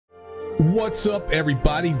What's up,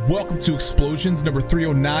 everybody? Welcome to Explosions number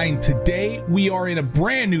 309. Today we are in a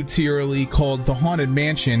brand new TRLE called The Haunted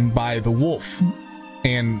Mansion by The Wolf.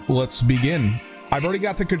 And let's begin. I've already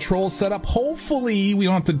got the controls set up. Hopefully we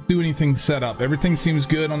don't have to do anything set up. Everything seems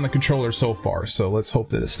good on the controller so far, so let's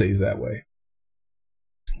hope that it stays that way.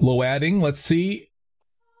 Low adding, let's see.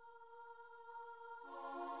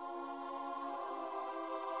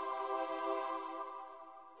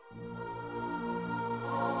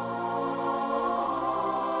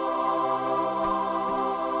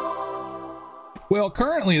 Well,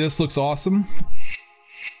 currently this looks awesome.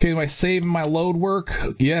 Okay, am I saving my load work?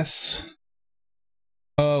 Yes.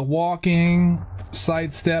 Walking,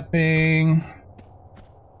 sidestepping.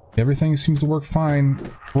 Everything seems to work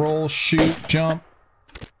fine. Roll, shoot, jump.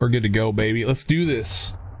 We're good to go, baby. Let's do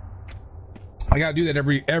this. I gotta do that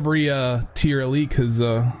every TRLE because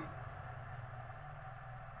yeah,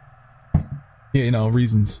 you know,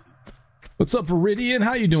 reasons. What's up, Viridian?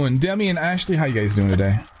 How you doing? Demi and Ashley, how you guys doing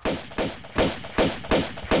today?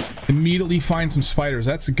 Immediately find some spiders.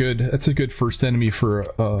 That's a good first enemy for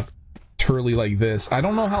a TRLE like this. I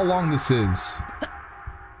don't know how long this is,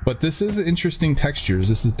 but this is interesting textures.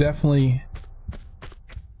 This is definitely...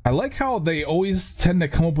 I like how they always tend to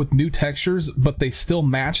come up with new textures, but they still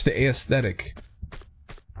match the aesthetic.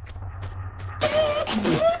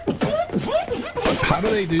 How do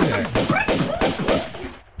they do that?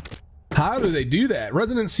 How do they do that?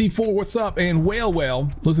 Resident C4, what's up? And Whale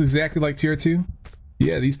looks exactly like Tier 2.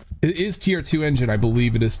 Yeah, it is Tier 2 engine, I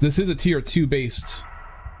believe it is. This is a Tier 2 based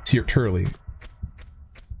TRLE.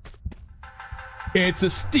 It's a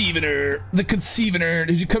Stevener, the Conceivener.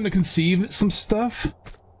 Did you come to conceive some stuff?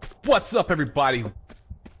 What's up, everybody?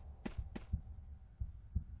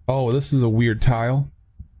 Oh, this is a weird tile.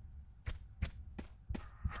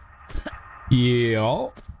 Yeah.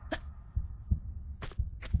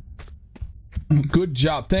 Good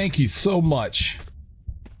job. Thank you so much.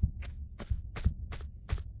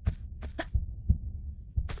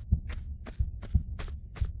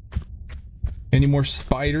 Any more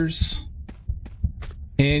spiders?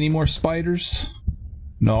 Any more spiders?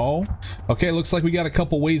 No? Okay, looks like we got a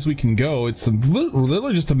couple ways we can go. It's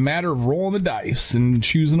literally just a matter of rolling the dice and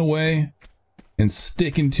choosing a way and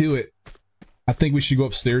sticking to it. I think we should go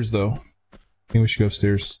upstairs, though. I think we should go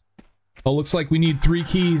upstairs. Oh, looks like we need 3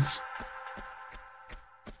 keys.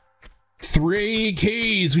 3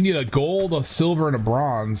 keys! We need a gold, a silver, and a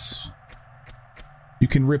bronze. You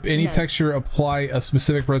can rip any texture, apply a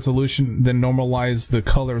specific resolution, then normalize the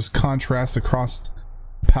colors, contrast across the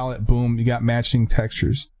palette. Boom, you got matching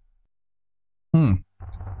textures. The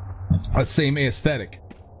same aesthetic.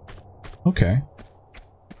 Okay.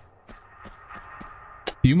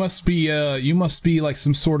 You must be like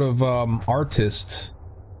some sort of artist.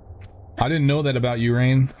 I didn't know that about you,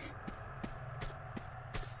 Rain.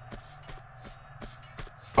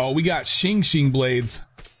 Oh, we got Shing blades.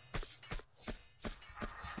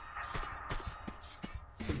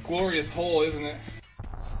 It's a glorious hole, isn't it?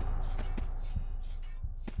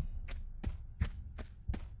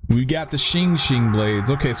 We got the Shing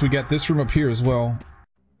blades. Okay, so we got this room up here as well.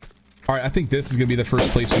 Alright, I think this is gonna be the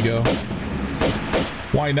first place we go.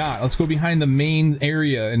 Why not? Let's go behind the main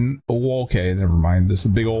area and... Oh, okay, never mind. This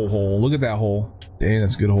is a big old hole. Look at that hole. Dang,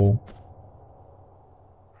 that's a good hole.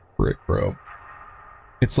 Frick, bro.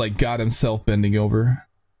 It's like God himself bending over.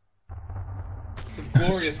 It's a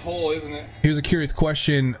glorious hole, isn't it? Here's a curious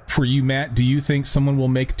question for you, Matt. Do you think someone will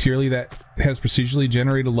make TRLE that has procedurally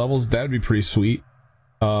generated levels? That would be pretty sweet.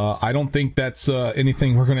 I don't think that's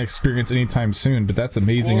anything we're going to experience anytime soon, but that's an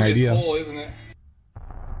amazing idea. Hole, isn't it?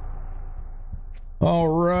 All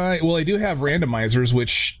right. Well, I do have randomizers,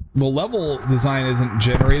 which the level design isn't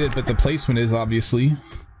generated, but the placement is, obviously.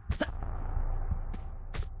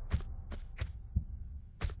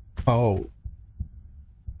 Oh.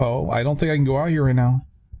 Oh, I don't think I can go out here right now.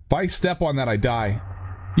 If I step on that, I die.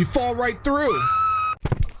 You fall right through!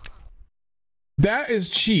 That is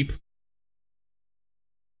cheap.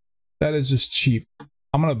 That is just cheap.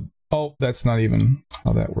 I'm gonna... Oh, that's not even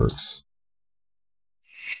how that works.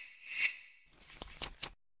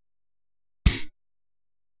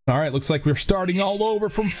 Alright, looks like we're starting all over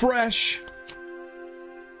from fresh.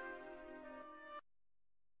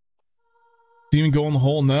 Didn't even go in the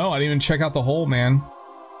hole? No, I didn't even check out the hole, man.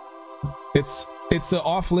 It's an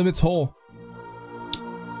off-limits hole.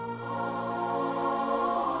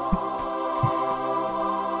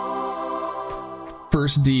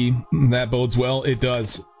 First D, that bodes well. It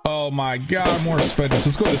does. Oh my god, more spiders.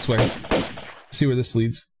 Let's go this way. See where this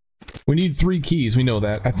leads. We need 3 keys. We know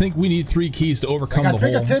that. I think we need 3 keys to overcome the hole.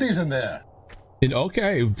 I got bigger titties in there.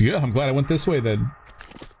 Okay, yeah, I'm glad I went this way then.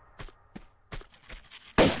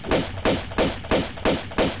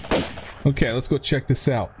 Okay, let's go check this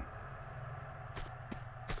out.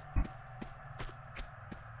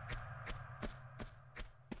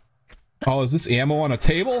 Oh, is this ammo on a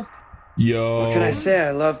table? Yo. What can I say?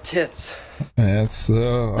 I love tits. That's,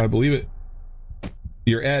 I believe it.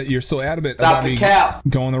 You're so adamant Stop about the me cap.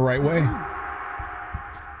 going the right way.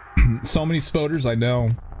 So many spoders, I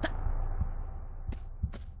know.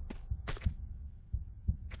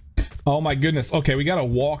 Oh my goodness. Okay, we gotta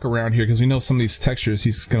walk around here because we know some of these textures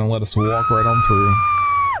he's gonna let us walk right on through.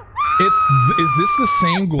 Is this the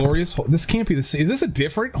same glorious hole? This can't be the same. Is this a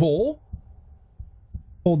different hole?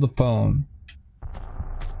 Hold the phone.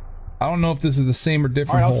 I don't know if this is the same or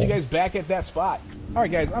different hole. Alright, I'll see you guys back at that spot.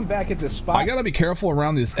 Alright guys, I'm back at this spot. I gotta be careful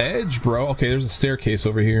around this edge, bro. Okay, there's a staircase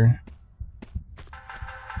over here.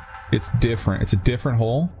 It's different. It's a different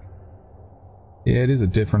hole. Yeah, it is a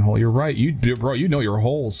different hole. You're right. Bro, you know your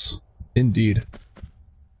holes. Indeed.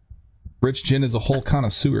 Rich Jin is a hole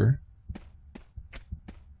connoisseur.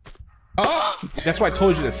 Oh! That's why I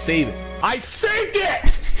told you to save it. I saved it!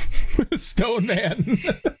 Stone Man.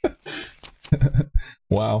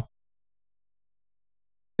 Wow.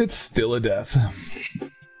 It's still a death.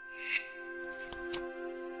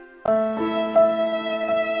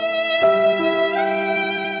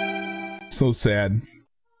 So sad.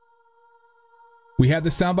 We had the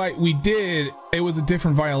soundbite. We did. It was a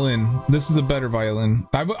different violin. This is a better violin.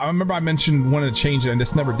 I remember I mentioned wanted to change it. I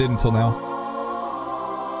just never did until now.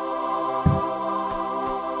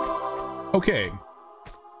 Okay.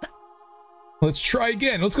 Let's try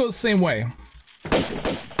again. Let's go the same way.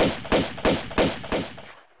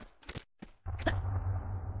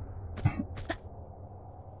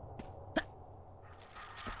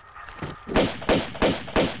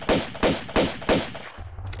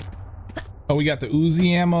 Oh, we got the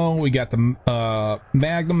Uzi ammo, we got the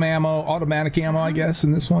Magnum ammo, automatic ammo, I guess,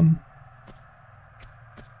 in this one.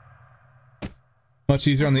 Much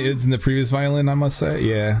easier on the IDs than the previous violin, I must say.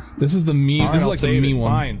 Yeah, this is the mean. Right, this is like the mean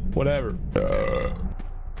one. Fine, whatever.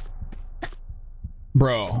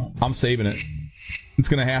 Bro, I'm saving it. It's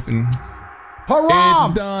gonna happen. Hurrah!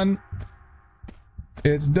 It's done.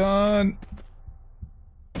 It's done.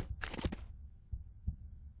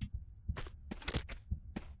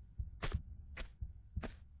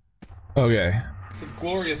 Okay. It's a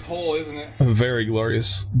glorious hole, isn't it? Very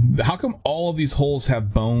glorious. How come all of these holes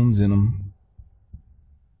have bones in them?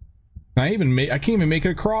 I can't even make it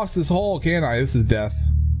across this hole, can I? This is death.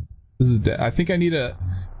 This is death. I think I need to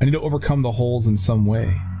overcome the holes in some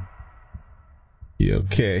way. Yeah,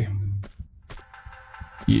 okay.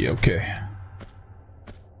 Yeah, okay.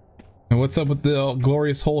 And what's up with the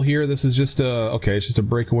glorious hole here? This is just a, okay, it's just a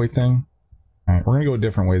breakaway thing. Alright, we're gonna go a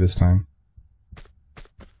different way this time.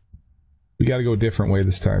 We gotta go a different way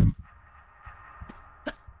this time.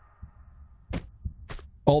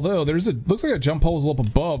 Although there's looks like a jump hole up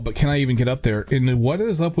above, but can I even get up there? And what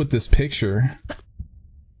is up with this picture?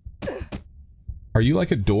 Are you like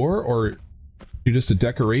a door, or you're just a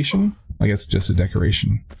decoration? I guess just a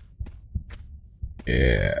decoration.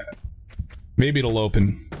 Yeah. Maybe it'll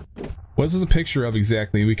open. What is this a picture of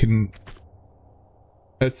exactly? We can...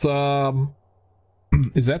 It's,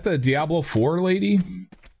 is that the Diablo 4 lady?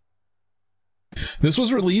 This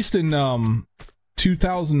was released in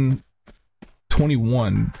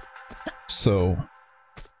 2021, so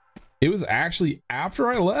it was actually after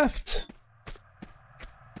I left,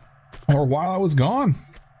 or while I was gone.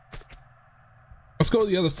 Let's go to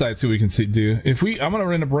the other side, see what we can do. I'm gonna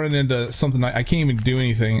end up running into something I can't even do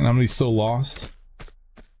anything, and I'm gonna be so lost.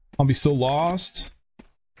 I'll be so lost.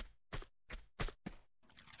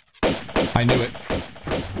 I knew it.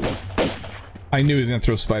 I knew he was gonna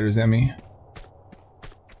throw spiders at me.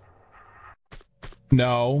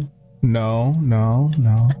 No, no, no,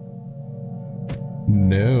 no.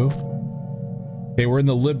 No. Okay, we're in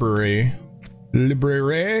the library.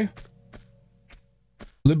 Library?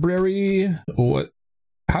 Library? What?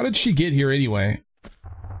 How did she get here anyway?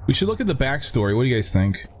 We should look at the backstory. What do you guys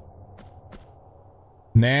think?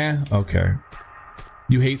 Nah? Okay.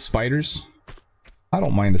 You hate spiders? I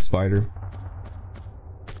don't mind a spider.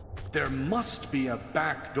 There must be a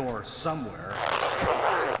back door somewhere.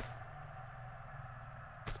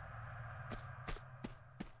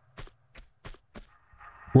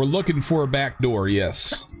 We're looking for a back door,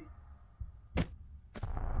 yes.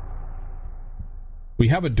 We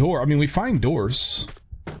have a door. I mean, we find doors.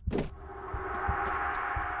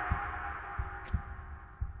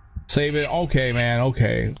 Save it. Okay, man.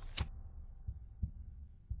 Okay.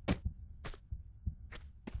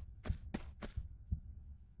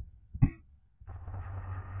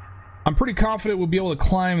 I'm pretty confident we'll be able to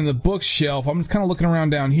climb in the bookshelf. I'm just kind of looking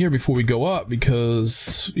around down here before we go up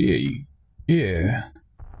because, yeah, yeah,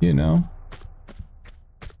 you know,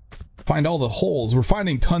 find all the holes. We're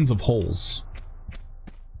finding tons of holes.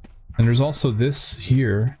 And there's also this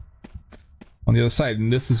here on the other side.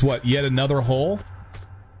 And this is what, yet another hole?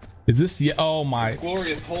 Is this, yeah, oh my. It's a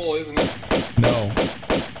glorious hole, isn't it? No.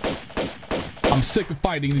 I'm sick of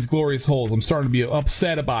finding these glorious holes. I'm starting to be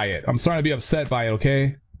upset by it. I'm starting to be upset by it,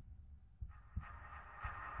 okay?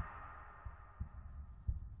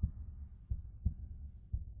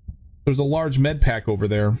 There's a large med pack over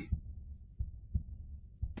there.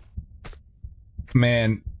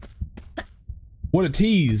 Man. What a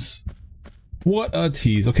tease. What a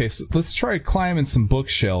tease. Okay, so let's try climbing some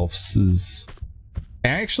bookshelves.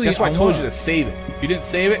 Actually, that's why I told you to save it. If you didn't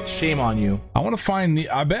save it, shame on you. I want to find the...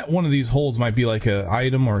 I bet one of these holes might be like an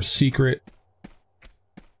item or a secret.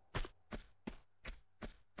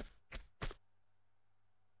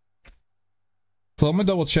 So I'm gonna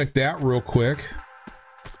double check that real quick.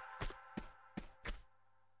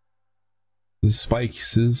 The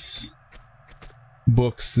spikes,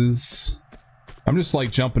 books. I'm just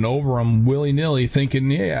like jumping over them willy-nilly, thinking,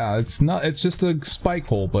 yeah, it's just a spike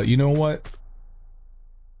hole. But you know what?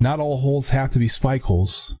 Not all holes have to be spike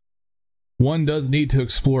holes. One does need to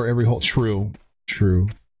explore every hole. True.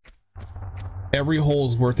 Every hole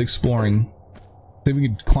is worth exploring. See if we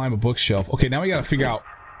can climb a bookshelf. Okay, now we gotta figure out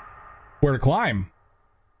where to climb.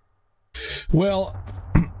 Well,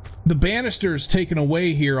 the banister's taken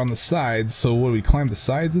away here on the sides, so what do we climb the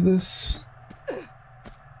sides of this?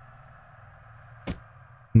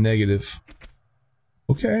 Negative.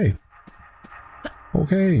 Okay.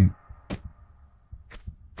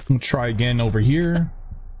 We'll try again over here.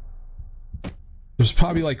 There's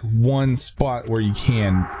probably like one spot where you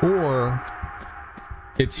can, or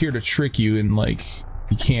it's here to trick you and like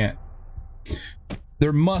you can't.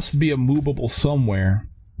 There must be a movable somewhere.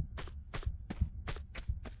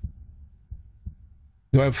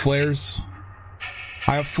 Do I have flares?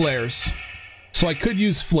 I have flares. So I could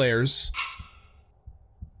use flares.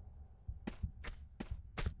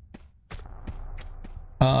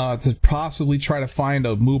 To possibly try to find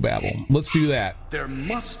a moobabble. Let's do that. There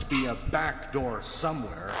must be a back door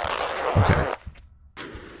somewhere. Okay.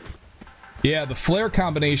 Yeah, the flare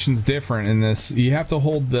combination's different in this. You have to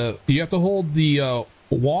hold the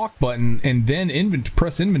walk button and then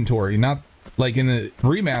press inventory. Not like in the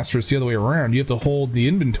remaster, it's the other way around. You have to hold the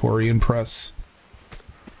inventory and press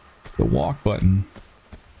the walk button.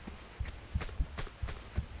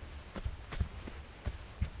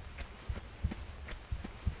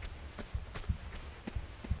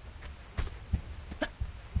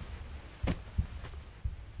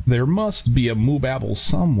 There must be a moobabble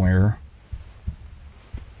somewhere.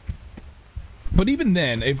 But even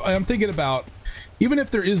then, if I'm thinking about, even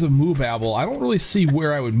if there is a moobabble, I don't really see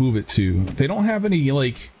where I would move it to. They don't have any,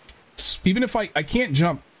 like, even if I can't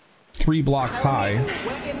jump 3 blocks high.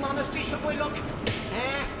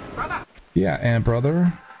 Yeah, and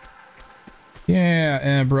brother. Yeah,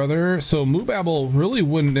 and brother. So moobabble really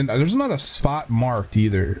wouldn't, there's not a spot marked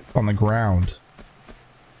either on the ground.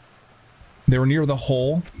 They were near the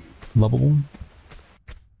hole. Lovable.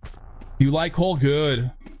 You like hole?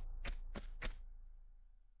 Good.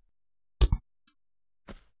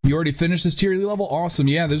 You already finished this tier level? Awesome.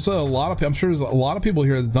 Yeah, there's a lot of, I'm sure there's a lot of people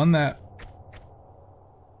here that's done that.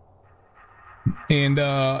 And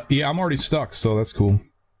yeah, I'm already stuck, so that's cool.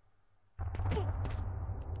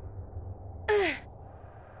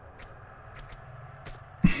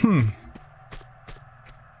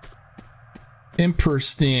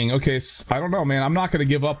 Interesting. Okay, so, I don't know, man. I'm not gonna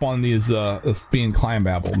give up on these this being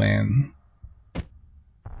climbable, man.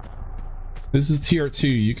 This is tier 2.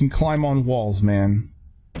 You can climb on walls, man.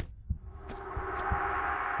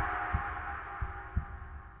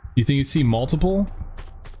 You think you see multiple?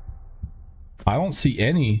 I don't see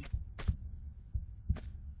any.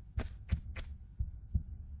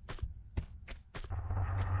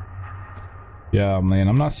 Yeah, man,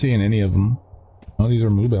 I'm not seeing any of them. Oh, these are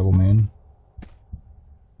moobabble, man.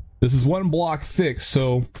 This is 1 block thick,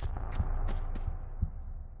 so...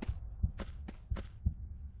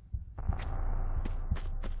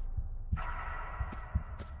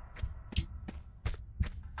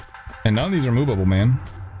 And none of these are movable, man.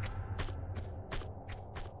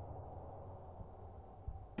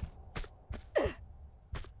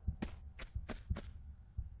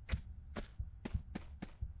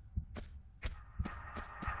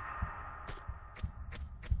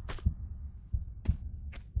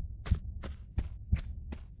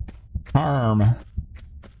 Harm.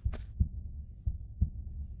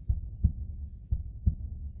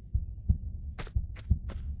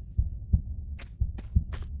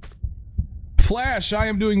 Flash, I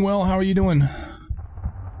am doing well. How are you doing?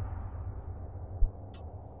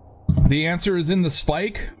 The answer is in the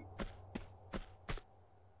spike.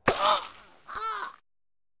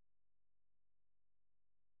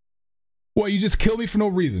 What, you just killed me for no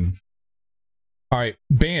reason? Alright,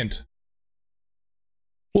 banned.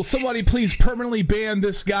 Will somebody please permanently ban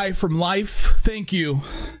this guy from life? Thank you.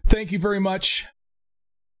 Thank you very much.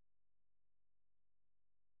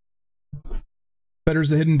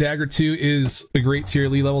 Better's the Hidden Dagger 2 is a great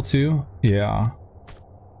TRLE level 2. Yeah.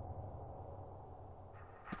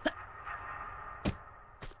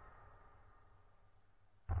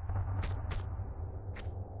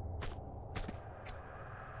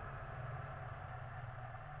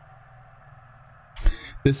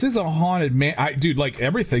 This is a haunted man. Dude, like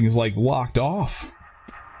everything is like locked off.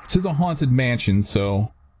 This is a haunted mansion,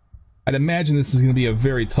 so I'd imagine this is going to be a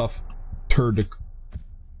very tough turd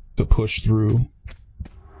to push through.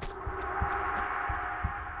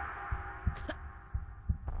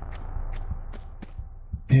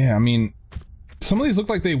 Yeah, I mean, some of these look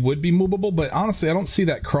like they would be movable, but honestly, I don't see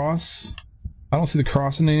that cross. I don't see the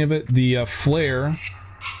cross in any of it. The flare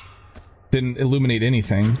didn't illuminate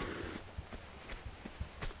anything.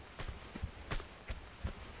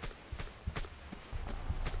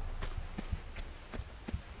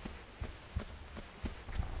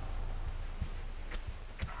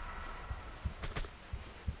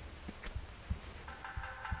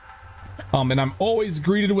 And I'm always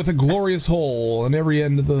greeted with a glorious hole, and every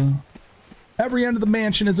end of the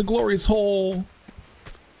mansion is a glorious hole.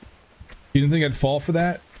 You didn't think I'd fall for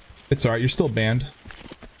that? It's alright, you're still banned.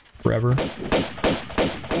 Forever.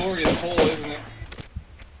 It's a glorious hole, isn't it?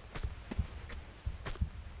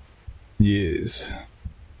 Yes.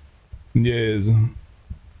 Yes.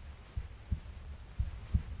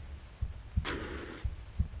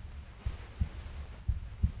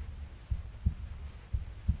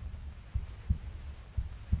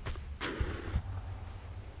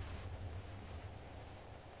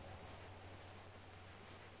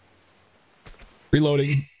 Reloading.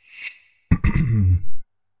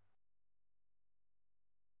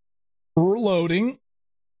 Reloading.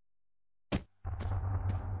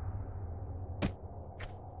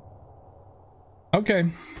 Okay.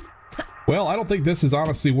 Well, I don't think this is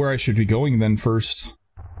honestly where I should be going then first.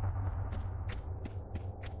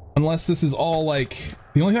 Unless this is all like...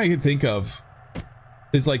 The only thing I can think of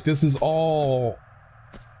is like this is all...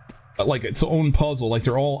 like its own puzzle, like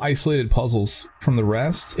they're all isolated puzzles from the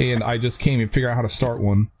rest, and I just can't even figure out how to start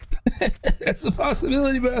one. That's a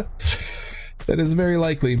possibility, but that is very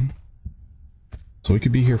likely. So we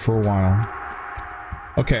could be here for a while.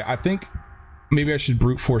 Okay, I think maybe I should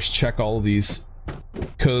brute force check all of these,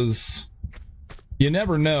 because you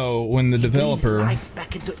never know when the developer life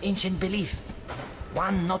back into ancient belief.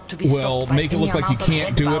 One not to be well make it look like you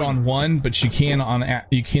can't do it on one, but you can on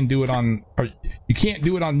you can do it on, or you can't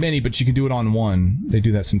do it on many, but you can do it on one. They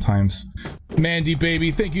do that sometimes. Mandy baby,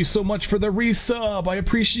 thank you so much for the resub. I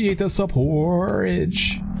appreciate the support.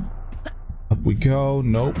 Up we go.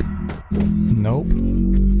 Nope. Nope.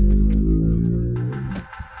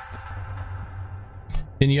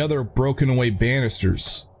 Any other broken away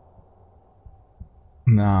banisters?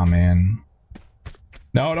 Nah, man.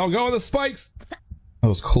 No, don't go with the spikes. That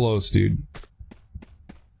was close, dude.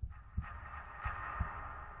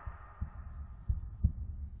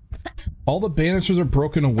 All the banisters are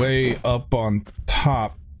broken away up on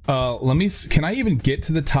top. Let me... Can I even get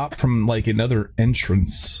to the top from, like, another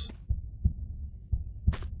entrance?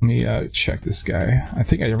 Let me, check this guy. I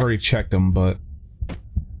think I've already checked him, but...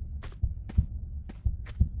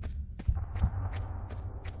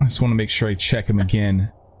 I just want to make sure I check him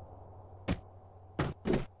again.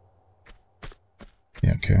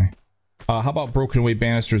 Yeah, okay. How about broken away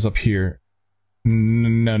banisters up here?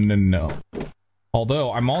 No.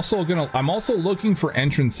 Although I'm also looking for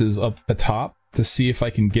entrances up the top to see if I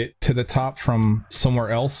can get to the top from somewhere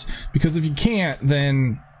else, because if you can't,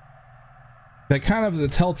 then that kind of is a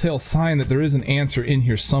telltale sign that there is an answer in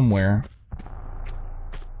here somewhere.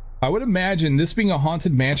 I would imagine, this being a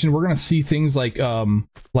haunted mansion, we're gonna see things like walls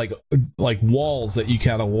that you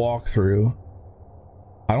kind of walk through.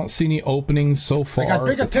 I don't see any openings so far. They got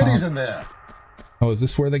bigger titties in there. Oh, is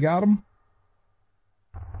this where they got them?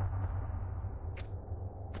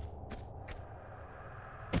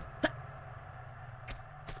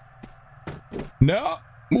 No!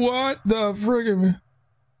 What the friggin'?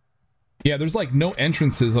 Yeah, there's like no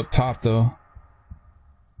entrances up top though.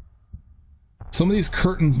 Some of these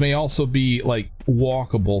curtains may also be like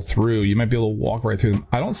walkable through. You might be able to walk right through them.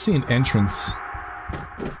 I don't see an entrance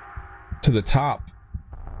to the top.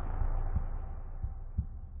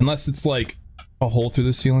 Unless it's like a hole through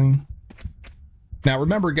the ceiling. Now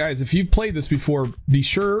remember guys, if you've played this before, be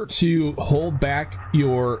sure to hold back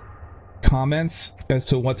your comments as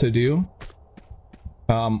to what to do.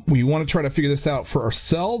 We want to try to figure this out for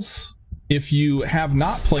ourselves. If you have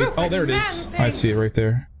not played... Oh, there it is. I see it right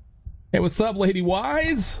there. Hey, what's up, Lady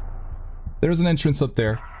Wise? There's an entrance up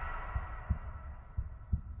there.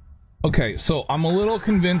 Okay, so I'm a little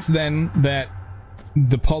convinced then that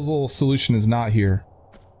the puzzle solution is not here.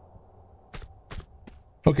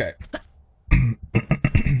 Okay.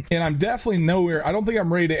 And I'm definitely nowhere... I don't think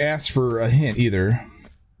I'm ready to ask for a hint either.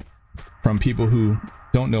 From people who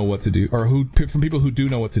don't know what to do. Or from people who do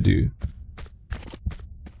know what to do.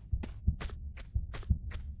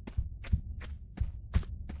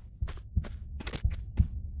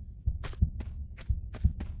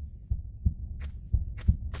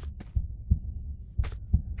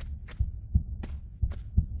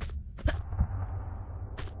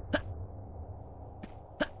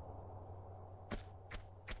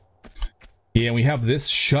 Yeah, and we have this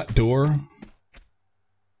shut door.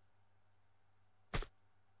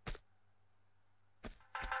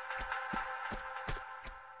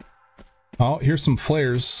 Oh, here's some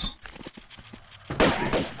flares.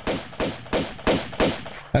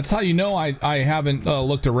 That's how you know I haven't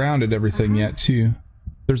looked around at everything yet, too.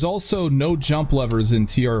 There's also no jump levers in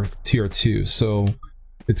TR2, so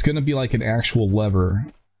it's going to be like an actual lever.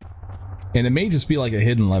 And it may just be like a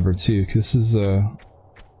hidden lever, too, because this is a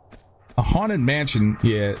haunted mansion.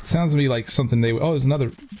 Yeah, it sounds to me like something they... Oh, there's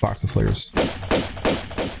another box of flares.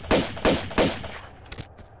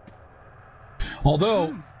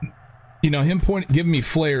 Although, you know, him giving me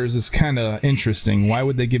flares is kind of interesting. Why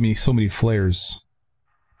would they give me so many flares?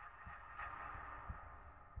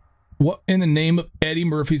 What in the name of Eddie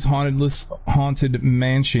Murphy's haunted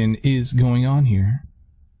mansion is going on here?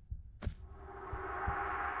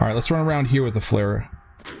 Alright, let's run around here with the flare.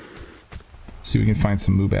 See if we can find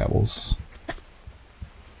some moo babbles.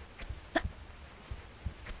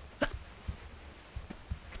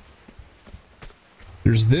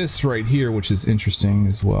 There's this right here, which is interesting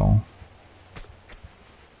as well.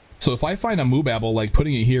 So if I find a moo babble, like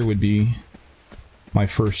putting it here would be my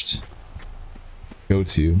first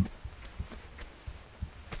go-to.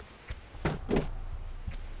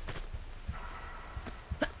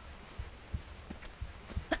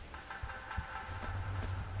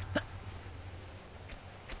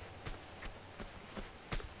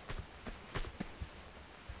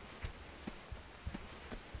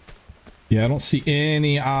 Yeah, I don't see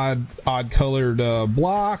any odd colored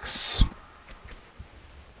blocks.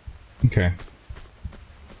 Okay.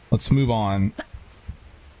 Let's move on.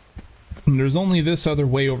 There's only this other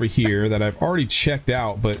way over here that I've already checked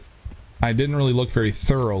out, but I didn't really look very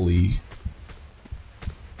thoroughly.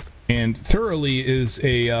 And thoroughly is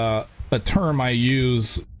a term I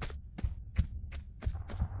use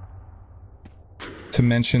to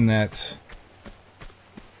mention that...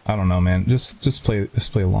 I don't know, man. Just play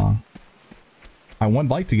along. I would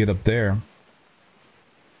like to get up there.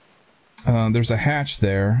 There's a hatch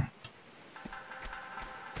there.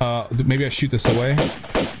 Maybe I shoot this away?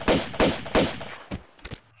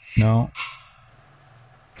 No.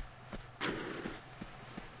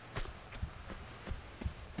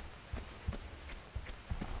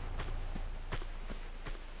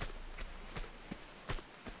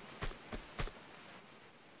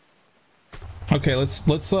 Okay, let's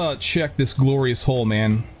check this glorious hole,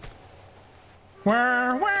 man.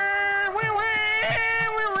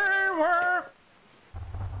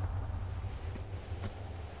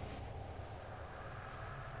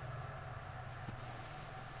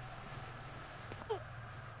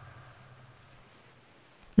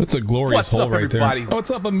 That's a glorious hole right there. Oh, what's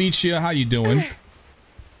up, Amicia? How you doing?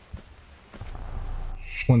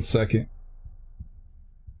 1 second.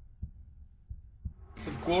 It's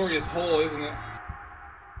a glorious hole, isn't it?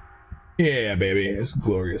 Yeah, baby, it's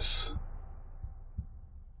glorious.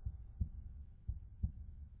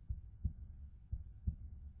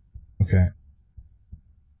 Okay.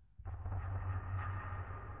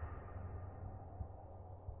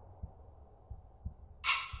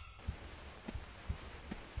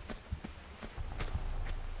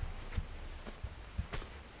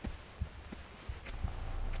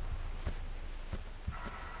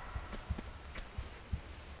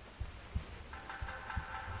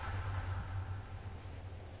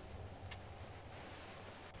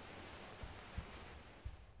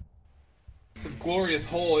 It's a glorious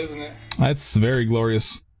hole, isn't it? That's very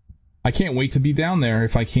glorious. I can't wait to be down there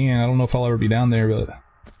if I can. I don't know if I'll ever be down there, but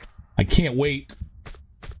I can't wait.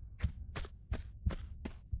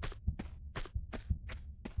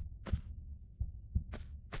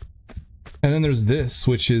 And then there's this,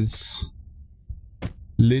 which is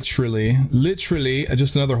literally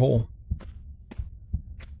just another hole.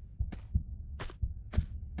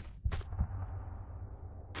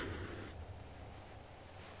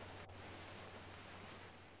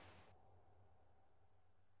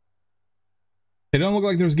 It don't look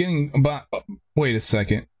like there's getting about. Wait a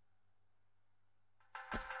second.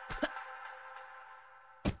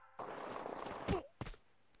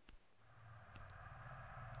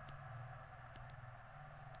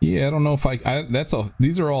 Yeah, I don't know if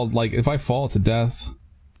these are all like, if I fall, it's a death.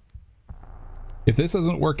 If this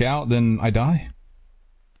doesn't work out, then I die.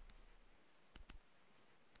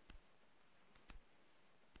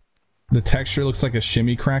 The texture looks like a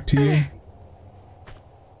shimmy crack to you.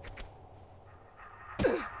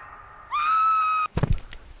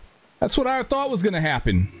 That's what I thought was gonna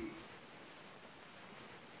happen.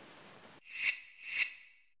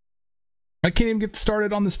 I can't even get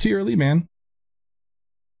started on this TRLE, man.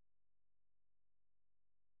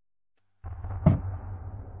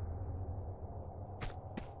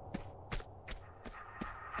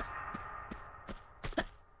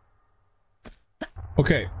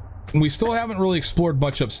 Okay, we still haven't really explored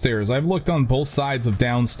much upstairs. I've looked on both sides of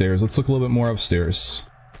downstairs. Let's look a little bit more upstairs.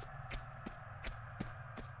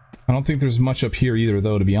 I don't think there's much up here either,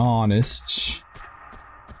 though, to be honest.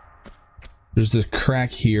 There's the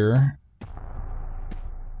crack here.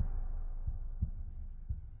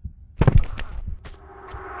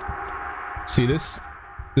 See, this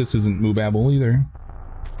isn't movable either.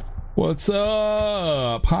 What's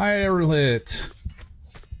up, pilot?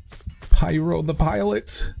 Pyro the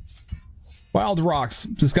pilot? Wild rocks.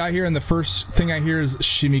 This guy here, and the first thing I hear is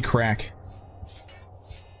shimmy crack.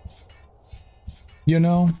 You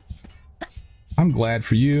know? I'm glad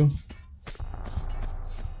for you.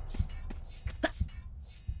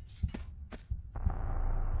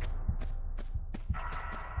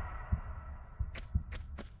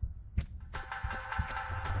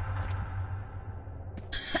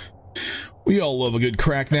 We all love a good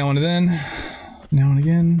crack now and then. Now and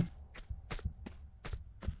again.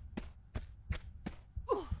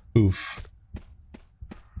 Oof.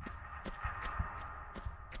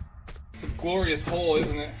 It's a glorious hole,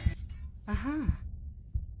 isn't it?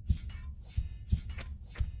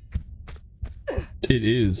 It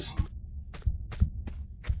is.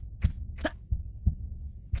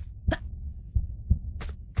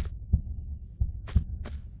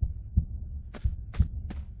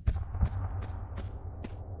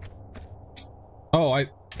 Oh,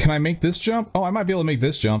 can I make this jump? Oh, I might be able to make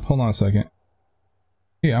this jump. Hold on a second.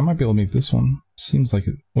 Yeah, I might be able to make this one. Seems like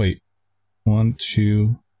it. Wait. 1,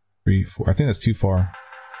 2, 3, 4. I think that's too far.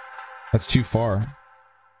 That's too far.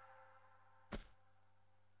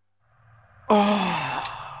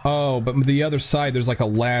 Oh, but the other side, there's like a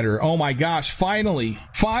ladder. Oh my gosh, finally!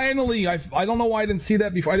 Finally! I don't know why I didn't see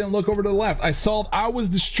that before. I didn't look over to the left. I was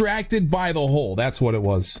distracted by the hole. That's what it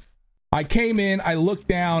was. I came in, I looked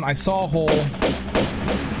down, I saw a hole.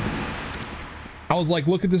 I was like,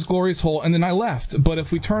 look at this glorious hole, and then I left. But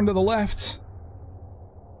if we turn to the left,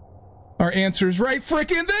 our answer is right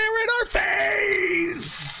freaking there in our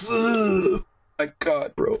face! Ugh. My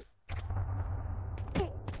God, bro.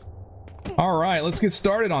 Alright, let's get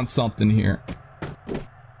started on something here.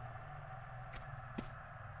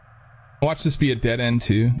 Watch this be a dead end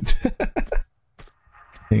too.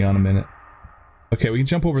 Hang on a minute. Okay, we can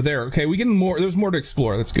jump over there. Okay, we get more. There's more to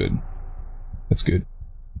explore. That's good. That's good.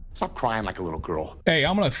 Stop crying like a little girl. Hey,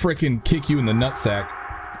 I'm gonna frickin' kick you in the nutsack.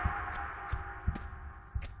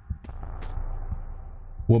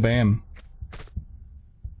 Well, bam.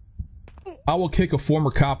 I will kick a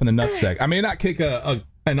former cop in the nutsack. I may not kick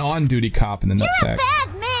an on-duty cop in the nutsack. You're a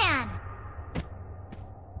bad man!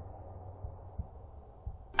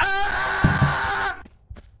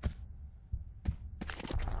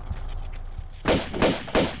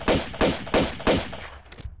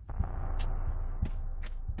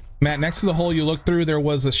 Matt, next to the hole you looked through, there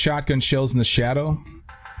was a shotgun shells in the shadow.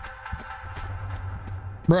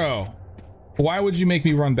 Bro, why would you make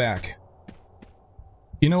me run back?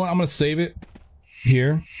 You know what? I'm gonna save it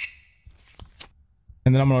here.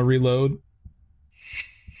 And then I'm gonna reload.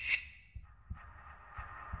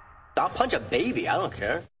 I'll punch a baby, I don't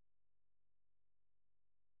care.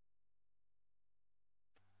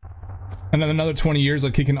 And then another 20 years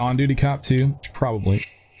I'd kick an on-duty cop too? Probably.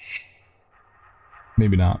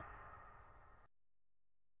 Maybe not.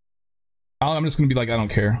 I'm just gonna be like, I don't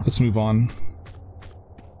care. Let's move on.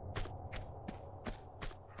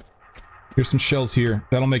 Here's some shells here.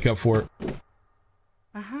 That'll make up for it.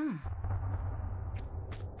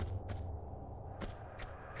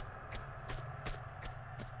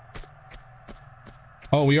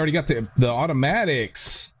 Oh, we already got the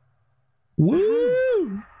automatics.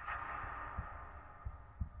 Woo!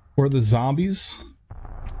 Or the zombies.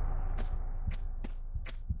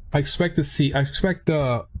 I expect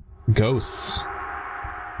ghosts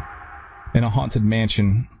in a haunted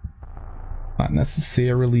mansion. Not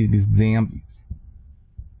necessarily the zombies.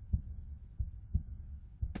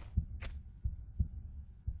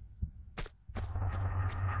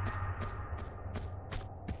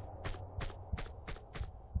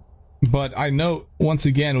 But I note once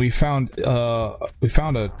again we found a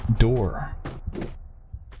door.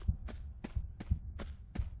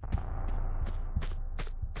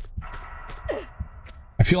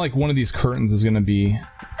 I feel like one of these curtains is gonna be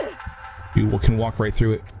you can walk right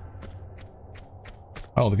through it.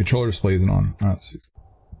 Oh, the controller display isn't on. Oh, let's see.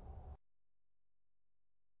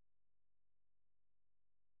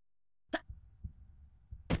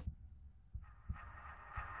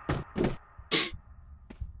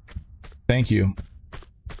 Thank you.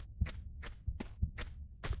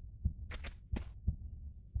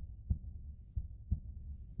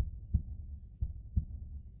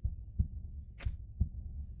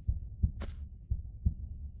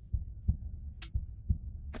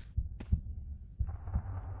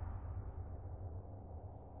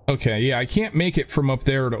 Okay, yeah, I can't make it from up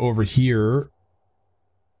there to over here.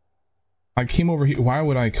 I came over here. Why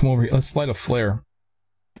would I come over here? Let's light a flare.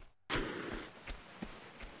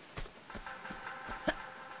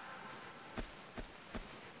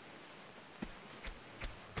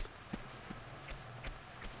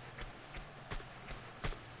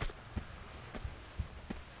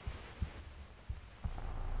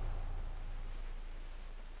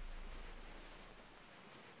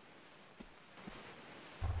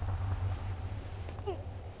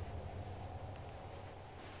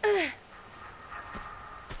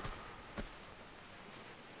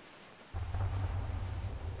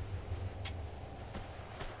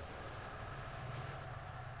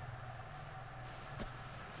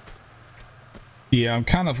 Yeah, I'm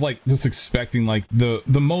kind of like just expecting like the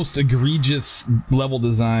most egregious level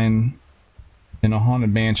design in a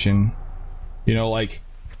haunted mansion. You know, like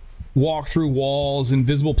walk through walls,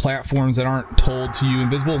 invisible platforms that aren't told to you,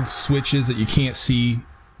 invisible switches that you can't see.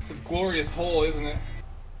 It's a glorious hole, isn't it?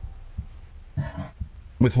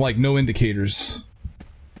 With like no indicators.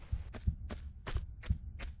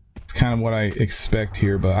 It's kind of what I expect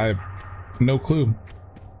here, but I have no clue.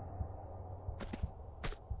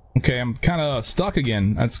 Okay, I'm kind of stuck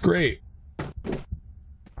again. That's great.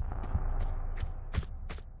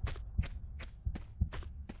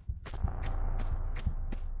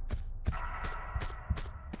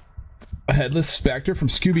 A headless specter from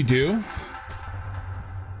Scooby-Doo.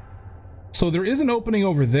 So there is an opening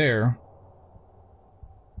over there.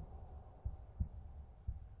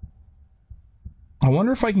 I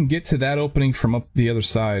wonder if I can get to that opening from up the other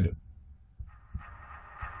side.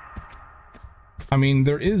 I mean,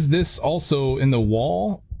 there is this also in the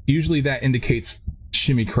wall. Usually that indicates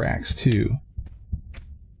shimmy cracks too.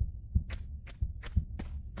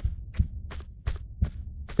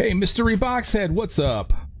 Hey, Mystery Boxhead, what's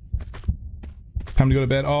up? Time to go to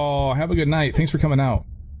bed. Oh, have a good night. Thanks for coming out.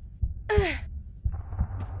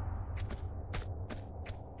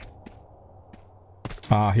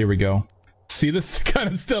 Ah, here we go. See, this is the kind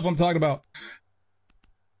of stuff I'm talking about.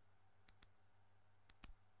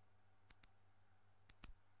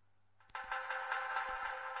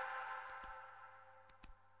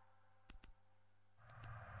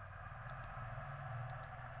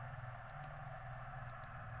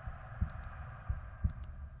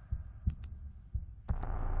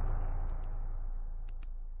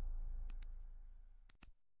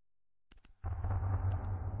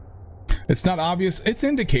 It's not obvious. It's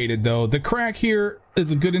indicated, though. The crack here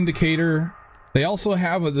is a good indicator. They also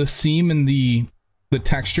have the seam in the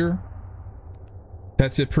texture.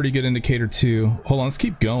 That's a pretty good indicator, too. Hold on, let's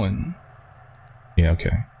keep going. Yeah,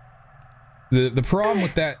 okay. The problem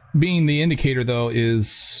with that being the indicator, though,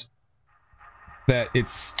 is that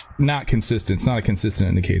it's not consistent. It's not a consistent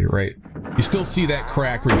indicator, right? You still see that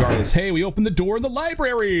crack regardless. Hey, we opened the door in the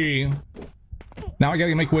library! Now I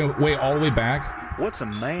gotta make way all the way back. What's a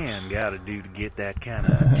man gotta do to get that kind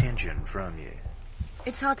of attention from you?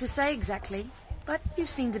 It's hard to say exactly, but you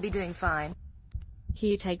seem to be doing fine.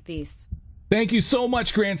 Here, take this. Thank you so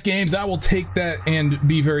much, Grants Games. I will take that and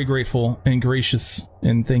be very grateful and gracious.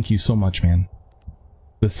 And thank you so much, man.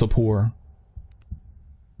 The support.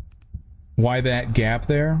 Why that gap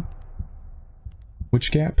there?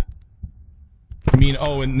 Which gap? I mean,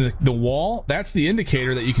 oh, in the wall? That's the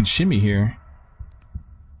indicator that you can shimmy here.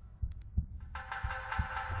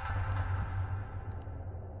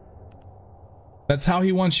 That's how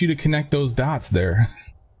he wants you to connect those dots there.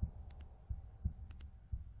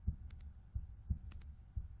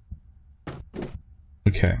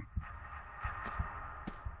 Okay.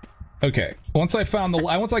 Okay. Once I found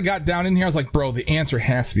once I got down in here, I was like, bro, the answer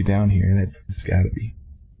has to be down here. It's gotta be.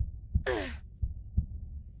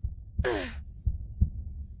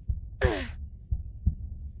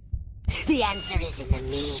 The answer is in the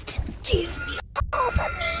meat. Give me all the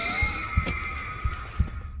meat.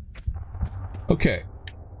 Okay.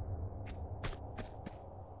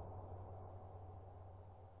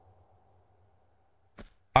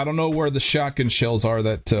 I don't know where the shotgun shells are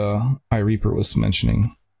that iReaper was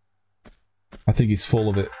mentioning. I think he's full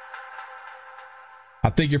of it. I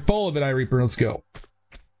think you're full of it, iReaper. Let's go.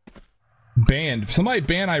 Banned. Somebody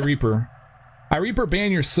ban iReaper. iReaper,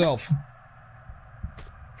 ban yourself.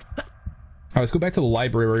 Alright, let's go back to the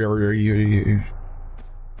library.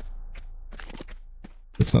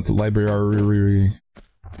 It's not the library.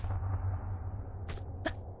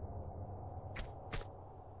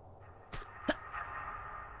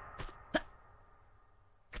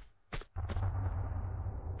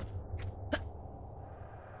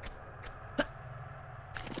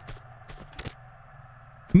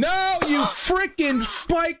 No, you freaking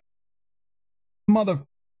spike mother.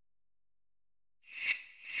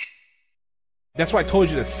 That's why I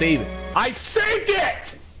told you to save it. I saved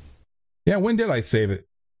it! Yeah, when did I save it?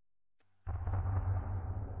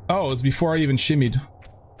 Oh, it was before I even shimmied.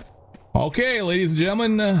 Okay, ladies and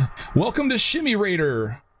gentlemen, welcome to Shimmy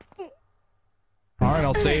Raider. Alright,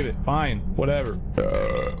 I'll save it. Fine, whatever.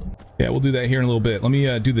 Yeah, we'll do that here in a little bit. Let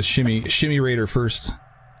me do the Shimmy Raider first.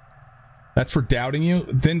 That's for doubting you?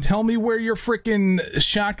 Then tell me where your frickin'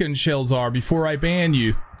 shotgun shells are before I ban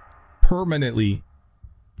you. Permanently.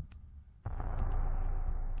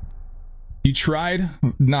 You tried?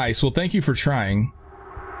 Nice. Well, thank you for trying.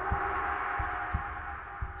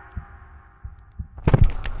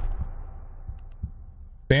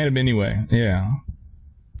 Ban him anyway. Yeah.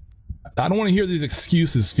 I don't want to hear these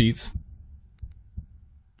excuses, Feats.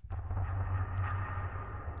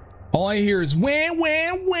 All I hear is wah,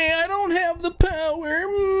 wah, wah, I don't have the power.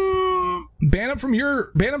 Ban him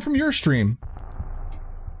from your stream.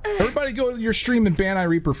 Everybody go to your stream and ban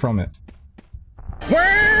iReaper from it.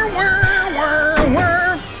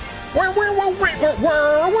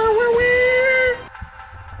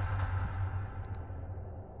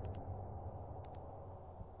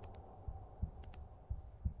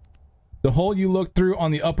 The hole you look through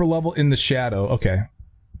on the upper level in the shadow. Okay.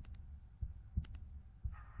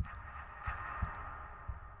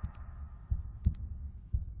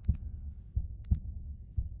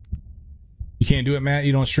 You can't do it, Matt?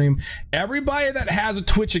 You don't stream? Everybody that has a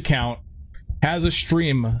Twitch account has a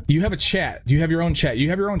stream. You have a chat. You have your own chat.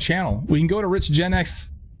 You have your own channel. We can go to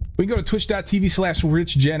RichGenX. We can go to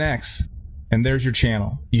twitch.tv/RichGenX. And there's your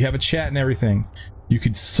channel. You have a chat and everything. You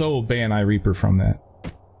could so ban iReaper from that.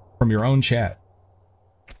 From your own chat.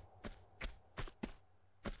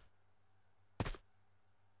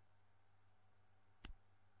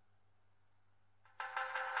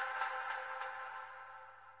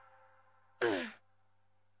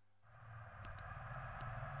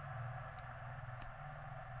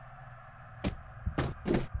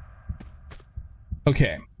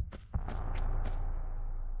 Okay.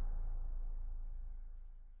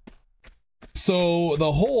 So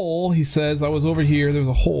the hole, he says, I was over here, there's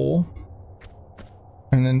a hole.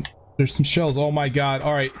 And then there's some shells. Oh my god.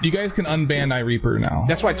 Alright, you guys can unban iReaper now.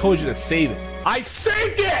 That's why I told you to save it. I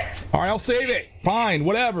saved it! Alright, I'll save it. Fine,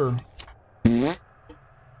 whatever.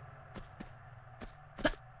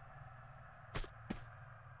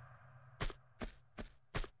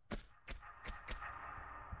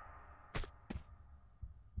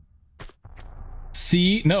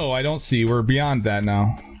 See? No, I don't see. We're beyond that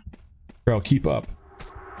now. Bro, keep up.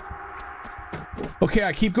 Okay,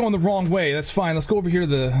 I keep going the wrong way. That's fine. Let's go over here to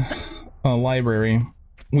the library.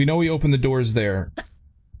 We know we opened the doors there.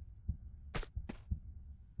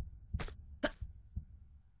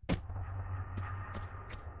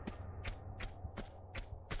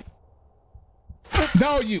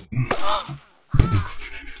 No, you...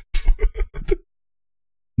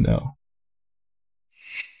 No.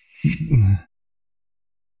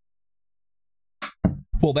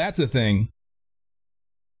 Well, that's a thing.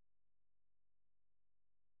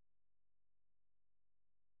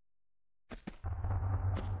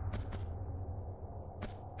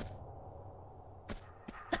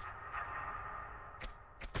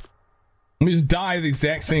 Let me just die the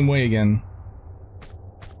exact same way again.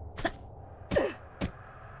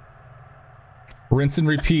 Rinse and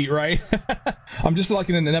repeat, right? I'm just like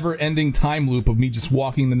in a never-ending time loop of me just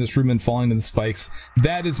walking in this room and falling to the spikes.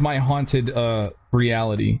 That is my haunted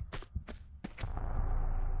reality.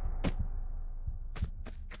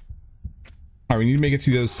 Alright, we need to make it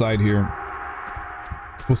to the other side here.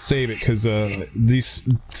 We'll save it, because these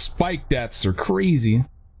spike deaths are crazy.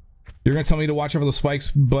 You're gonna tell me to watch out for the spikes,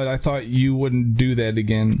 but I thought you wouldn't do that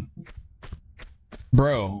again.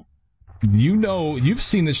 Bro, you know, you've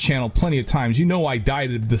seen this channel plenty of times. You know I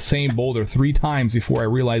died at the same boulder 3 times before I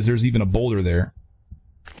realized there's even a boulder there.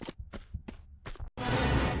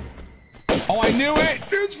 Oh, I knew it!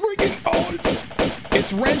 There's freaking... Oh,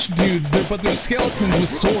 it's wrench dudes, but they're skeletons with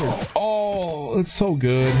swords. Oh, that's so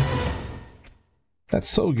good. That's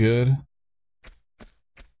so good.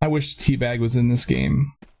 I wish Teabag was in this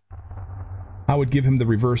game. I would give him the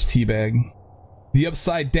reverse teabag. The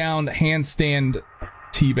upside down handstand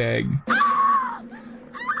teabag.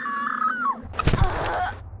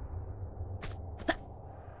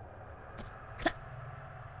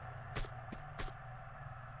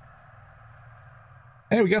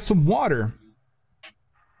 Hey, we got some water.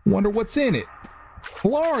 Wonder what's in it.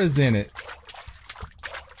 Laura's in it.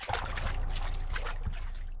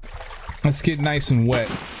 Let's get nice and wet.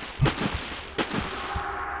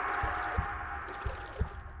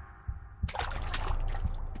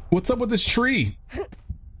 What's up with this tree?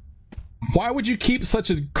 Why would you keep such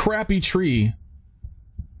a crappy tree?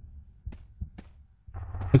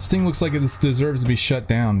 This thing looks like it deserves to be shut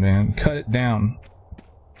down, man. Cut it down.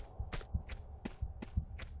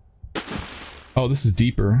 Oh, this is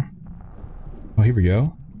deeper. Oh, here we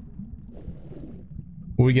go.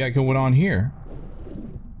 What we got going on here?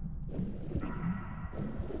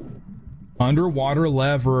 Underwater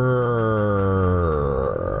lever.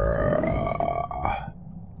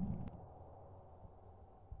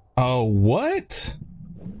 Oh, what?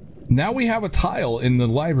 Now we have a tile in the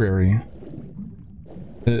library.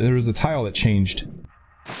 There was a tile that changed.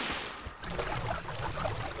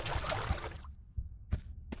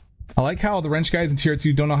 I like how the wrench guys in tier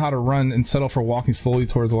 2 don't know how to run and settle for walking slowly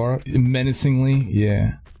towards Laura. Menacingly,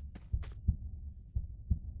 yeah.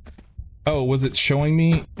 Oh, was it showing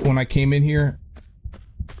me when I came in here?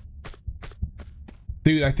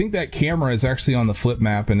 Dude, I think that camera is actually on the flip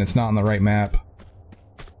map and it's not on the right map.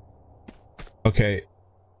 Okay.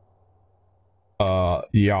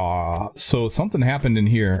 Yeah. So something happened in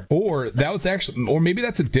here. Or that was actually, or maybe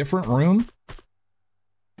that's a different room.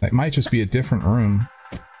 That might just be a different room.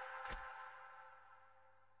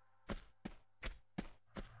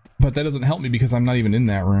 But that doesn't help me because I'm not even in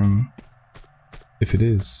that room. If it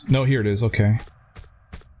is. No, here it is. Okay.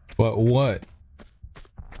 But what?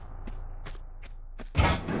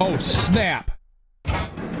 Oh, snap!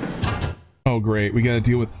 Oh, great. We gotta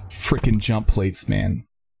deal with frickin' jump plates, man.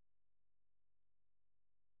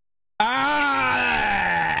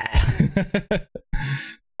 Ah!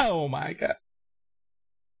 Oh my god.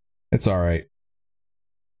 It's alright.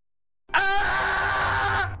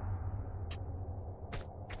 Ah!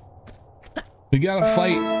 We gotta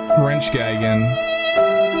fight wrench guy again.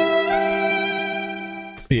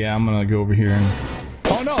 Yeah, I'm gonna go over here and...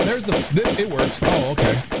 Oh no, there's it works. Oh,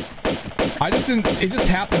 okay. I just didn't... It just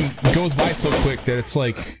happened, goes by so quick that it's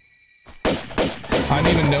like... I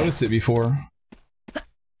didn't even notice it before.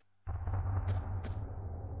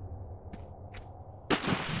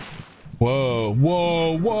 Whoa,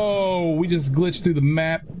 whoa, whoa! We just glitched through the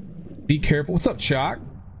map. Be careful. What's up, Chalk?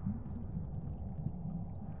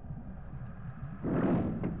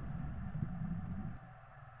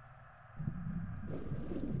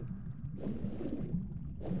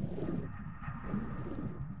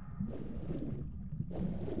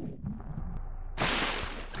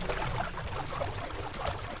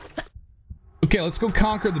 Okay, let's go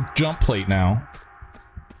conquer the jump plate now.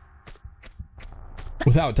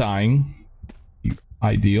 Without dying.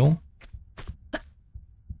 Ideal.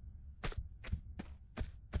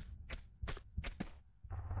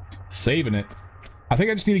 Saving it. I think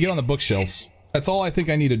I just need to get on the bookshelves. That's all I think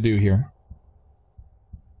I need to do here.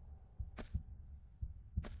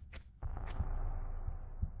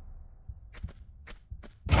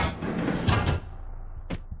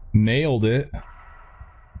 Nailed it.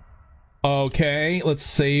 Okay, let's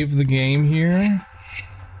save the game here.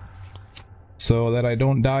 So that I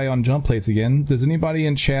don't die on jump plates again. Does anybody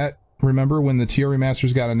in chat remember when the TR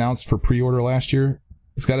remasters got announced for pre-order last year?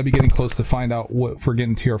 It's got to be getting close to find out what if we're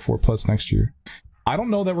getting TR4 Plus next year. I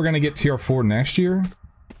don't know that we're going to get TR4 next year.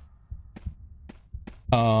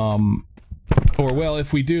 Or well,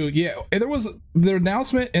 if we do, yeah, there was the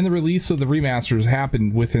announcement and the release of the remasters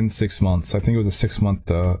happened within 6 months. I think it was a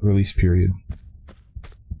 6-month release period.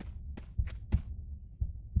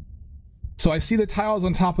 So I see the tiles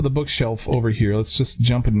on top of the bookshelf over here. Let's just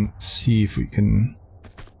jump and see if we can...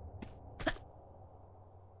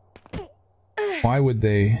 Why would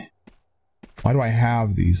they... Why do I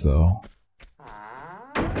have these, though?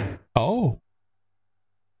 Oh.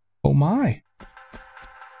 Oh my.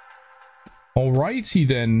 Alrighty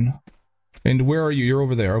then. And where are you? You're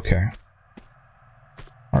over there. Okay.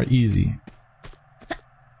 Alright, easy.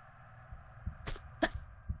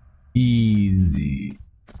 Easy.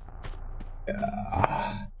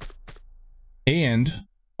 And...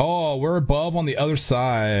 Oh, we're above on the other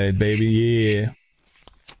side, baby. Yeah.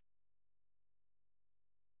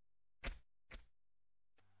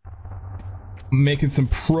 Making some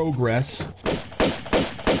progress.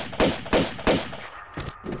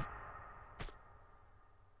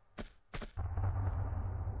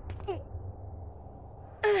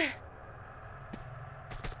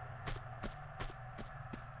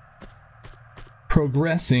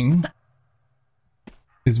 Progressing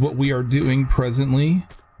is what we are doing presently.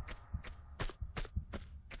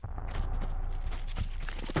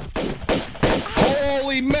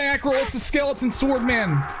 Holy mackerel, it's a skeleton sword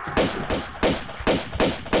man.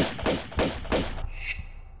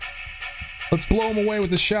 Let's blow him away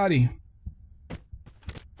with the shotty.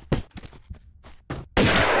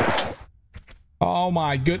 Oh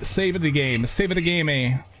my good, save it the game. Save it the game,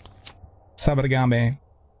 eh? Save it the game, eh?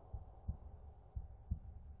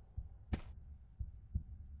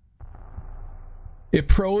 If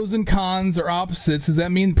pros and cons are opposites, does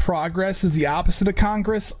that mean progress is the opposite of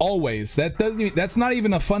Congress? Always. That doesn't. That's not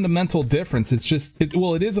even a fundamental difference. It's just.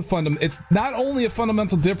 Well, it is a fundamental. It's not only a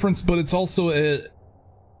fundamental difference, but it's also a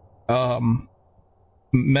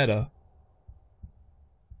meta.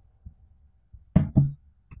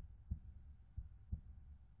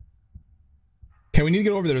 Okay, we need to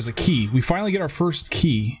get over there. There's a key. We finally get our first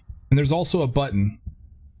key, and there's also a button.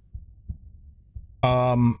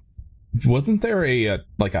 Wasn't there a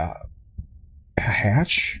like a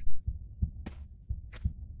hatch?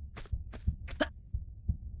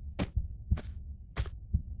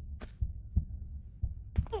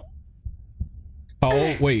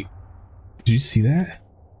 Oh, wait. Did you see that?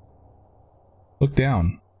 Look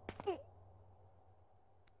down.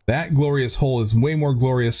 That glorious hole is way more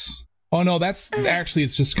glorious. Oh no, that's actually,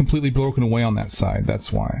 it's just completely broken away on that side.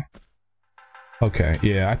 That's why. Okay,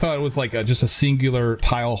 yeah, I thought it was like just a singular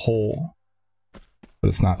tile hole. But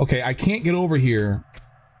it's not. Okay, I can't get over here.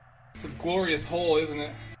 It's a glorious hole, isn't it?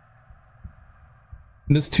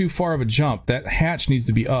 And this is too far of a jump. That hatch needs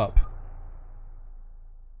to be up.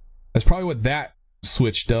 That's probably what that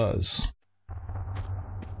switch does.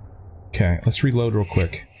 Okay, let's reload real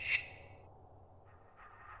quick.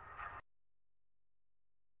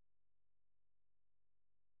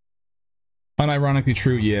 Unironically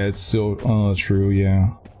true, yeah, it's so true, yeah.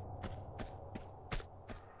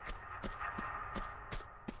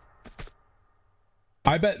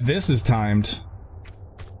 I bet this is timed.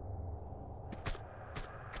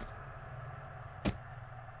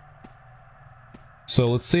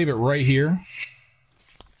 So let's save it right here.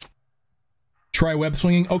 Try web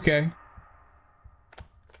swinging, okay.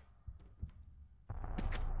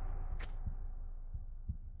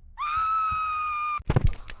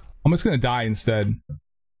 I'm just gonna die instead.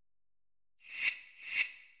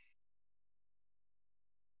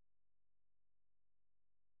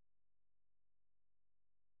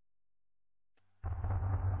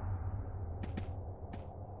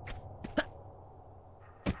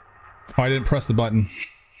 Oh, I didn't press the button.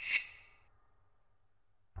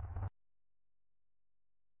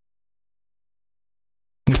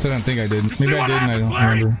 At least I don't think I did. Maybe I did and I don't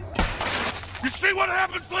remember. You see what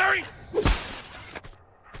happens, Larry?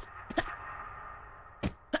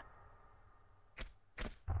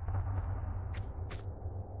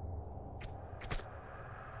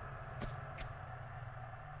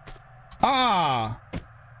 Ah!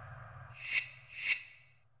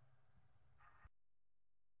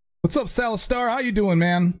 What's up, Salistar? How you doing,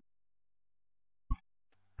 man?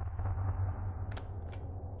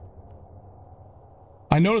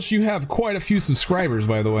 I noticed you have quite a few subscribers,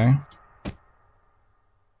 by the way.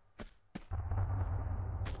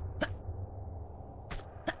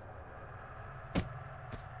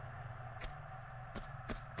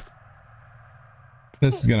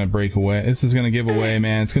 This is gonna break away. This is gonna give away,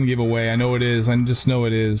 man. It's gonna give away. I know it is. I just know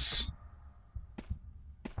it is.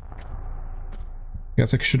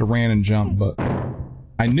 Guess I should have ran and jumped, but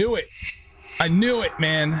I knew it. I knew it,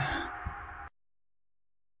 man.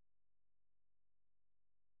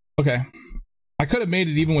 Okay, I could have made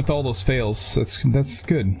it even with all those fails. That's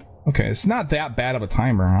good. Okay, it's not that bad of a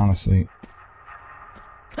timer, honestly.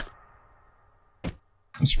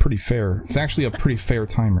 It's pretty fair. It's actually a pretty fair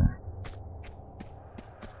timer.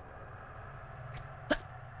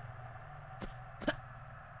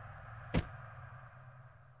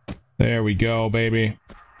 There we go, baby.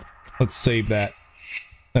 Let's save that.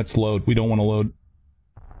 Let's load. We don't want to load.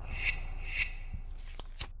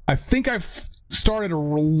 I think I've started a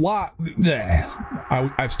lot.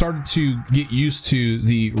 I've started to get used to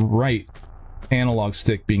the right analog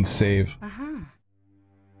stick being saved.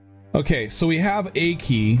 Okay, so we have a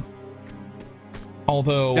key.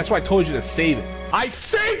 Although... That's why I told you to save it. I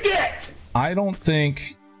saved it! I don't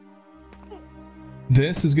think...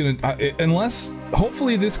 this is gonna... unless...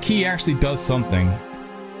 hopefully this key actually does something.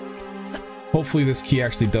 Hopefully this key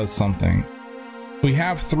actually does something. We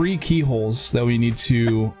have 3 keyholes that we need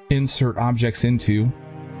to insert objects into.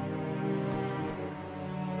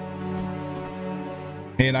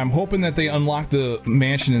 And I'm hoping that they unlock the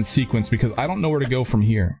mansion in sequence because I don't know where to go from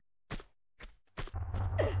here.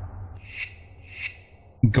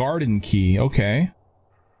 Garden key, okay.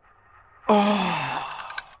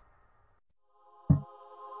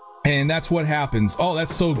 And that's what happens. Oh,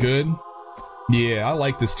 that's so good. Yeah, I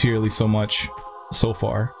like this TRLE so much so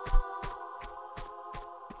far.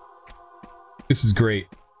 This is great.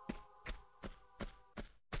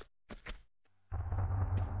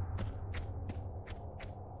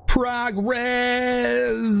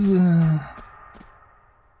 Progress!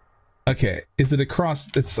 Okay, is it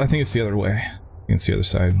across? I think it's the other way. I think it's the other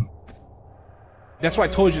side. That's why I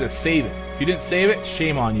told you to save it. If you didn't save it,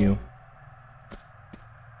 shame on you.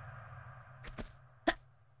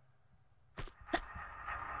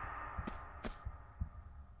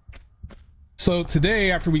 So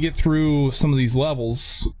today, after we get through some of these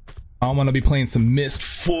levels, I'm gonna be playing some Myst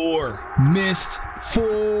 4. Myst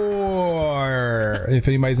 4! If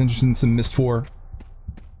anybody's interested in some Myst 4.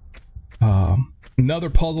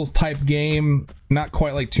 Another puzzles type game. Not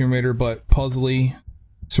quite like Tomb Raider, but puzzly,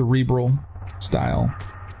 cerebral style.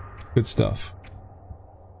 Good stuff.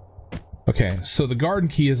 Okay, so the garden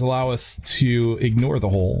keys allow us to ignore the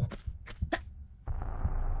hole.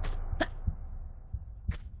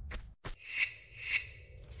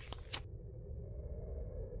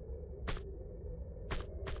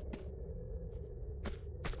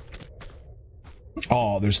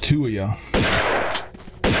 Oh, there's 2 of you.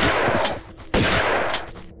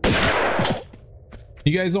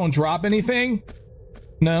 You guys don't drop anything?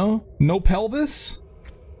 No? No pelvis?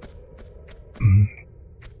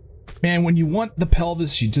 Man, when you want the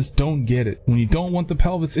pelvis, you just don't get it. When you don't want the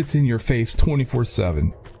pelvis, it's in your face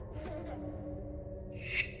 24/7.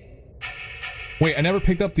 Wait, I never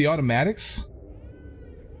picked up the automatics?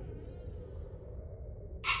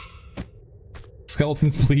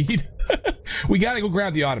 Skeletons bleed? We gotta go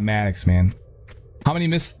grab the automatics, man. How many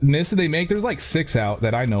Myst did they make? There's like 6 out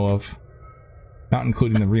that I know of. Not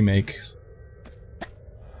including the remakes.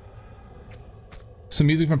 Some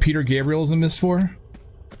music from Peter Gabriel's in Myst 4?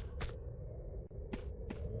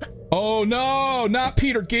 Oh no! Not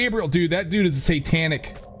Peter Gabriel! Dude, that dude is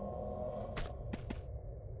satanic.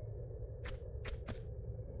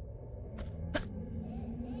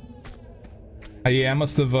 Yeah, I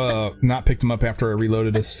must have not picked him up after I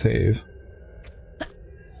reloaded his save.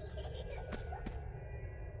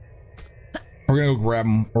 We're gonna go grab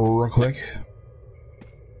him real quick.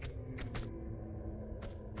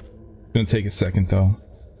 Gonna take a second though.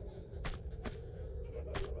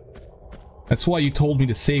 That's why you told me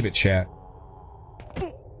to save it, chat.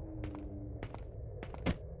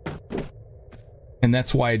 And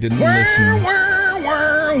that's why I didn't listen.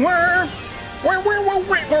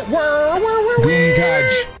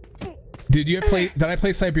 Goongaj. Did I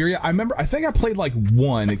play Siberia? I think I played like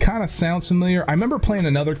 1. It kind of sounds familiar. I remember playing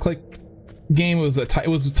another click game. It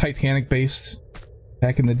was Titanic based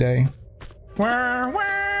back in the day.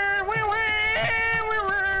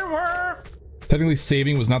 Technically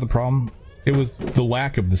saving was not the problem. It was the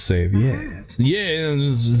lack of the save. Yes.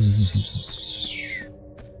 Yes.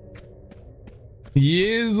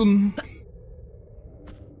 Yes.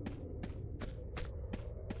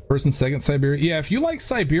 First and second Siberia. Yeah, if you like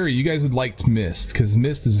Siberia, you guys would like Myst, because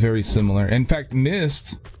Myst is very similar. In fact,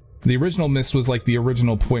 Myst, the original Myst was like the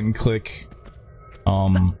original point and click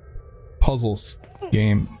puzzles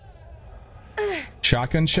game.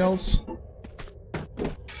 Shotgun shells?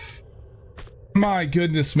 My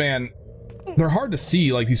goodness, man. They're hard to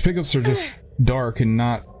see. Like, these pickups are just dark and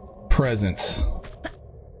not present.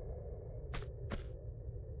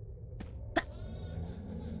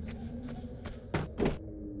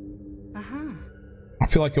 I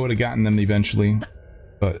feel like I would have gotten them eventually,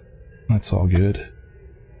 but that's all good.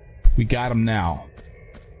 We got them now.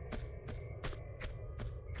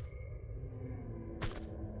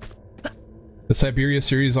 The Siberia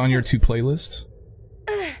series on your 2 playlist.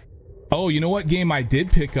 Oh, you know what game I did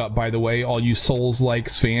pick up, by the way, all you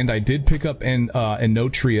Souls-likes fans? I did pick up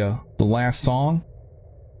Enotria, the last song.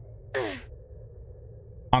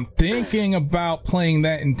 I'm thinking about playing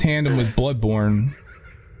that in tandem with Bloodborne.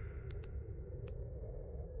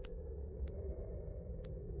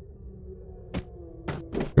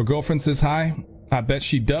 Your girlfriend says hi? I bet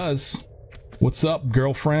she does. What's up,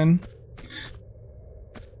 girlfriend?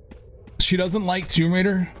 She doesn't like Tomb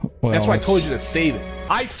Raider? Well, that's why I told you to save it.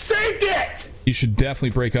 I saved it! You should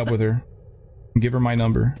definitely break up with her. And give her my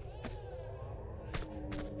number.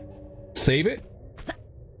 Save it?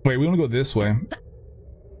 Wait, we want to go this way.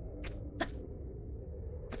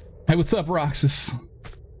 Hey, what's up, Roxas?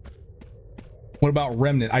 What about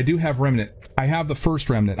Remnant? I do have Remnant. I have the first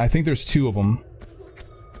Remnant. I think there's 2 of them.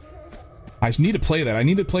 I need to play that. I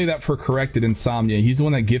need to play that for Corrected Insomnia. He's the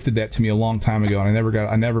one that gifted that to me a long time ago, and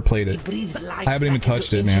I never played it. I haven't even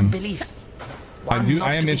touched it, man.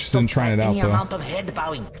 I am interested in trying it out,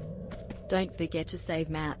 though. Don't forget to save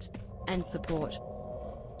Matt and support.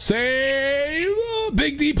 Save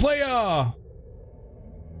Big D Player.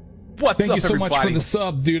 Thank you so much for the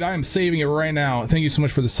sub, dude. I am saving it right now. Thank you so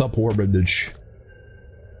much for the support, bitch.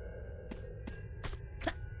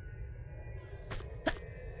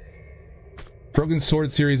 Broken Sword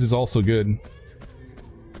series is also good.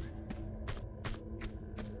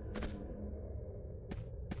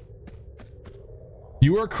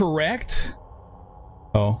 You are correct?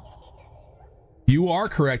 Oh. You are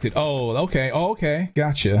corrected. Oh, okay. Oh, okay.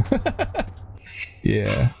 Gotcha.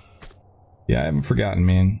 Yeah. Yeah, I haven't forgotten,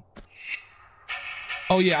 man.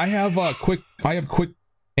 Oh yeah, I have quick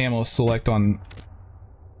ammo select on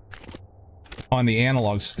the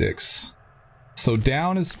analog sticks. So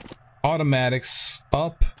down is automatics,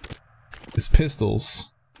 up is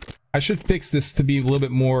pistols. I should fix this to be a little bit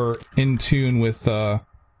more in tune with the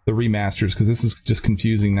remasters, because this is just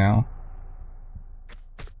confusing now.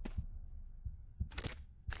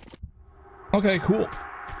 Okay, cool.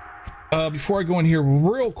 Before I go in here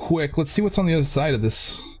real quick, let's see what's on the other side of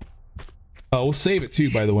this. Oh, we'll save it too,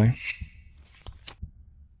 by the way.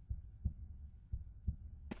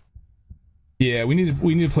 Yeah, we need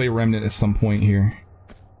to play Remnant at some point here.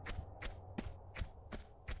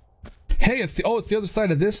 Hey, it's the other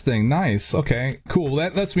side of this thing. Nice. Okay, cool.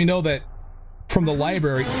 That lets me know that from the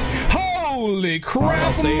library. Holy crap!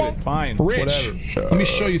 I'll save it. Fine. Rich, whatever. Let me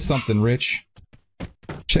show you something, Rich.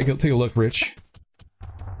 Take a look, Rich.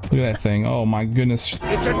 Look at that thing. Oh my goodness.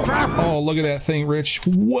 It's a trap! Oh, look at that thing, Rich.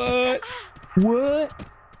 What? What?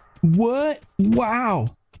 What?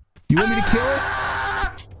 Wow. You want me to kill it?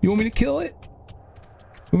 You want me to kill it?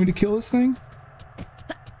 You want me to kill this thing?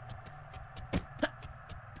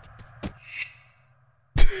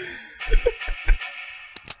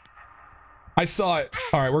 I saw it.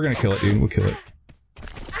 Alright, we're gonna kill it, dude. We'll kill it.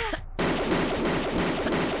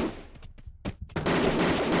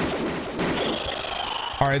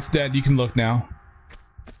 Alright, it's dead. You can look now.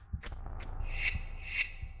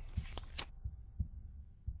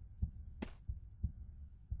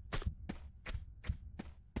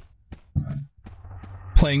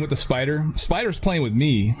 Playing with the spider? Spider's playing with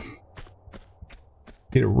me.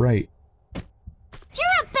 Get it right.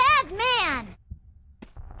 You're a bad man!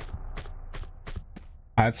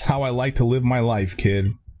 That's how I like to live my life,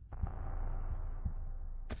 kid.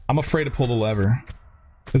 I'm afraid to pull the lever.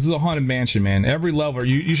 This is a haunted mansion, man. Every level,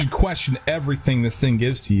 you should question everything this thing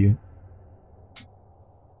gives to you.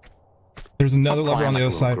 There's another lever on the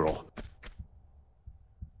other side.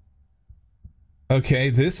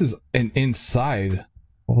 Okay, this is an inside.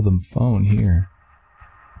 Oh, the phone here.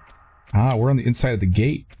 Ah, we're on the inside of the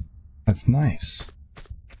gate. That's nice.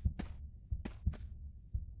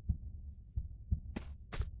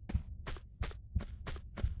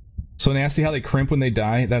 So nasty how they crimp when they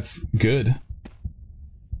die? That's good.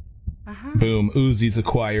 Boom, Uzi's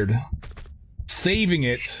acquired. Saving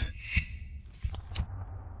it.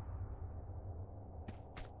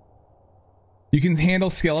 You can handle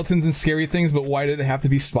skeletons and scary things, but why did it have to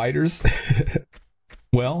be spiders?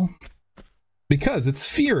 Well, because it's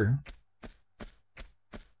fear.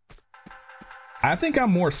 I think I'm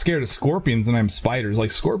more scared of scorpions than I'm spiders.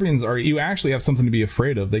 Like, scorpions are, you actually have something to be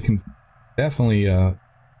afraid of. They can definitely,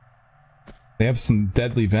 they have some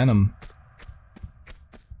deadly venom.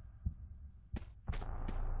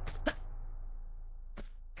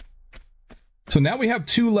 So now we have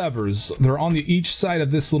 2 levers. They're on each side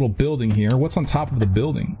of this little building here. What's on top of the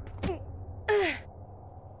building?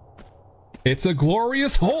 It's a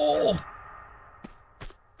glorious hole!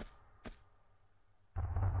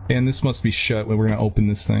 And this must be shut when we're gonna open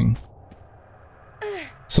this thing.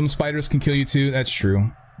 Some spiders can kill you too. That's true.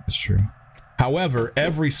 That's true. However,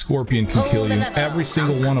 every scorpion can kill you. Every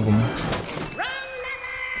single one of them.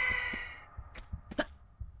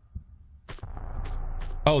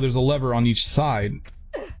 Oh, there's a lever on each side.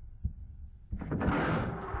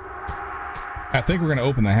 I think we're gonna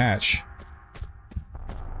open the hatch.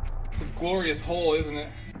 It's a glorious hole, isn't it?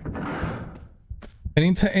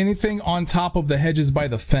 Anything on top of the hedges by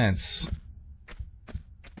the fence.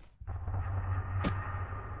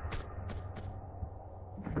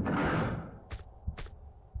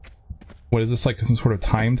 What is this, like some sort of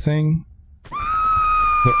time thing?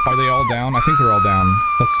 Are they all down? I think they're all down.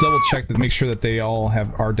 Let's double check to make sure that they all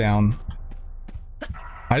are down.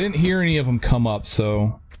 I didn't hear any of them come up,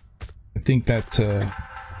 so I think that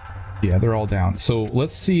yeah, they're all down. So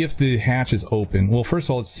let's see if the hatch is open. Well, first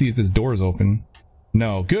of all, let's see if this door is open.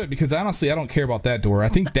 No, good, because honestly, I don't care about that door. I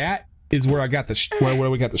think that is where I got the where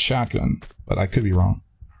we got the shotgun, but I could be wrong.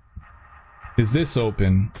 Is this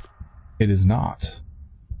open? It is not.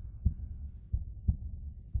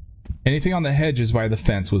 Anything on the hedges by the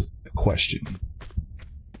fence was a question.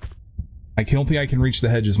 I don't think I can reach the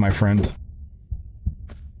hedges, my friend.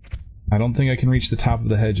 I don't think I can reach the top of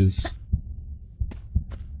the hedges.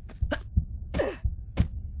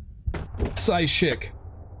 Psychic,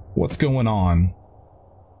 what's going on?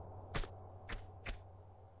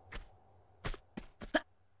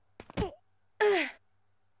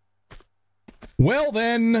 Well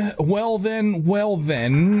then,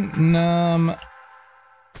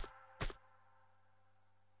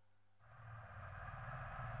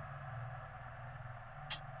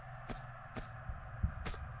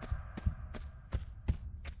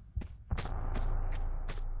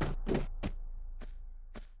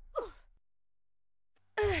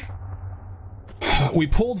 we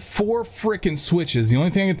pulled 4 frickin' switches. The only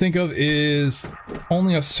thing I can think of is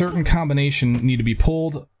only a certain combination need to be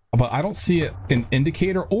pulled, but I don't see an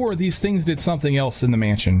indicator, or these things did something else in the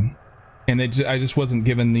mansion, and I just wasn't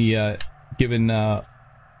given the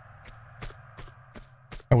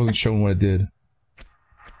I wasn't shown what it did.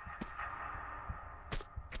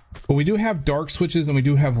 But we do have dark switches and we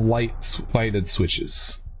do have lighted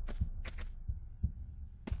switches.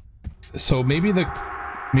 So maybe the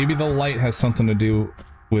light has something to do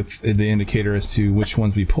with the indicator as to which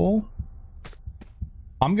ones we pull.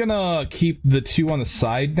 I'm gonna keep the 2 on the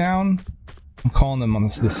side down. I'm calling them on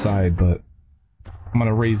this side, but I'm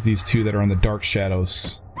gonna raise these 2 that are in the dark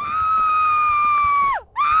shadows.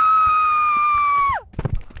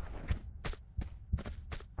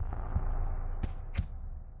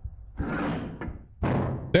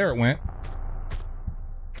 There it went.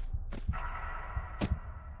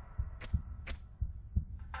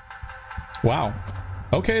 Wow.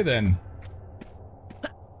 Okay then.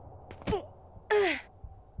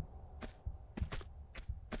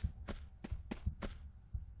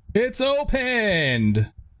 It's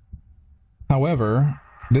opened! However,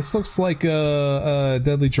 this looks like a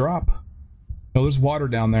deadly drop. Oh, there's water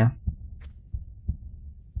down there.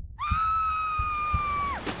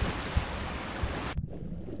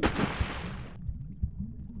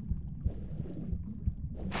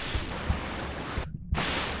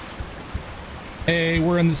 Hey,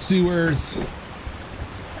 we're in the sewers.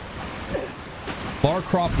 Lara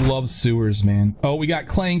Croft loves sewers, man. Oh, we got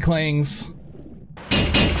clangs.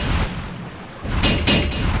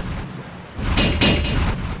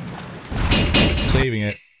 Saving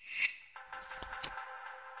it.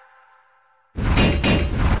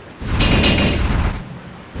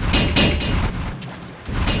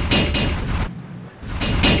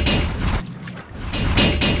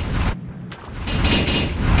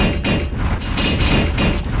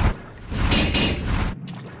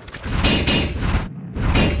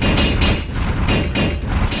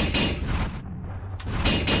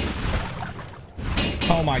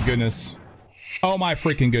 Oh my goodness. Oh my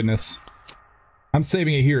freaking goodness. I'm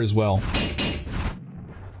saving it here as well.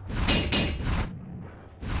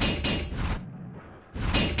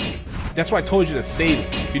 That's why I told you to save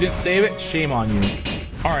it. If you didn't save it, shame on you.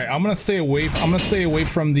 All right, I'm gonna stay away from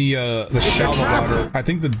the shallow water. I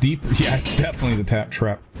think the deep, yeah, definitely the tap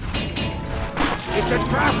trap. It's a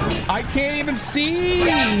trap. I can't even see.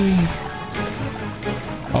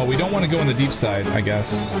 Oh, we don't want to go in the deep side, I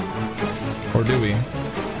guess, or do we?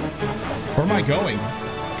 Where am I going?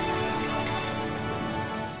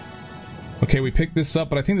 Okay, we picked this up,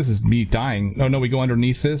 but I think this is me dying. Oh no, we go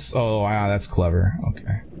underneath this? Oh, wow, that's clever.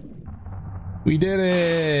 Okay. We did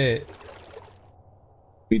it!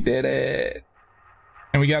 We did it!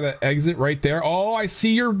 And we got an exit right there. Oh, I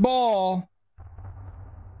see your ball!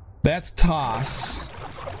 That's toss.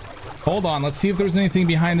 Hold on, let's see if there's anything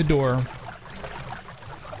behind the door.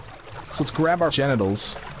 So let's grab our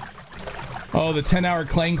genitals. Oh, the 10-hour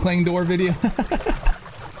clang clang door video.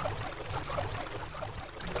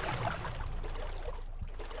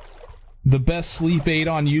 The best sleep aid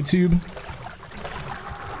on YouTube.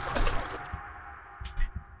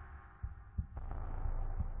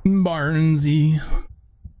 Barnsey.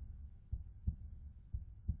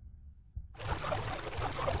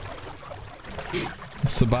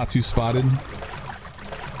 Sabatu spotted.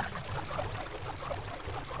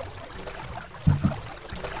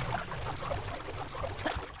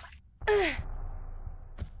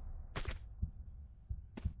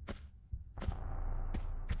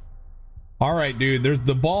 All right, dude, there's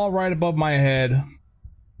the ball right above my head.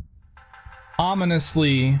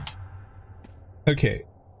 Ominously. Okay.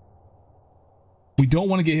 We don't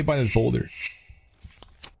want to get hit by this boulder.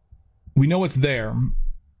 We know it's there.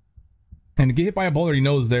 And to get hit by a boulder you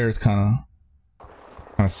know is there is kind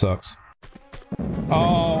of sucks.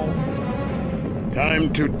 Oh.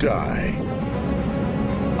 Time to die.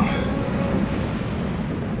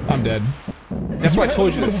 I'm dead. That's why I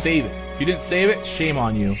told you to save it. If you didn't save it, shame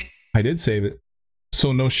on you. I did save it.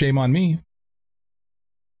 So no shame on me.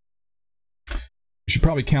 We should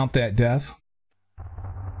probably count that death.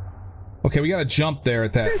 Okay, we gotta jump there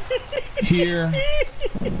at that. Here.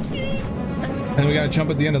 And we gotta jump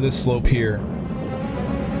at the end of this slope here.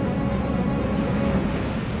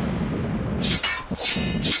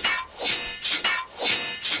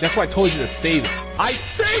 That's why I told you to save it. I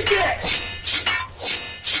saved it!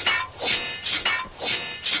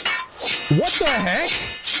 What the heck?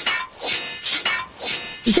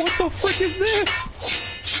 What the frick is this?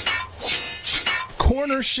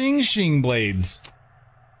 Corner shing shing blades.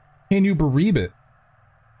 Can you bereave it?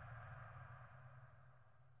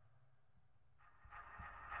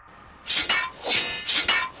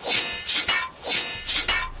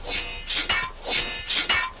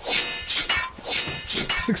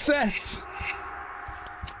 Success!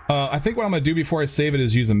 I think what I'm gonna do before I save it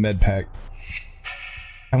is use a med pack.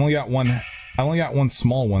 I only got one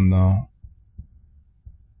small one though.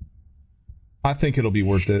 I think it'll be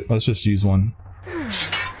worth it. Let's just use one.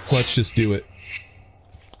 Let's just do it.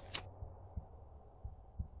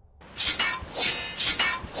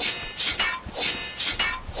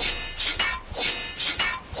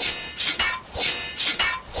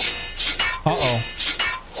 Uh-oh.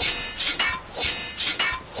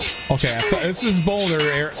 Okay, I thought this is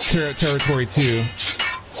boulder territory too.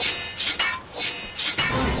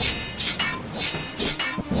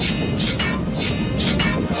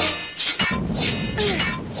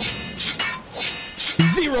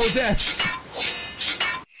 Zero deaths.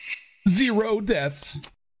 Zero deaths.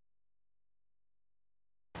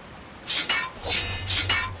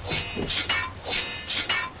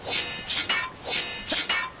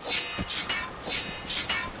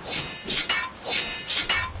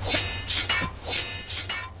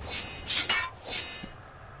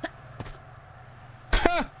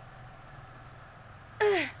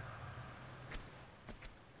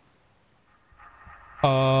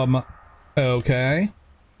 Okay.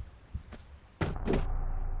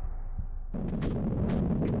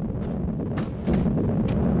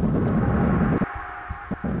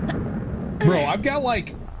 Bro, I've got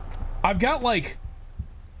like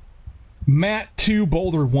Mat 2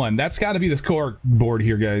 Boulder 1. That's got to be the score board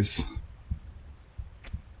here, guys.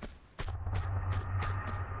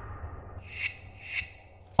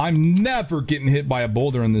 I'm never getting hit by a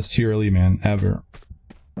boulder in this TRLE, man, ever.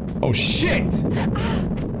 Oh shit!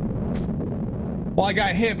 Well, I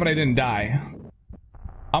got hit, but I didn't die.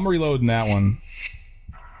 I'm reloading that one.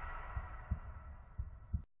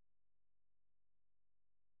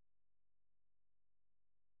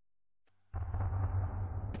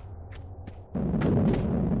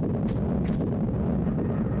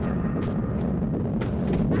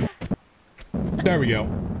 There we go.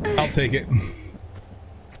 I'll take it.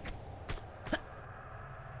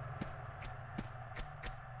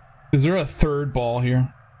 Is there a third ball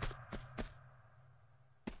here?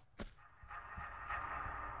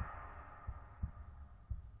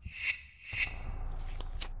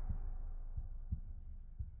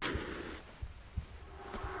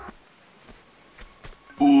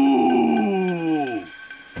 Ooh.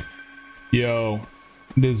 Yo,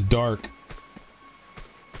 it is dark.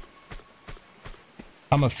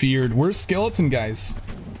 I'm afeared. Where's skeleton guys?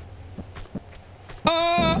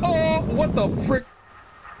 Oh, what the frick?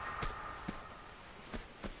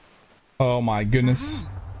 Oh my goodness.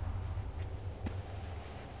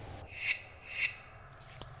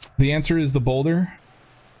 The answer is the boulder.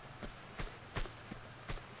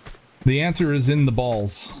 The answer is in the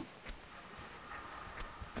balls.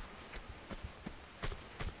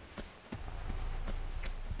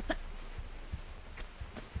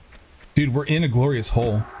 Dude, we're in a glorious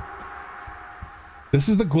hole. This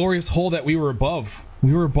is the glorious hole that we were above.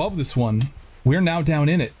 We were above this one. We're now down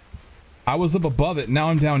in it. I was up above it, now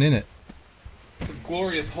I'm down in it. It's a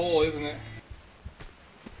glorious hole, isn't it?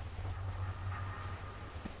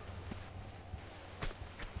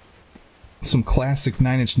 Some classic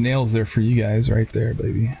 9 Inch Nails there for you guys right there,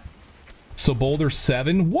 baby. So Boulder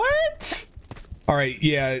 7? What? Alright,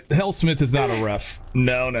 yeah, Hellsmith is not a ref.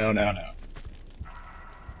 No.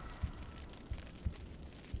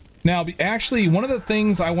 Now, actually, one of the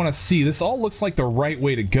things I want to see, this all looks like the right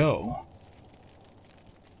way to go.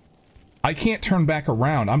 I can't turn back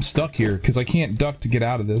around. I'm stuck here because I can't duck to get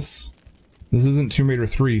out of this. This isn't Tomb Raider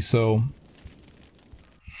 3, so...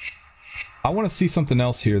 I want to see something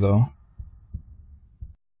else here, though.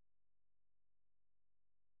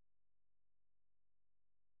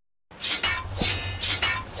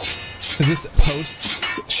 Is this post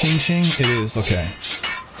Xing Xing? It is, okay.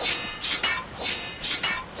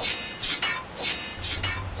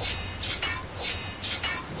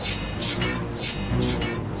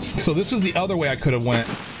 So this was the other way I could have went.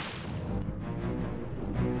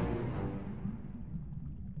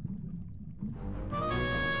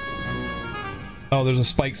 Oh, there's a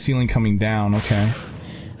spike ceiling coming down, okay.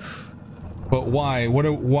 But why?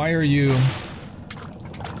 Why are you...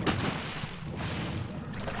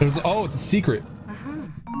 Oh, it's a secret.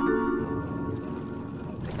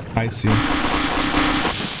 I see.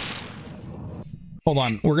 Hold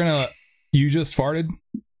on, we're gonna... You just farted?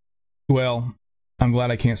 Well, I'm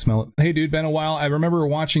glad I can't smell it. Hey dude, been a while. I remember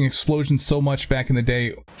watching Explosions so much back in the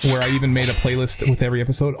day where I even made a playlist with every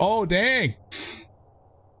episode. Oh, dang!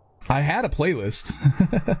 I had a playlist.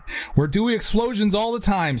 We're doing Explosions all the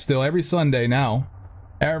time still, every Sunday now.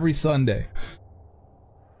 Every Sunday.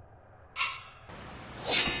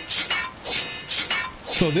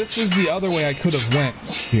 So this is the other way I could have went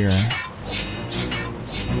here.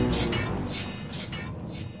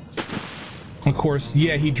 Of course,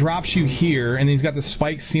 yeah, he drops you here, and he's got the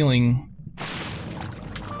spike ceiling.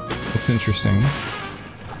 That's interesting.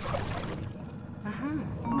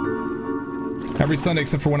 Every Sunday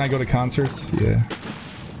except for when I go to concerts, yeah.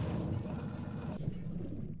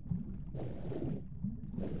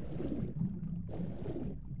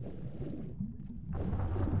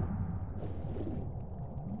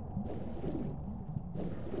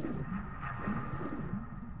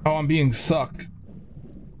 Oh, I'm being sucked.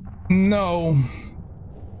 No.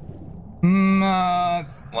 Not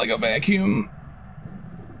like a vacuum.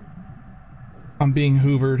 I'm being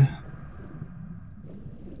hoovered.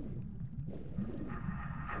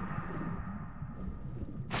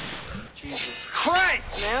 Jesus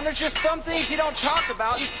Christ, man, there's just some things you don't talk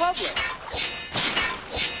about in public.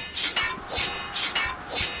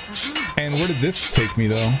 And where did this take me,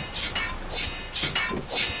 though?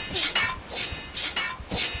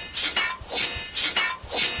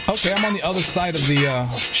 Okay, I'm on the other side of the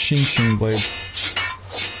Xing Xing blades.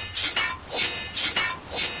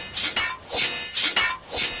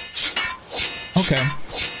 Okay.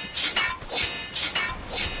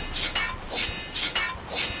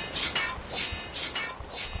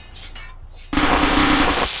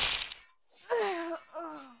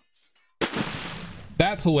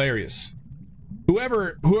 That's hilarious.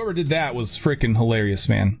 Whoever did that was freaking hilarious,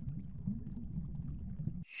 man.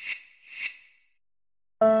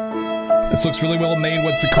 This looks really well made.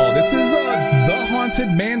 What's it called? This is The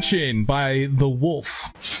Haunted Mansion by The Wolf.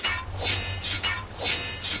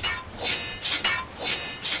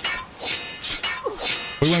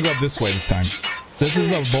 We want to go up this way this time. This is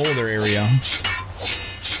the boulder area.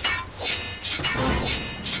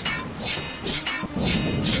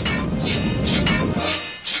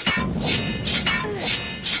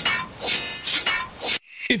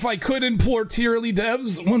 If I could implore TRLE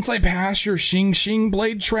devs, once I pass your Xing Xing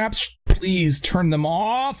blade traps, please turn them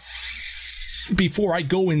off before I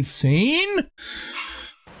go insane.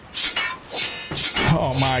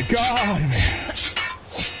 Oh my god, man.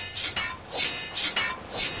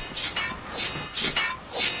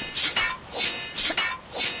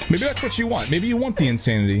 Maybe that's what you want. Maybe you want the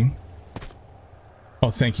insanity.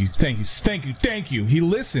 Oh, thank you, thank you, thank you, thank you. He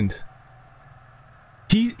listened.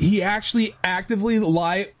 He actually actively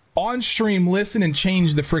on stream, listen and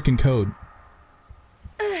change the frickin' code.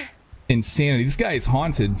 Insanity. This guy is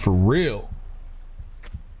haunted for real.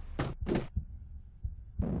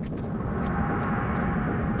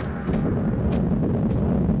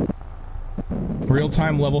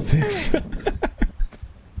 Real-time level fix.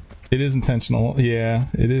 It is intentional. Yeah,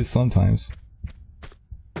 it is sometimes.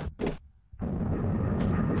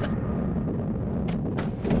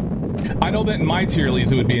 I know that in my tier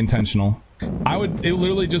leads it would be intentional, It would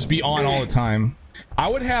literally just be on all the time. I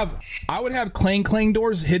would have clang clang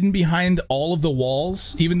doors hidden behind all of the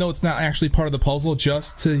walls, even though it's not actually part of the puzzle,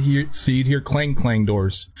 just to hear, so you'd hear clang clang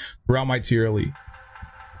doors throughout my TRLE.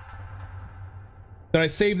 Did I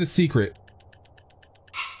save the secret?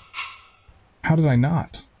 How did I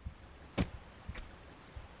not?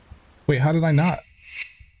 Wait, how did I not?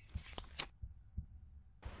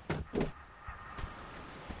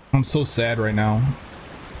 I'm so sad right now.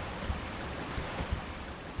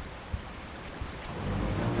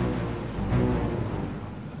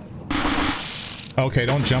 Okay,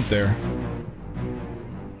 don't jump there.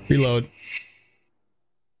 Reload.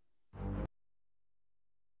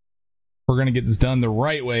 We're gonna get this done the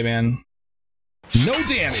right way, man. No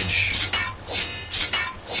damage.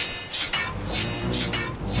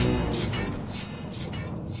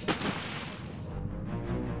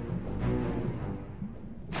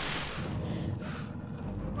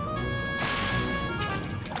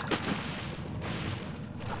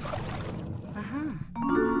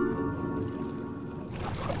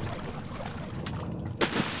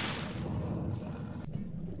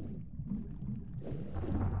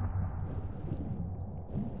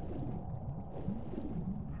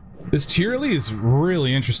 This TRLE is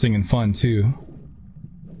really interesting and fun too.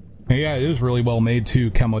 Yeah, it is really well made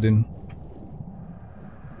too, Kemodin.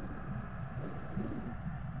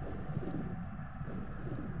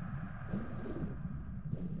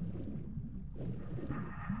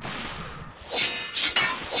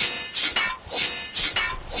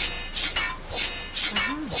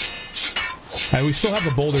 We still have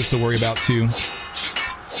the boulders to worry about too.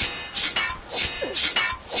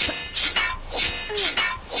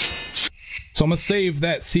 So I'm gonna save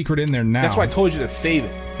that secret in there now. That's why I told you to save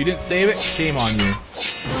it. If you didn't save it, shame on you.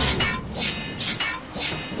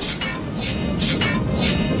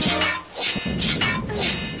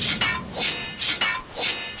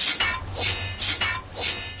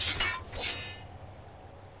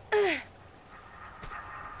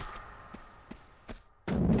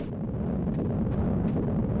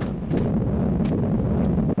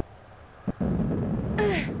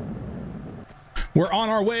 We're on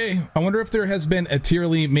our way. I wonder if there has been a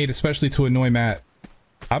TRLE made especially to annoy Matt.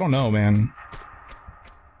 I don't know, man.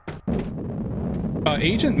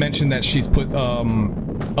 Agent mentioned that she's put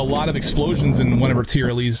a lot of explosions in one of her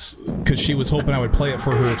TRLEs because she was hoping I would play it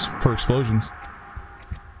for her for explosions.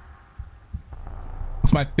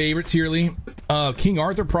 It's my favorite TRLE. King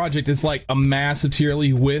Arthur Project is like a massive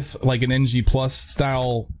TRLE with like an NG Plus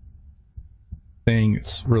style thing.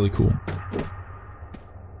 It's really cool.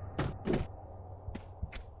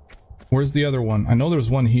 Where's the other one? I know there's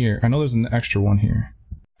one here. I know there's an extra one here.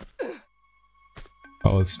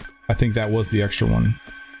 Oh, I think that was the extra one.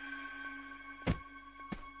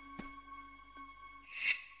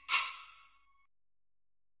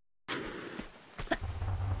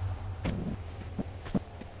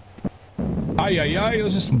 Ay, ay, ay,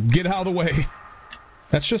 let's just get out of the way.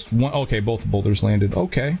 That's just one. Okay, both boulders landed.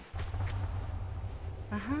 Okay.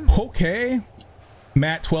 Okay.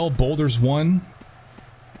 Matt 12, boulders 1.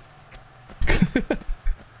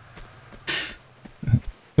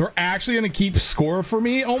 They're actually gonna keep score for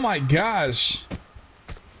me? Oh my gosh.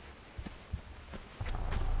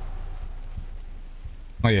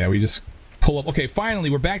 Oh yeah, we just pull up. Okay, finally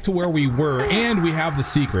we're back to where we were, and we have the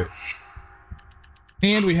secret.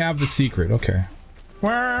 And we have the secret. Okay.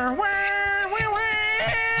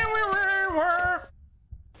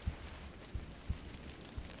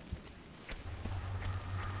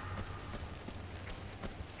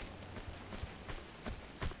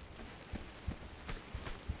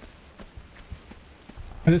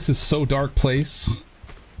 This is so dark place.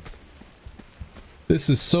 This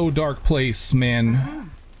is so dark place, man.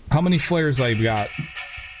 How many flares I got?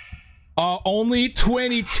 Only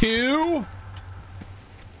 22?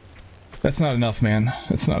 That's not enough, man.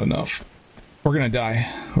 That's not enough. We're gonna die.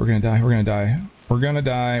 We're gonna die. We're gonna die. We're gonna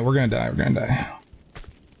die. We're gonna die. We're gonna die.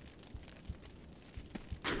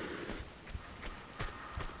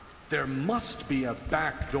 There must be a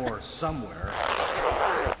back door somewhere.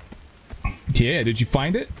 Yeah, did you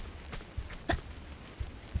find it?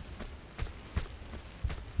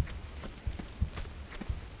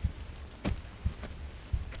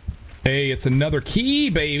 Hey, it's another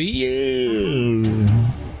key, baby. Yeah.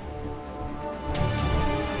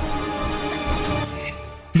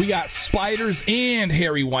 We got spiders and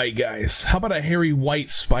hairy white guys. How about a hairy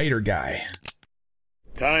white spider guy?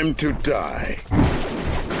 Time to die.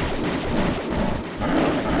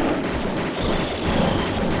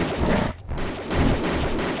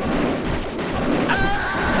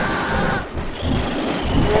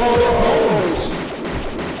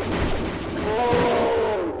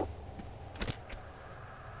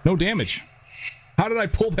 No damage. How did I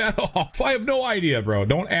pull that off? I have no idea, bro.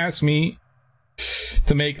 Don't ask me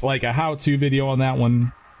to make like a how-to video on that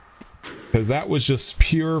one, because that was just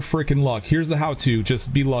pure freaking luck. Here's the how-to.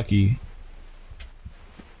 Just be lucky.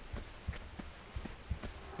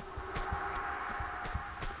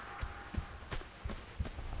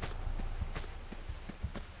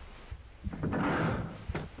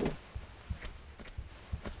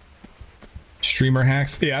 Streamer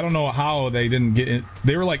hacks. Yeah, I don't know how they didn't get it.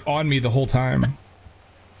 They were like on me the whole time.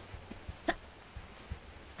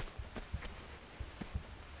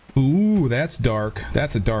 Ooh, that's dark.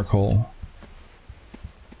 That's a dark hole.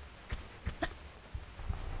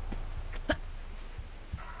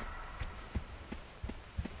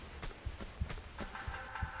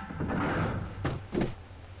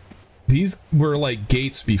 These were like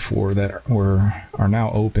gates before that are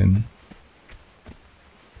now open.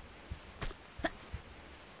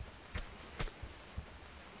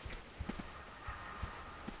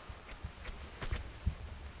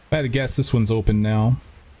 I had to guess this one's open now.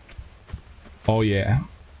 Oh yeah.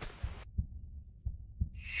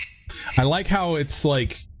 I like how it's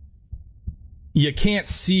like you can't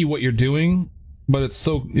see what you're doing, but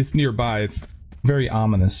it's nearby. It's very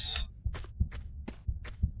ominous.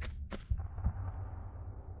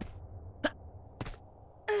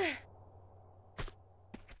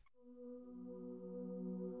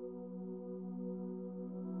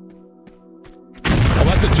 Oh,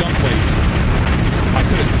 that's a jump weight.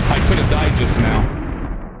 I could have died just now.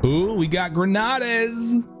 Ooh, we got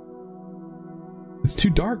grenades. It's too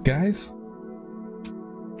dark, guys.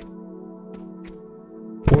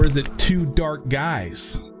 Or is it too dark,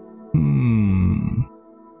 guys? When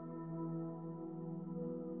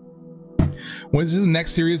is the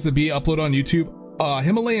next series to be uploaded on YouTube?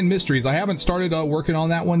 Himalayan Mysteries. I haven't started working on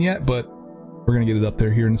that one yet, but we're gonna get it up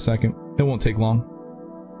there here in a second. It won't take long.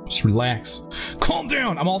 Just relax. Calm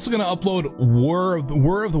down. I'm also gonna upload War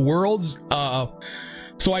of the Worlds.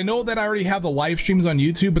 So I know that I already have the live streams on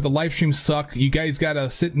YouTube, but the live streams suck. You guys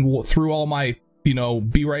gotta sit and through all my, you know,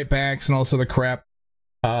 be right backs and all this other crap.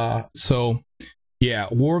 So yeah,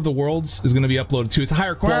 War of the Worlds is gonna be uploaded too. It's a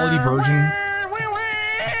higher quality version.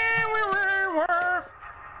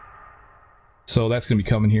 So that's gonna be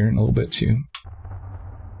coming here in a little bit too.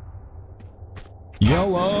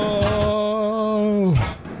 YOLO!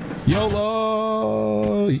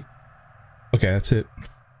 YOLO! Okay, that's it.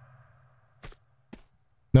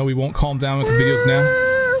 No, we won't calm down with the videos now.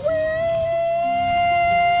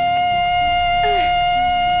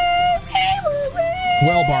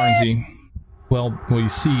 Well, Barnsey. Well, you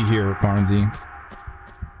see here, Barnsey.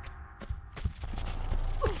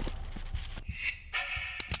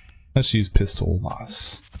 Let's use pistol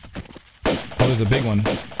loss. Oh, there's a big one.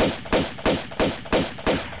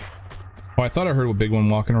 Oh, I thought I heard a big one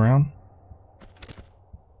walking around.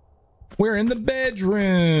 We're in the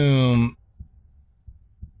bedroom.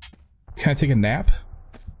 Can I take a nap?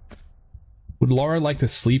 Would Laura like to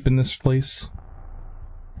sleep in this place?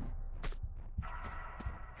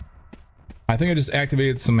 I think I just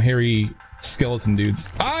activated some hairy skeleton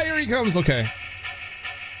dudes. Ah, here he comes. Okay.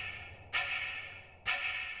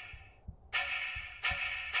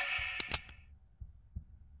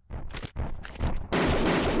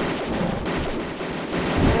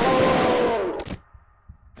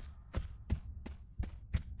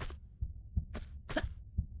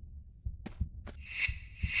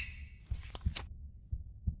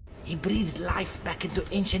 He breathed life back into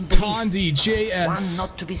ancient belief. Tondi JS. One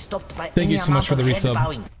not to be stopped by Thank you so much for the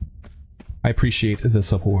resub. I appreciate the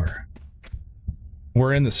support.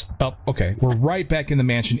 We're in this okay, we're right back in the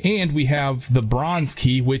mansion, and we have the bronze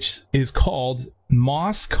key, which is called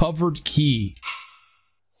Moss Covered Key.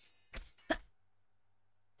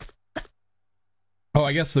 Oh,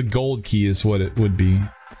 I guess the gold key is what it would be.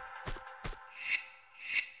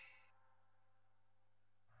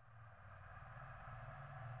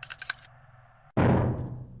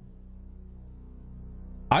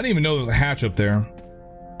 I didn't even know there was a hatch up there.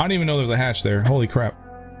 I didn't even know there was a hatch there. Holy crap.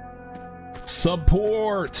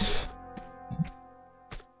 Support!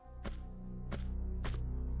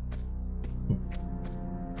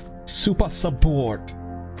 Super support!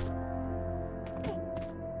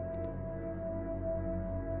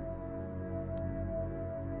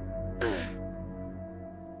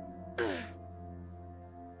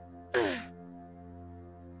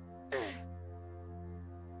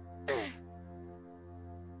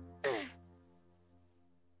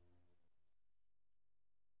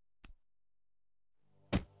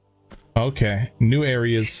 Okay, new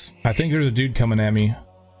areas. I think there's a dude coming at me.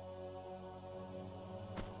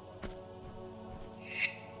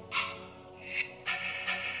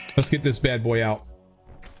 Let's get this bad boy out.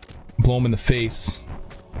 Blow him in the face.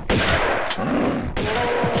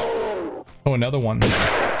 Oh, another one.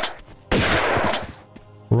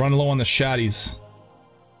 We're running low on the shotties.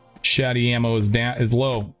 Shotty ammo is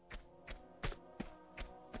low.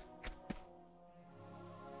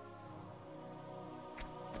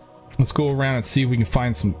 Let's go around and see if we can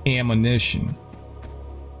find some ammunition.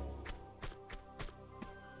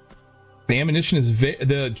 The ammunition is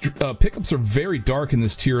the pickups are very dark in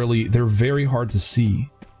this TRLE. They're very hard to see.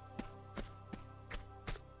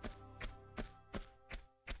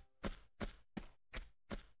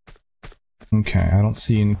 Okay, I don't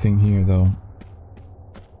see anything here though.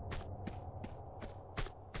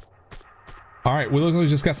 Alright, we look like we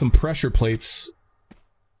just got some pressure plates.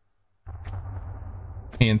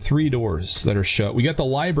 And 3 doors that are shut. We got the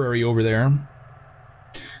library over there.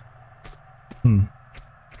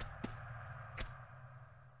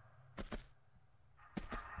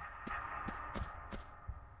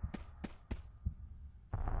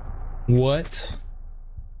 What?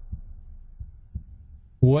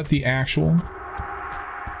 What the actual?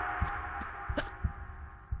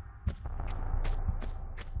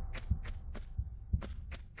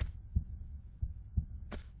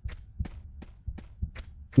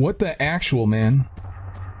 What the actual, man?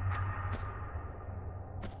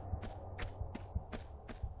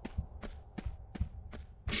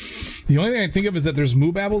 The only thing I think of is that there's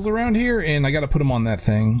moo babbles around here, and I gotta put them on that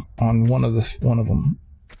thing, on one of them.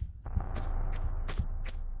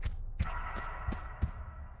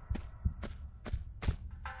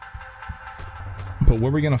 But where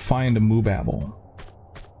are we gonna find a moo babble?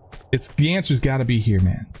 The answer's gotta be here,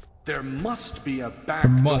 man. There must be a back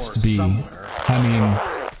door somewhere. I mean,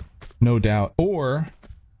 no doubt. Or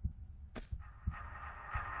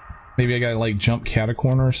maybe I gotta like jump cat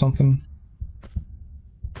corner or something.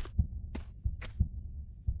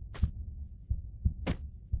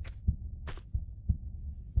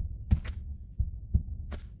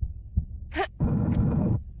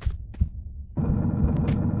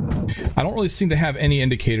 I don't really seem to have any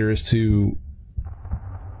indicator as to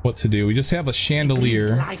what to do. We just have a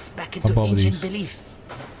chandelier above these.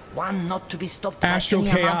 One not to be stopped. Astro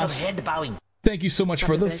Chaos. Thank you so much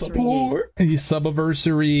for the support. And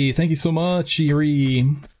subiversary. Thank you so much, Eri.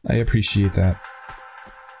 I appreciate that.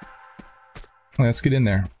 Let's get in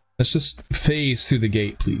there. Let's just phase through the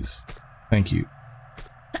gate, please. Thank you.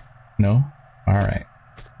 No? Alright.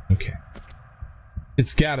 Okay.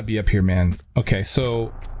 It's gotta be up here, man. Okay,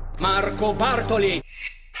 so Marco Bartoli.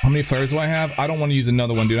 how many flares do I have? I don't want to use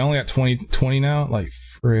another one, dude. I only got 20 now. Like,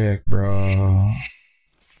 frick, bro.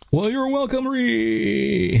 Well, you're welcome,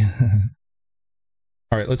 Ree.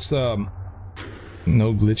 All right, let's no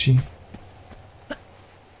glitchy.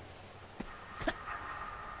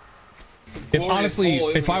 Honestly,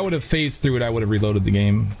 if I would have phased through it, I would have reloaded the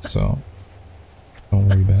game. So don't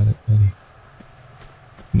worry about it, buddy.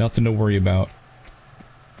 Nothing to worry about.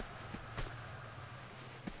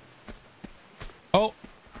 Oh.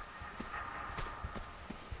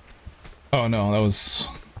 Oh no, that was...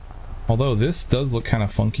 Although this does look kind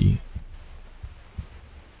of funky.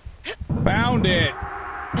 Found it!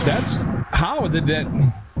 That's... How did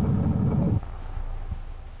that...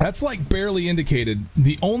 That's like barely indicated.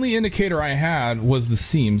 The only indicator I had was the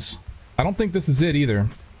seams. I don't think this is it either.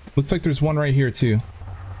 Looks like there's one right here too.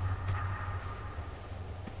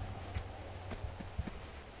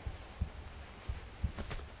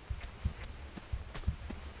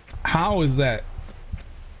 How is that?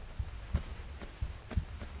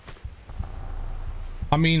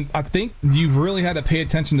 I mean, I think you've really had to pay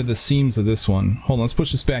attention to the seams of this one. Hold on, let's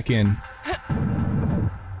push this back in.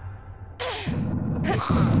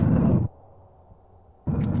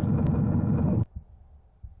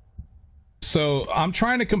 So I'm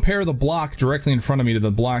trying to compare the block directly in front of me to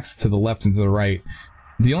the blocks to the left and to the right.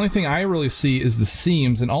 The only thing I really see is the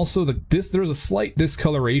seams, and also there's a slight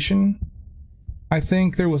discoloration. I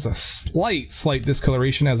think there was a slight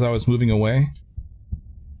discoloration as I was moving away.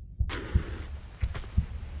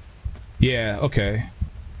 Yeah, okay.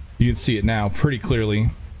 You can see it now pretty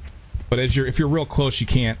clearly. But if you're real close, you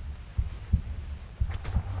can't.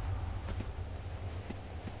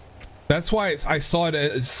 That's why I saw it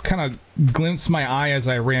as kind of glimpsed my eye as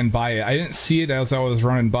I ran by it. I didn't see it as I was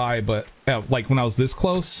running by, but like when I was this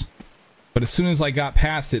close. But as soon as I got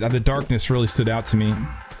past it, the darkness really stood out to me.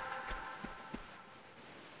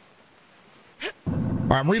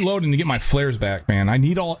 Alright, I'm reloading to get my flares back, man. I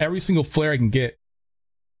need every single flare I can get.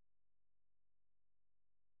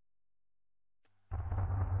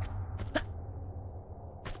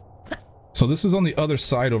 So this is on the other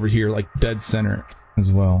side over here, like dead center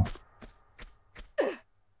as well.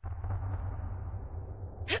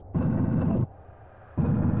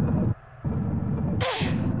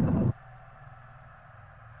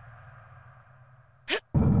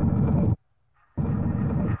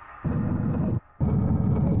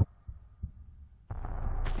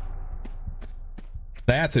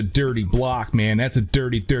 That's a dirty block, man. That's a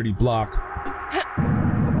dirty, dirty block.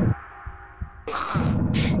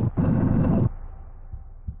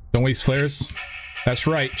 Don't waste flares. That's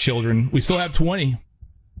right, children. We still have 20.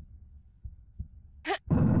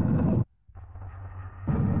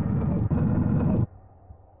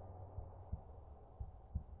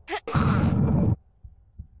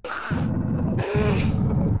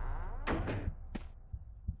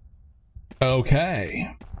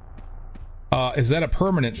 Okay. Is that a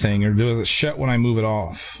permanent thing, or does it shut when I move it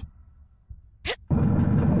off?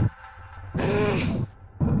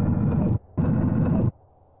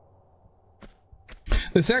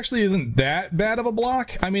 This actually isn't that bad of a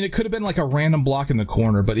block. I mean, it could have been like a random block in the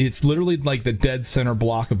corner, but it's literally like the dead center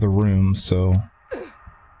block of the room, so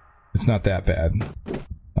it's not that bad.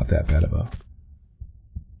 Not that bad of a...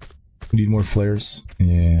 We need more flares?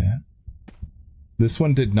 Yeah. This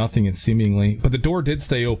one did nothing, it seemingly, but the door did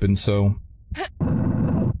stay open, so...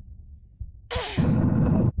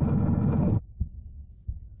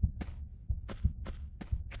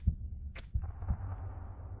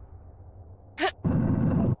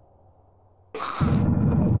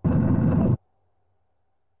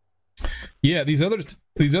 Yeah, these other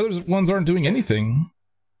ones aren't doing anything.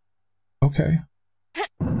 Okay.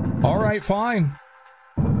 All right, fine.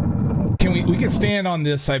 We can stand on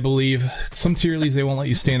this, I believe. Some TRLEs they won't let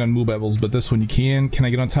you stand on movables, but this one you can. Can I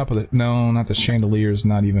get on top of it? No, not the chandeliers.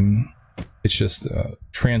 Not even. It's just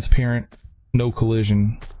transparent, no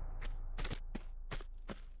collision.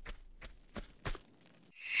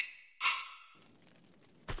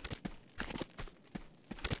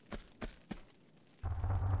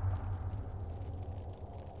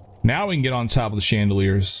 Now we can get on top of the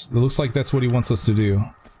chandeliers. It looks like that's what he wants us to do.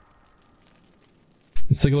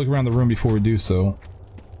 Let's take a look around the room before we do so.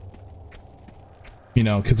 You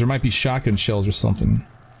know, because there might be shotgun shells or something.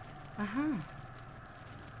 Uh-huh.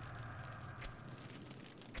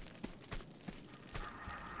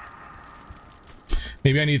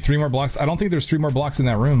 Maybe I need 3 more blocks. I don't think there's 3 more blocks in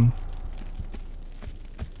that room.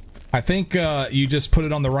 I think you just put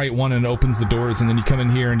it on the right one and it opens the doors, and then you come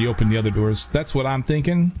in here and you open the other doors. That's what I'm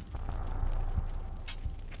thinking.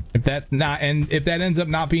 If that ends up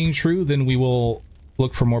not being true, then we will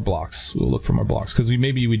look for more blocks. We'll look for more blocks because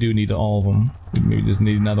maybe we do need all of them. We maybe just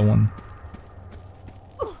need another one.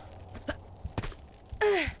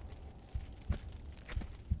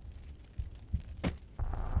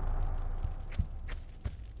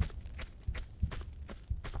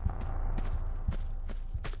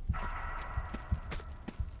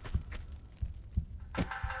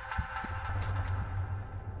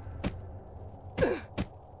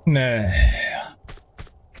 Nah.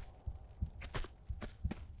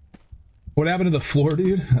 What happened to the floor,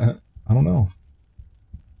 dude? I don't know.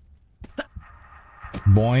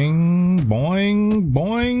 Boing, boing,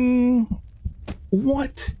 boing.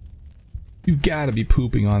 What? You've got to be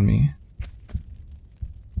pooping on me.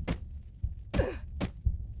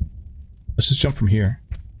 Let's just jump from here.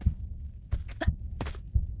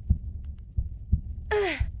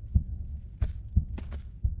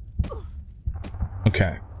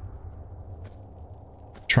 Okay.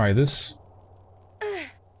 Try this.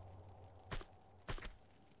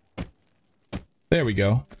 There we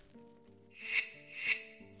go.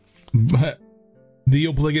 The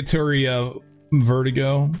obligatory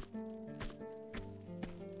vertigo.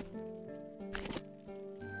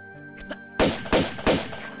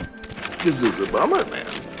 This is a bummer, man.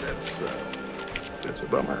 That's a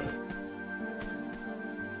bummer.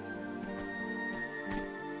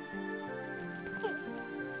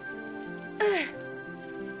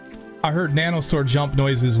 I heard nanosword jump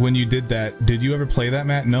noises when you did that. Did you ever play that,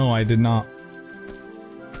 Matt? No, I did not.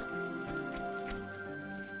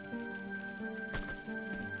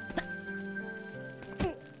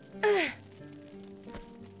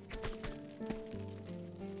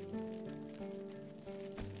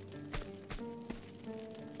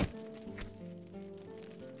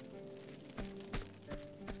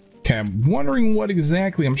 Okay, I'm wondering what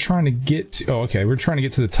exactly I'm trying to get to. Oh, okay, we're trying to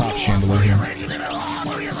get to the top chandelier here.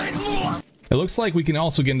 It looks like we can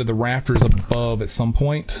also get into the rafters above at some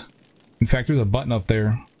point. In fact, there's a button up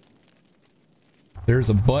there. There's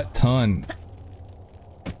a butt ton.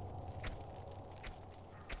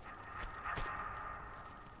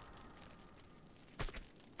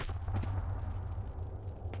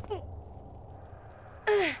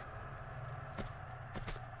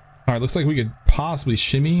 Alright, looks like we could possibly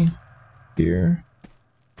shimmy here.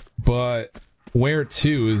 But where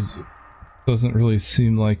to is... doesn't really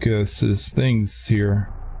seem like us things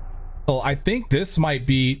here. Well, I think this might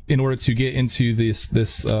be in order to get into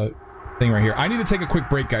this thing right here. I need to take a quick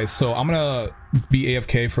break, guys, so I'm gonna be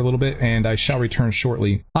AFK for a little bit, and I shall return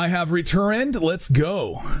shortly. I have returned. Let's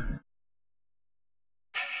go.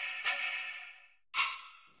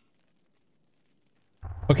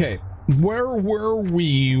 Okay, where were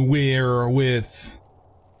we? We're with...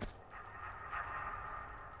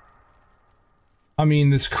 I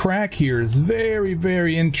mean, this crack here is very,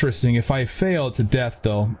 very interesting. If I fail, it's a death,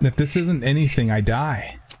 though. If this isn't anything, I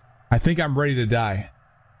die. I think I'm ready to die.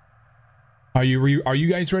 Are you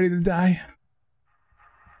guys ready to die?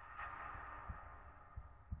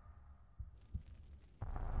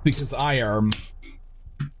 Because I am.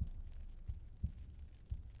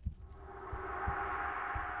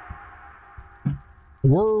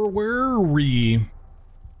 Where were we?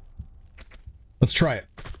 Let's try it.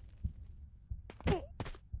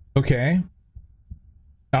 Okay.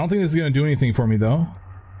 I don't think this is going to do anything for me, though.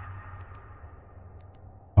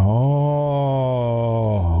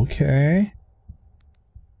 Oh, okay.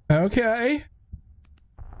 Okay.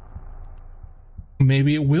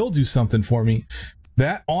 Maybe it will do something for me.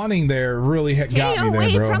 That awning there really got me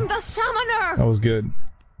there, bro. From the summoner. That was good.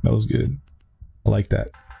 That was good. I like that.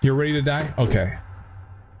 You're ready to die? Okay.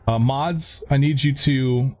 Mods, I need you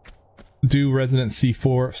to do Resident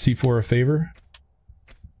C4 a favor.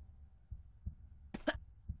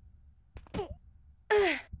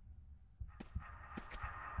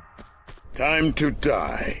 Time to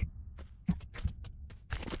die.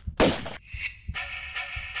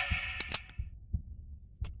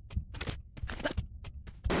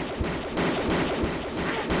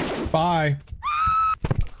 Bye.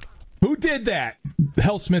 Who did that?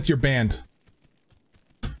 Hellsmith, you're banned.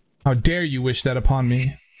 How dare you wish that upon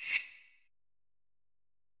me?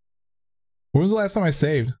 When was the last time I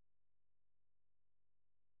saved?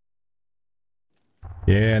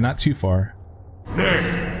 Yeah, not too far.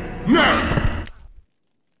 No!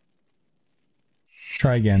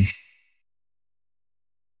 Try again.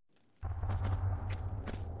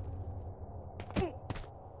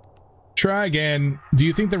 Try again. Do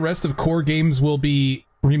you think the rest of core games will be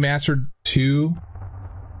remastered too?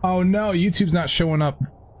 Oh no, YouTube's not showing up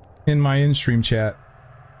in my in-stream chat.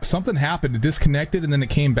 Something happened. It disconnected and then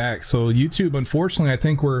it came back. So YouTube, unfortunately, I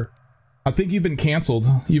think you've been canceled.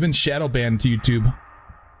 You've been shadow banned to YouTube.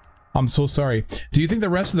 I'm so sorry. Do you think the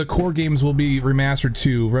rest of the core games will be remastered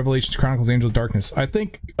to Revelations, Chronicles, Angel of Darkness? I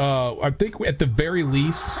think at the very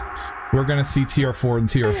least we're gonna see TR4 and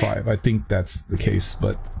TR5. I think that's the case,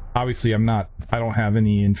 but obviously I don't have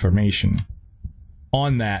any information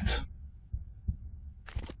on that.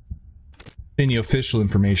 Any official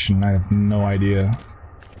information, I have no idea.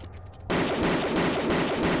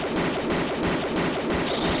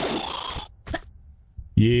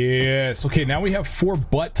 Yes. Okay, now we have 4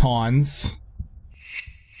 buttons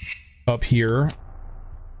up here.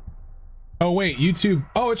 Oh wait, YouTube.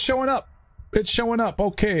 Oh, it's showing up. It's showing up.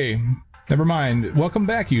 Okay. Never mind. Welcome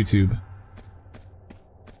back, YouTube.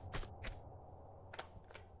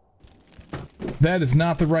 That is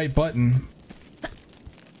not the right button.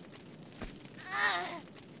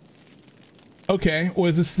 Okay, well,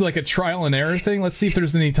 is this like a trial and error thing? Let's see if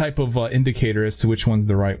there's any type of indicator as to which one's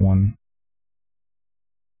the right one.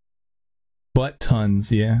 Butt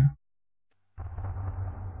tons, yeah.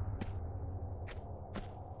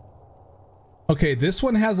 Okay, this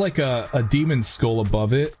one has like a demon skull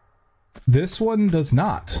above it. This one does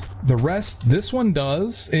not. The rest, this one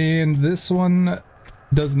does, and this one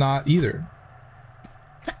does not either.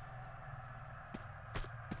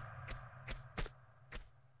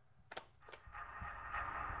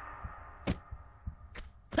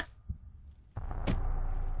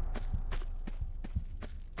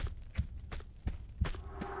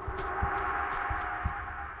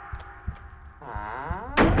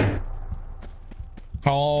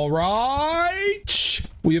 All right,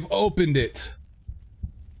 we have opened it.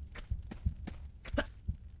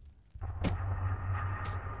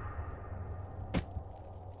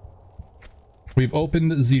 We've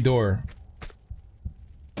opened the door.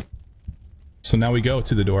 So now we go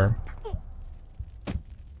to the door.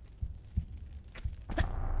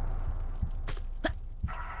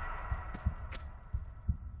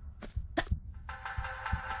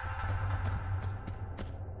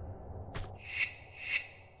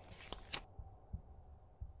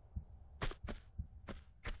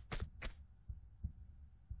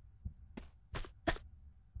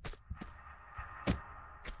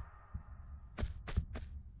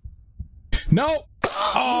 No!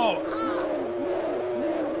 Oh!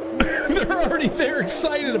 They're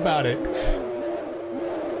excited about it.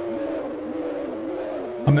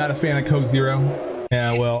 I'm not a fan of Coke Zero.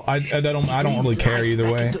 Yeah, well, I don't really care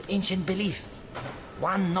either way. To ancient belief.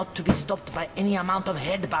 One not to be stopped by any amount of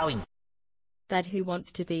head bowing. That Who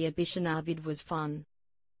Wants to Be a Bishanavid was fun.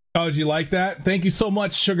 Oh, did you like that? Thank you so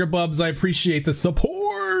much, Sugar Bubs. I appreciate the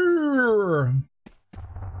support.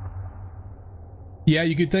 Yeah,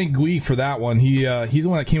 you could thank Gui for that one. He's the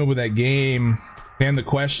one that came up with that game and the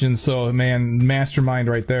questions. So, man, mastermind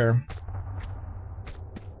right there.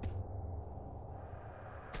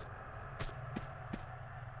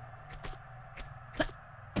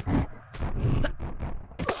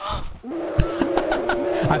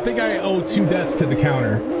 I think I owe 2 deaths to the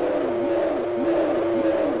counter.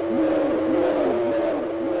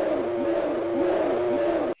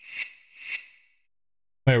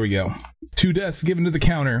 There we go. 2 deaths given to the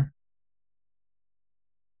counter.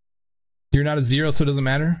 You're not a 0, so it doesn't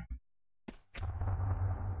matter?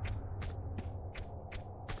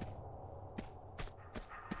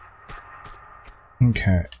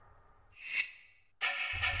 Okay.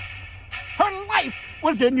 Her life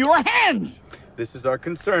was in your hands! This is our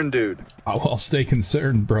concern, dude. I'll stay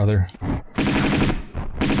concerned, brother.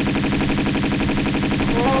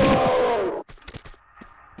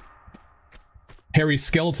 Hairy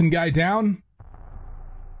skeleton guy down?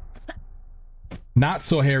 Not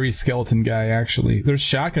so hairy skeleton guy, actually. There's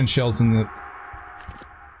shotgun shells in the...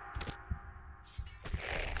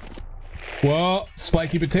 Whoa,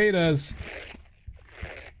 spiky potatoes.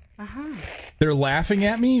 They're laughing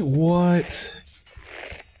at me? What?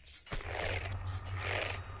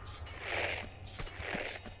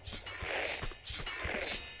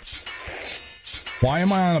 Why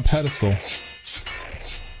am I on a pedestal?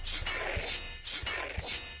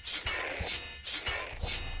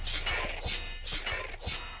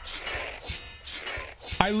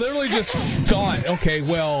 I literally just thought, okay,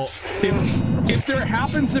 well, if there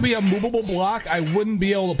happens to be a movable block, I wouldn't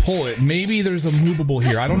be able to pull it. Maybe there's a movable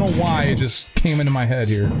here. I don't know why, it just came into my head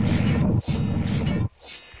here.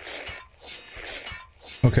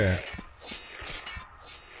 Okay.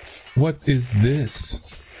 What is this?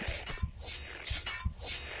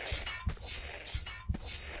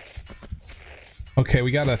 Okay,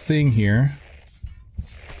 we got a thing here.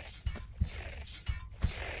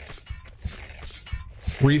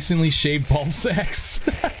 Recently shaved ball sacks.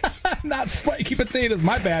 Not spiky potatoes.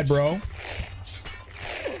 My bad, bro.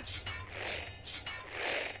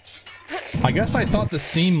 I guess I thought the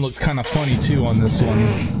seam looked kind of funny too on this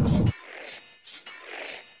one.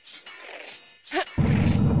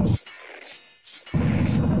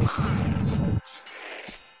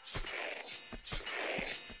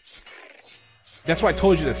 That's why I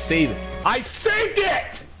told you to save it. I saved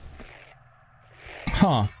it!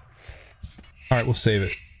 Huh. Alright, we'll save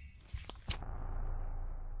it.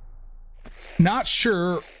 Not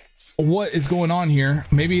sure what is going on here.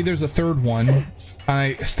 Maybe there's a third one.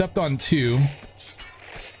 I stepped on 2.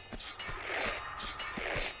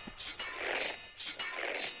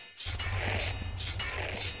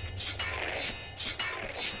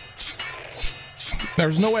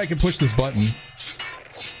 There's no way I can push this button.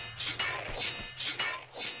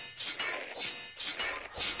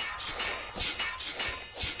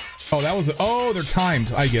 Oh, that was... Oh, they're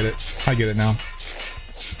timed. I get it. I get it now.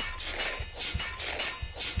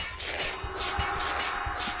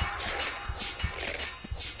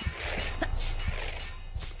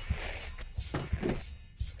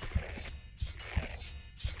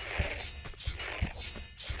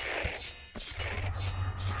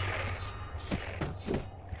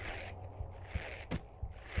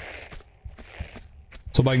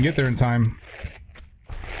 So if I can get there in time.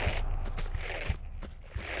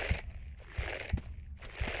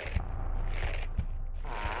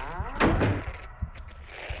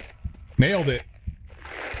 Nailed it.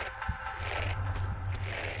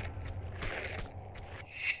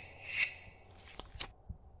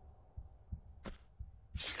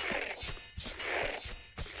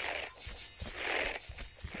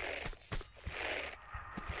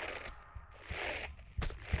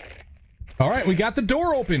 All right, we got the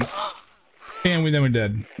door open. And then we're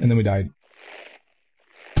dead. And then we died.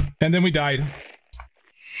 And then we died.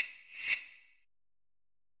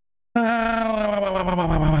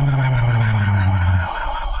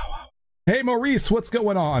 Hey Maurice, what's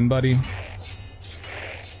going on, buddy?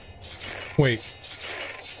 Wait.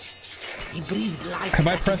 He breathed life. Have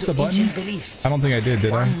I pressed the button? I don't think I did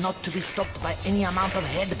I? Not to be stopped by any amount of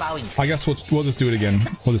head bowing. I guess we'll just do it again.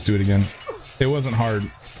 We'll just do it again. It wasn't hard,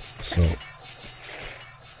 so.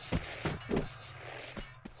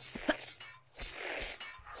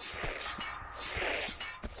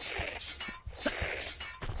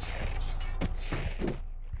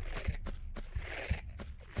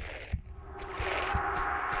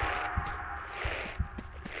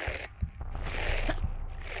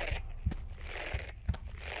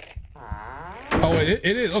 Oh, it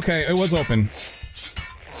is. Okay, it was open.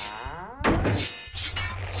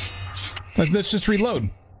 Let's just reload.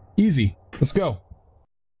 Easy. Let's go.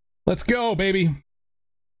 Let's go, baby.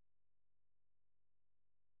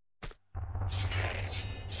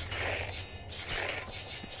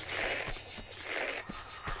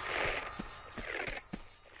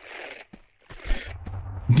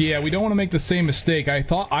 Yeah, we don't want to make the same mistake.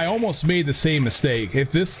 I almost made the same mistake.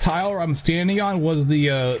 If this tile I'm standing on was the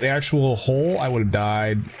actual hole, I would have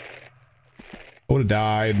died. I would have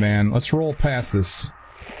died, man. Let's roll past this.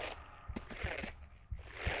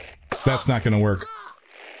 That's not gonna work.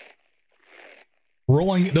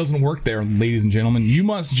 Rolling doesn't work there, ladies and gentlemen. You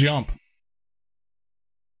must jump.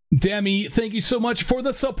 Demi, thank you so much for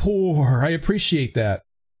the support. I appreciate that.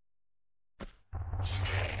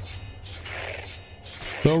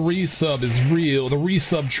 The resub is real. The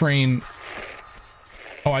resub train.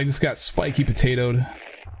 Oh, I just got spiky potatoed.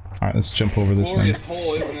 Alright, let's jump over this thing.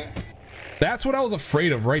 Hole, isn't it? That's what I was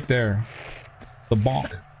afraid of right there. The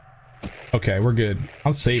bonk. Okay, we're good.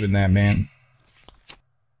 I'm saving that, man.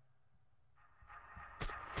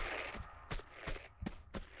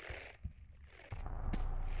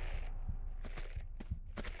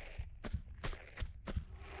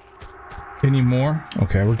 Any more?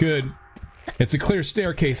 Okay, we're good. It's a clear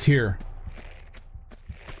staircase here.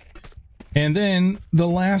 And then the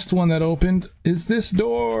last one that opened is this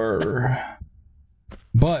door.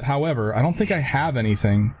 But, however, I don't think I have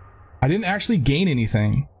anything. I didn't actually gain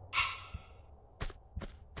anything.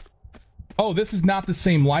 Oh, this is not the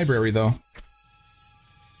same library, though.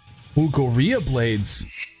 Ooh, Gorilla Blades.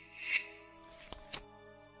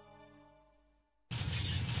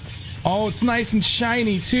 Oh, it's nice and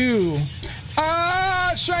shiny, too.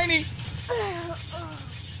 Ah, shiny!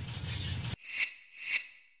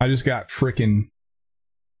 I just got frickin'...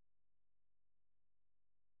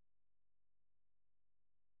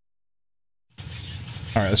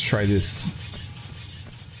 Alright, let's try this.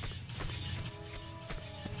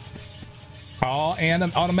 Oh, and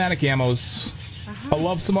automatic ammos. I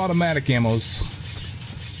love some automatic ammos.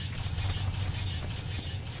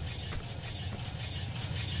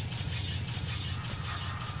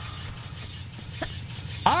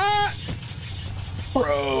 Ah!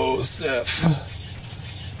 Bro, Sif.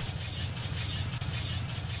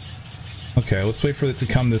 Okay, let's wait for it to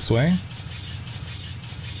come this way.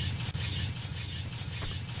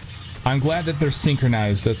 I'm glad that they're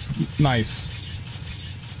synchronized. That's nice.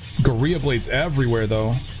 Gorilla Blades everywhere,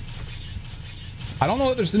 though. I don't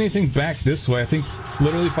know if there's anything back this way. I think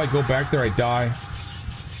literally if I go back there, I die.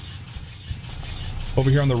 Over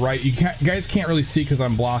here on the right. You guys can't really see because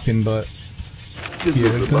I'm blocking, but... Yeah,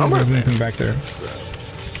 there's anything back there.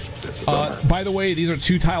 By the way, these are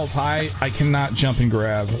 2 tiles high. I cannot jump and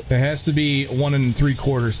grab. It has to be 1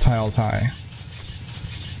 3/4 tiles high.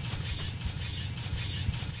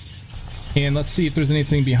 And let's see if there's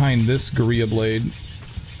anything behind this Gorilla Blade.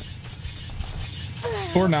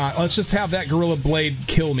 Or not. Let's just have that Gorilla Blade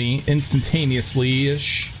kill me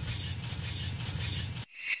instantaneously-ish.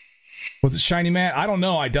 Was it shiny, Matt? I don't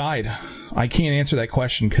know. I died. I can't answer that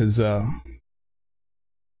question because,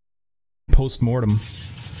 post-mortem.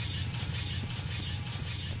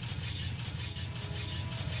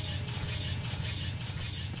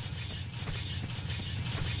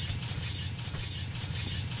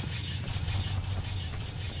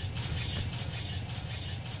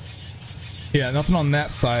 Yeah, nothing on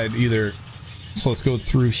that side either. So let's go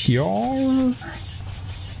through here. A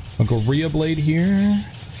Gorilla Blade here.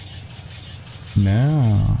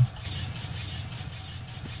 No.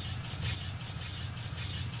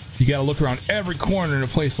 You gotta look around every corner in a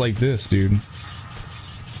place like this, dude.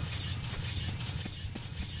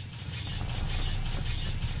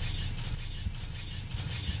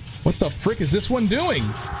 What the frick is this one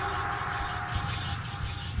doing?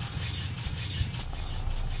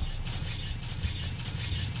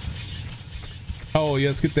 Oh, yeah,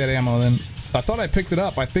 let's get that ammo then. I thought I picked it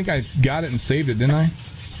up. I think I got it and saved it, didn't I?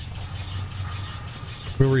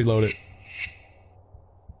 We'll reload it.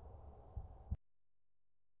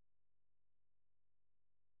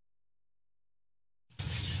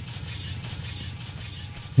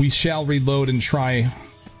 We shall reload and try.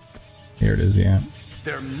 Here it is, yeah.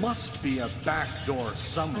 There must be a back door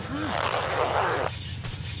somewhere.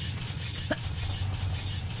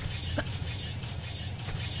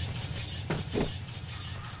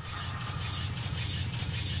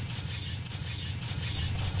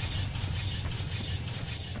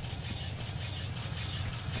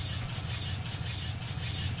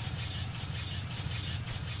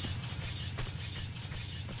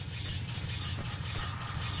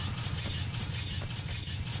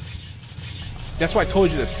 That's why I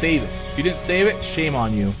told you to save it. If you didn't save it, shame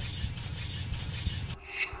on you.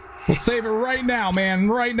 We'll save it right now, man.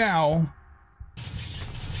 Right now.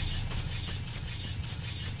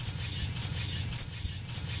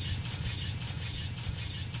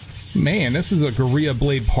 Man, this is a Gorilla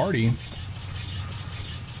Blade party.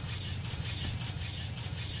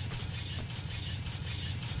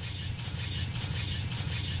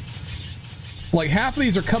 Like, half of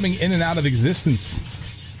these are coming in and out of existence.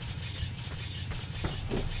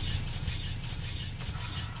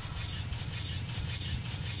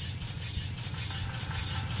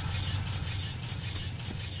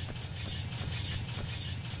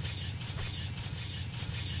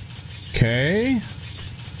 Okay.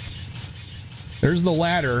 There's the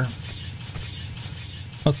ladder.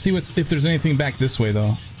 Let's see if there's anything back this way,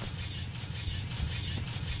 though.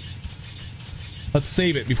 Let's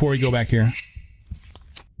save it before we go back here.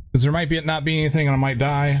 Because there might not be anything and I might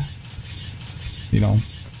die. You know.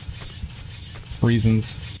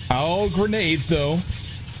 Reasons. Oh, grenades, though.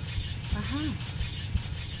 Uh-huh.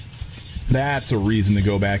 That's a reason to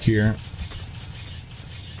go back here.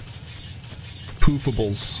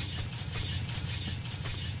 Poofables.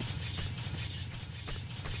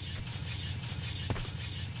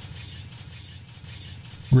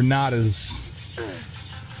 Granadas.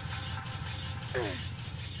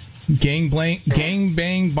 Gang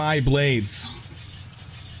bang by blades.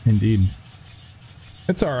 Indeed.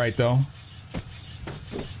 It's alright though.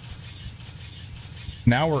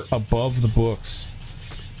 Now we're above the books.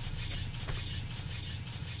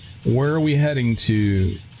 Where are we heading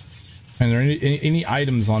to? Are there any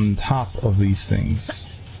items on top of these things?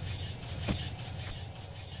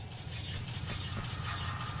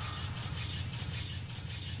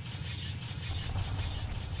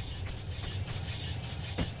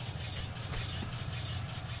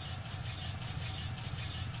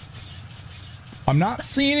 I'm not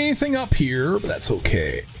seeing anything up here, but that's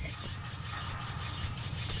okay.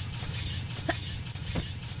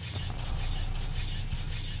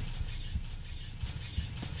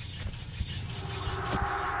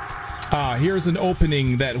 Ah, here's an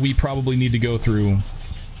opening that we probably need to go through.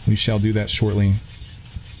 We shall do that shortly.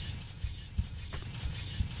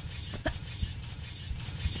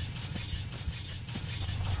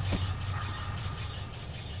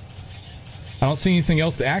 I don't see anything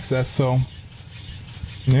else to access, so...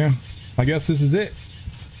 yeah, I guess this is it.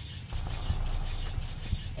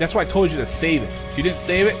 That's why I told you to save it. If you didn't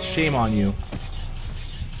save it, shame on you.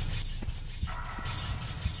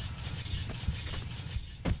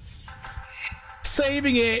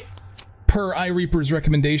 Saving it, per iReaper's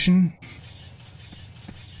recommendation.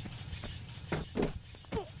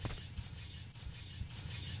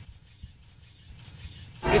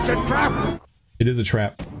 It's a trap! It is a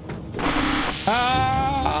trap.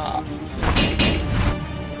 Ah!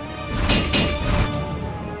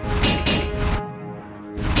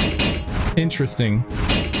 Interesting.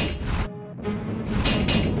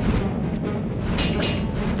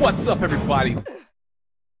 What's up, everybody?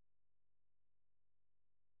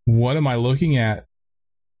 What am I looking at?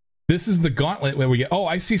 This is the gauntlet where we get... oh,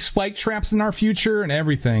 I see spike traps in our future and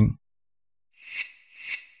everything.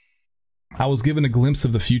 I was given a glimpse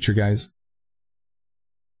of the future, guys.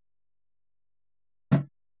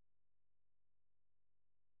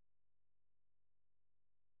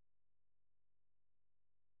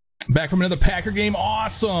 Back from another Packer game.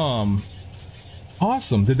 Awesome.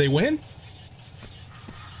 Awesome. Did they win?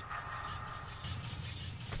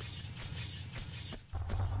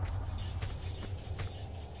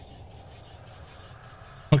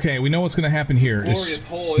 Okay, we know what's going to happen here. It's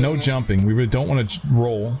no jumping. We really don't want to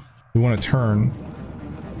roll. We want to turn.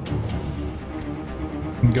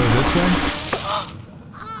 And go this way.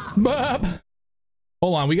 Bob.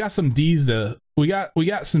 Hold on, we got some D's to... we got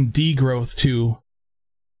some D growth too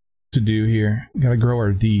to do here. We gotta grow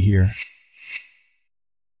our D here.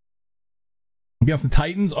 We got the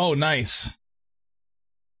Titans. Oh, nice.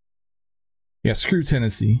 Yeah, screw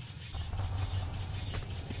Tennessee.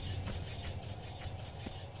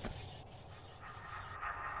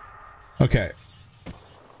 Okay.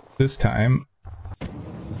 This time,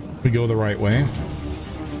 we go the right way.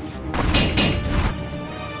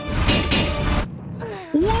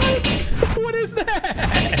 What? What is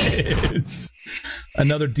that? It's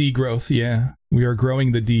another D growth, yeah. We are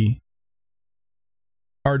growing the D.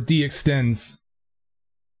 Our D extends.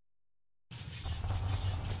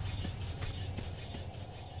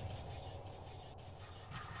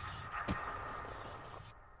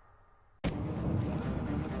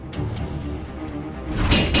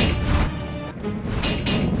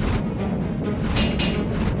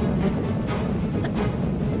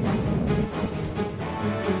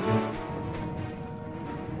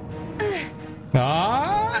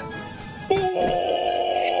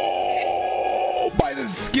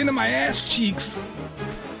 Skin of my ass cheeks.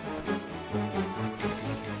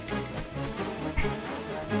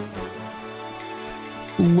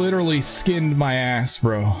 Literally skinned my ass,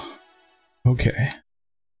 bro. Okay.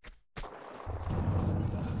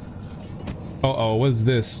 Uh-oh, what is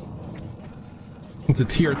this? It's a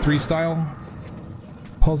tier 3 style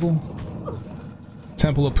puzzle.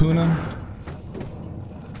 Temple of Puna.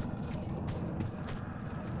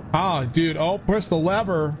 Ah, dude. Oh, press the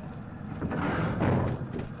lever.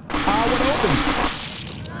 Ah, what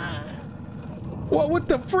opened? What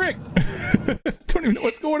the frick? Don't even know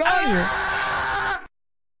what's going on here.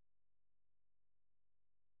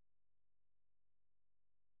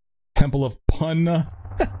 Temple of Puna.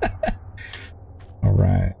 All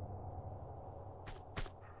right.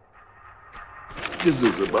 This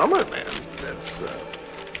is a bummer, man.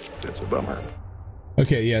 That's a bummer.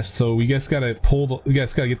 Okay, yes. So we guys gotta pull the. We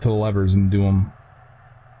guys gotta get to the levers and do them.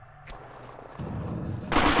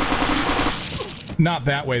 Not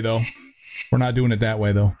that way though. We're not doing it that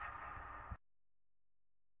way though.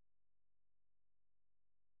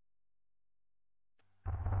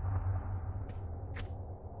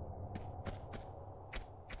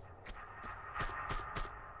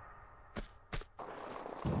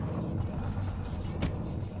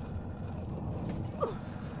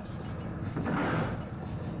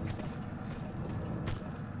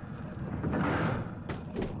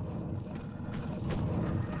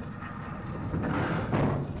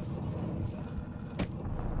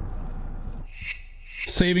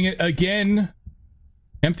 Saving it again.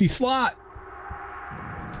 Empty slot.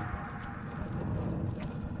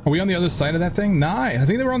 Are we on the other side of that thing? Nice. I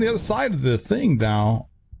think they were on the other side of the thing now.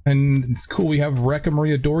 And it's cool. We have Recca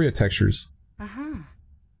Maria Doria textures.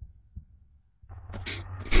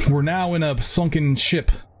 We're now in a sunken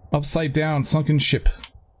ship. Upside down sunken ship.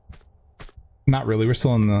 Not really. We're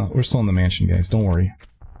still in the mansion, guys. Don't worry.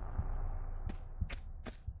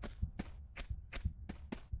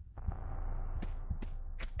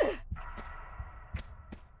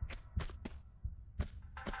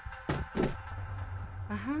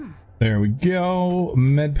 There we go.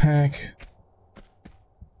 Med pack.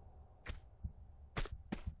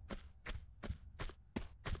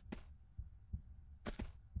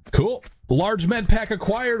 Cool. Large med pack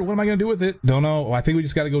acquired. What am I going to do with it? Don't know. I think we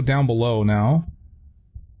just got to go down below now.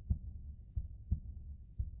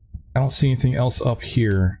 I don't see anything else up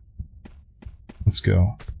here. Let's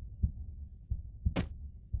go.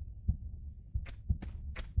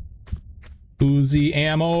 Uzi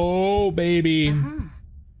ammo, baby.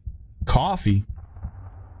 Coffee.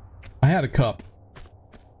 I had a cup.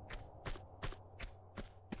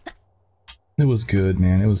 It was good,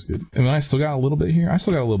 man. It was good. I mean, I still got a little bit here. I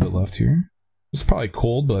still got a little bit left here. It's probably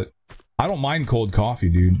cold, but I don't mind cold coffee,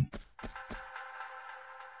 dude.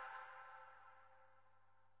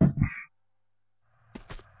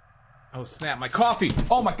 Oh snap, my coffee!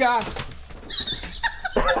 Oh my god!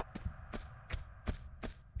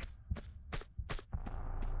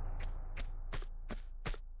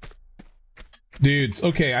 Dudes,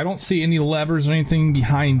 okay, I don't see any levers or anything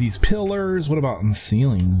behind these pillars. What about in the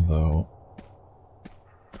ceilings, though?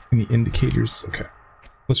 Any indicators? Okay,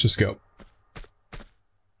 let's just go.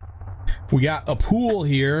 We got a pool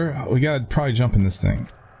here. We gotta probably jump in this thing.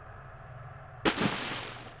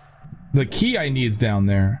 The key I need is down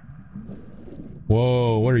there.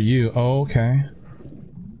 Whoa, what are you? Oh, okay.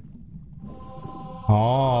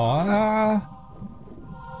 Oh,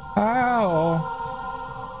 ow.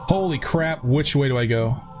 Holy crap, which way do I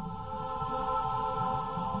go?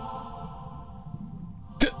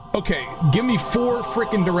 Okay, give me 4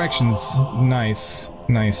 frickin' directions. Nice,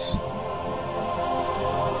 nice.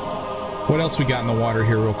 What else we got in the water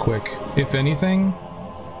here real quick? If anything?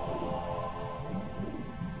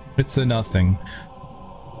 It's a nothing.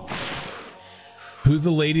 Who's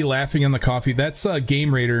the lady laughing on the coffee? That's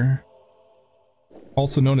Game Raider.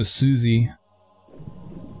 Also known as Susie.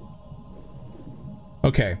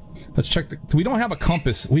 Okay, let's check the... We don't have a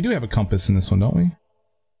compass. We do have a compass in this one, don't we?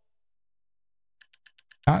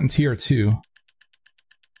 Not in tier 2.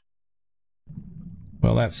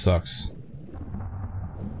 Well, that sucks.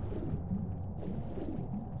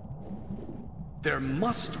 There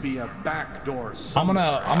must be a back door somewhere.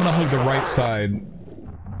 I'm gonna hug the right side.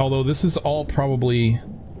 Although this is all probably...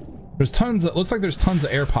 There's tons of... Looks like there's tons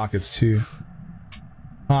of air pockets too.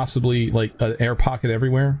 Possibly like an air pocket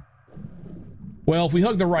everywhere. Well, if we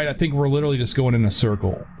hug the right, I think we're literally just going in a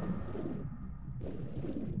circle.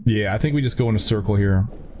 Yeah, I think we just go in a circle here.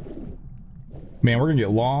 Man, we're gonna get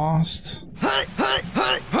lost.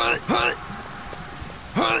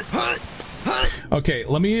 Okay,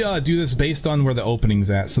 let me do this based on where the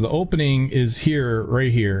opening's at. So the opening is here,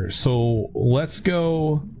 right here. So let's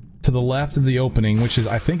go to the left of the opening, which is,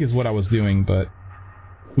 I think, is what I was doing, but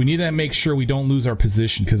we need to make sure we don't lose our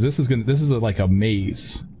position, because this is like a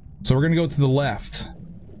maze. So we're gonna go to the left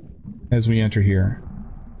as we enter here.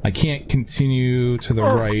 I can't continue to the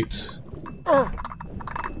right.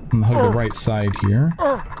 I'm gonna hug the right side here.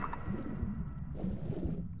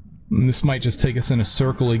 And this might just take us in a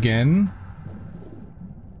circle again.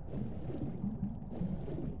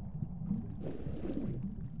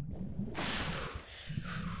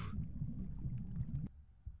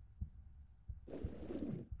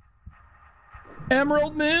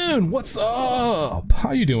 Emerald Moon, what's up?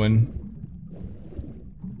 How you doing?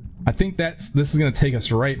 I think this is gonna take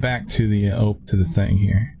us right back to the thing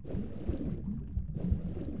here.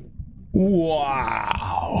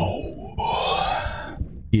 Wow.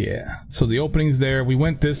 Yeah. So the opening's there. We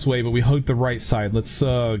went this way, but we hugged the right side. Let's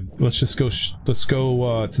just go. Let's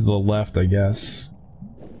go to the left, I guess.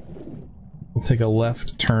 We'll take a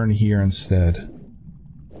left turn here instead.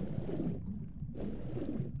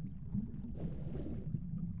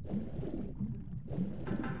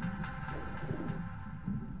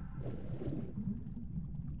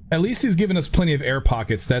 At least he's given us plenty of air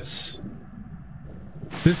pockets. This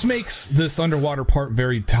makes this underwater part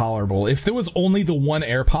very tolerable. If there was only the one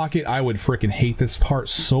air pocket, I would freaking hate this part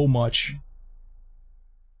so much.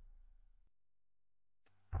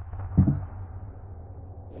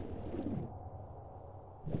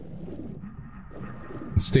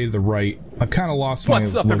 Let's stay to the right. I've kind of lost my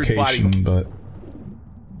location, but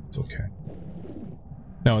it's okay.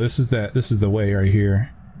 No, this is the way right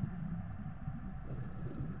here.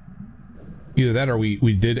 Either that or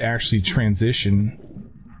we did actually transition.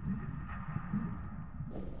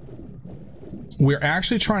 We're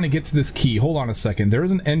actually trying to get to this key. Hold on a second. There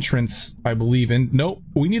is an entrance, I believe, in... Nope.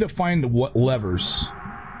 We need to find what levers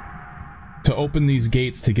to open these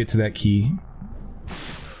gates to get to that key.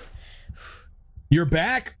 You're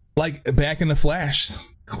back? Like, back in the flash.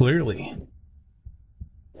 Clearly.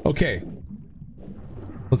 Okay.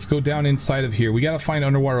 Let's go down inside of here. We gotta find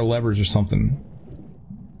underwater levers or something.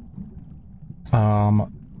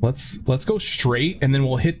 Let's go straight, and then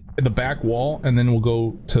we'll hit the back wall, and then we'll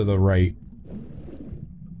go to the right.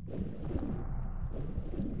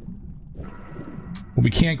 Well, we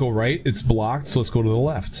can't go right, it's blocked, so let's go to the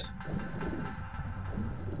left.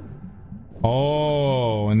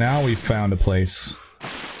 Oh, and now we found a place.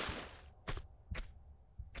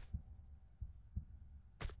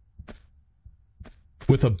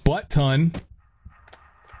 With a butt ton.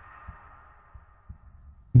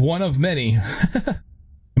 One of many.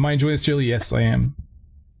 Am I enjoying this TRLE? Yes, I am.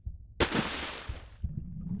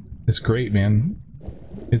 It's great, man.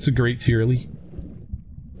 It's a great TRLE.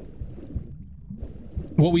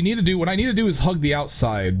 What I need to do is hug the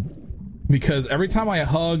outside. Because every time I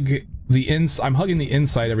hug the inside, I'm hugging the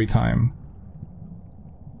inside every time.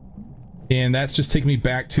 And that's just taking me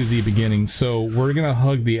back to the beginning. So we're gonna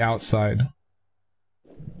hug the outside.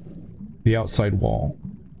 The outside wall.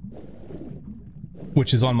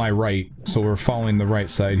 Which is on my right, so we're following the right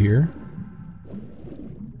side here.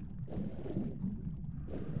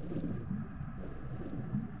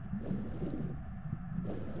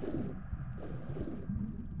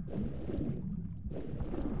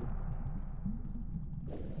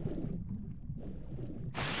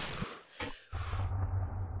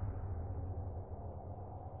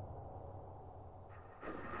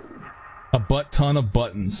 A butt ton of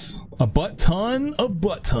buttons. A butt ton of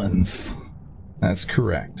buttons. That's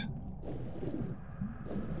correct.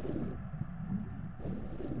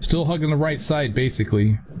 Still hugging the right side,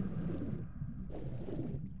 basically.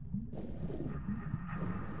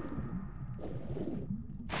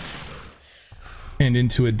 And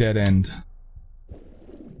into a dead end.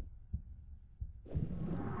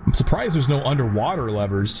 I'm surprised there's no underwater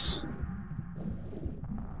levers.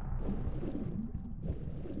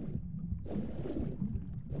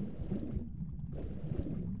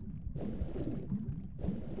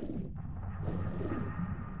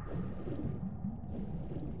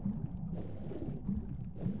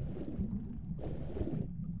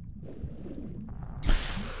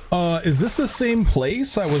 Is this the same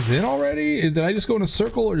place I was in already? Did I just go in a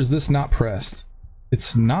circle, or is this not pressed?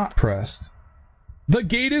 It's not pressed. The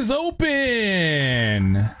gate is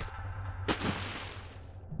open!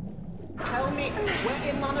 Tell me, where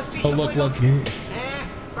in monastery oh look, let's get...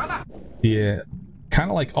 brother. Yeah, kind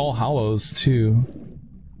of like All Hallows too.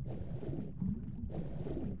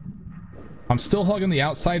 I'm still hugging the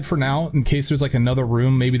outside for now, in case there's like another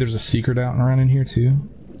room. Maybe there's a secret out and around in here too.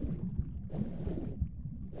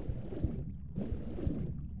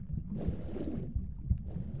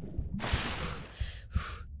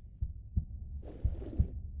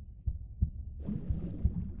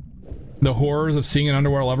 The horrors of seeing an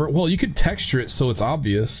underwater lover. Well, you could texture it so it's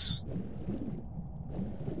obvious.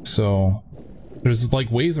 So there's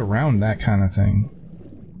like ways around that kind of thing.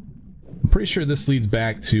 I'm pretty sure this leads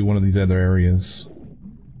back to one of these other areas.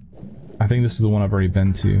 I think this is the one I've already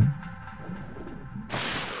been to.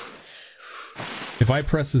 If I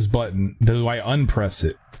press this button, do I unpress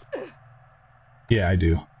it? Yeah, I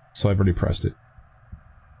do. So I've already pressed it.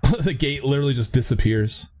 The gate literally just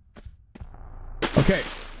disappears. Okay,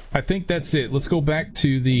 I think that's it. Let's go back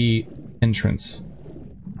to the entrance.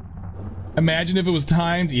 Imagine if it was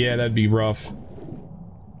timed. Yeah, that'd be rough.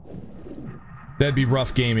 That'd be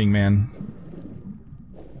rough gaming, man.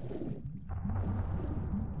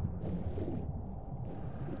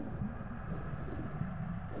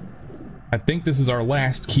 I think this is our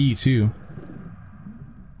last key, too.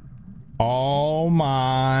 Oh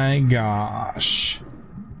my gosh.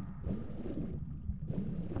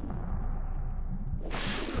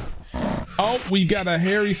 Oh, we got a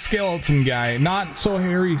hairy skeleton guy. Not so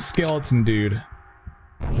hairy skeleton dude.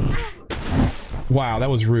 Wow, that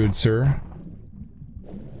was rude, sir.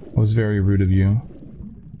 That was very rude of you.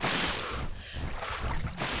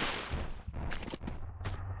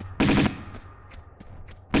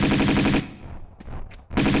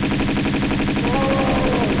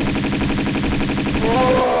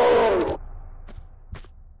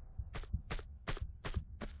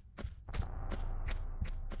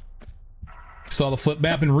 Saw the flip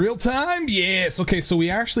map in real time? Yes. Okay, so we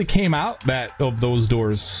actually came out of those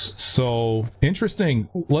doors. So interesting.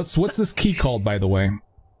 What's this key called, by the way?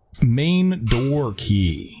 Main door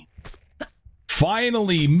key.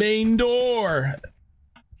 Finally, main door.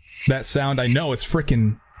 That sound, I know, it's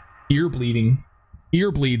freaking ear bleeding.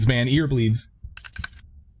 Ear bleeds, man. Ear bleeds.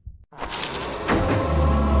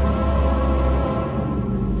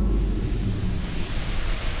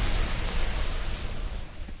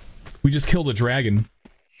 We just killed a dragon.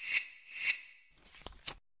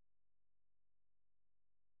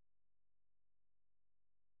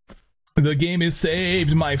 The game is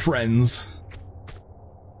saved, my friends.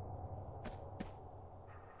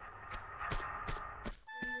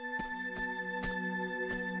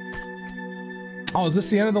 Oh, is this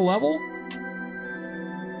the end of the level?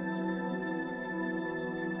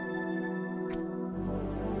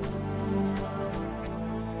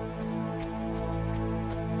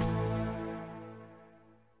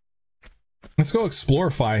 Let's go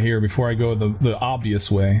explorify here before I go the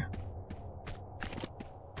obvious way.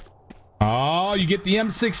 Oh, you get the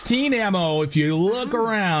M16 ammo if you look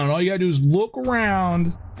around. All you gotta do is look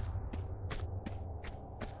around.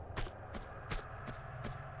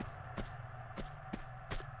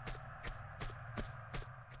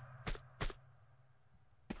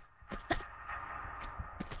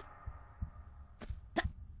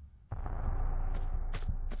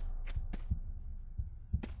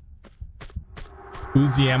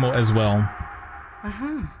 Uzi ammo as well.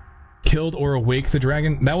 Uh-huh. Killed or awake the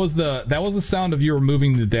dragon. That was the sound of you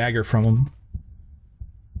removing the dagger from him.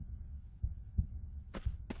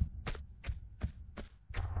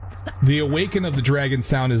 The awaken of the dragon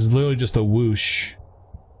sound is literally just a whoosh.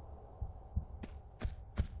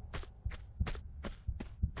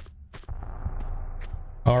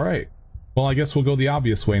 Alright. Well, I guess we'll go the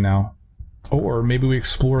obvious way now. Or maybe we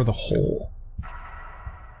explore the hole.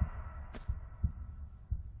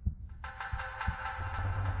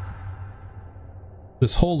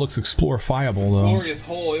 This hole looks explorifiable, though. Glorious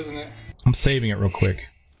hole, isn't it? I'm saving it real quick.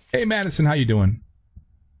 Hey, Madison, how you doing?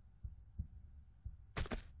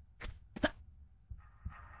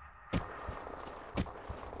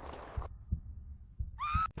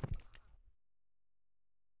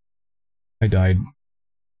 I died.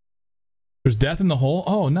 There's death in the hole?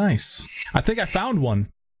 Oh, nice. I think I found one.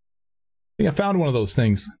 I think I found one of those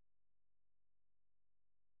things.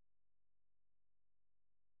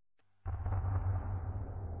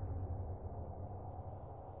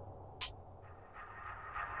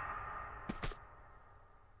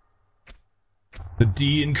 The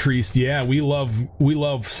D increased. Yeah, we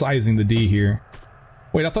love sizing the D here.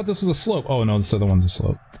 Wait, I thought this was a slope. Oh no, this other one's a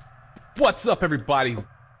slope. What's up, everybody?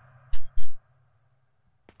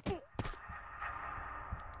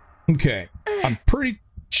 Okay, I'm pretty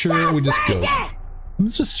sure we just go. I'm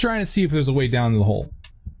just trying to see if there's a way down the hole.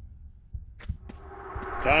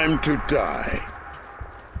 Time to die.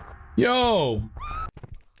 Yo!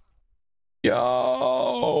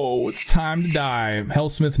 Yo! It's time to die.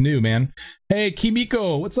 Hellsmith new, man. Hey,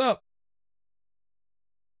 Kimiko, what's up?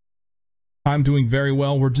 I'm doing very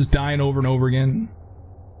well. We're just dying over and over again.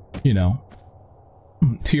 You know.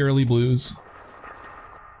 TRLE blues.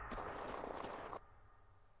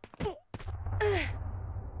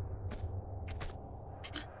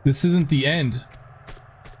 This isn't the end.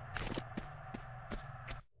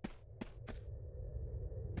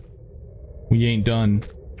 We ain't done.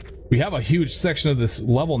 We have a huge section of this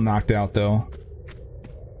level knocked out, though.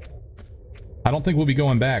 I don't think we'll be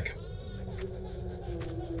going back.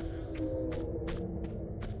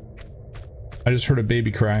 I just heard a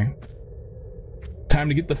baby cry. Time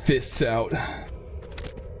to get the fists out.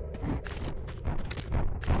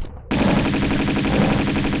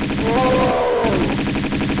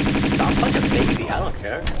 I'll punch a baby, I don't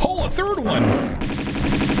care. Oh, a third one!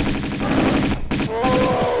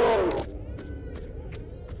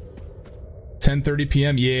 10:30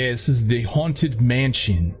 p.m. Yeah, this is the Haunted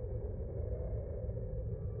Mansion.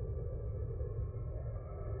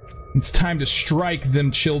 It's time to strike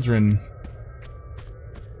them children.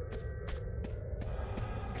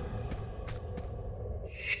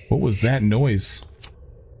 What was that noise?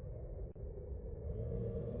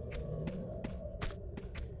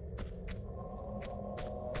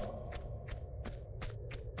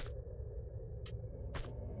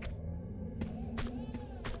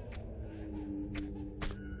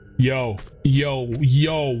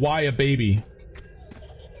 Yo, why a baby?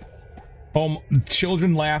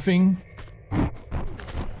 Children laughing.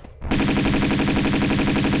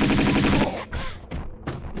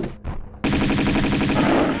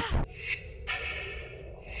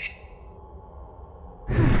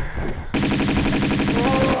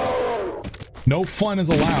 No fun is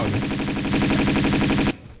allowed.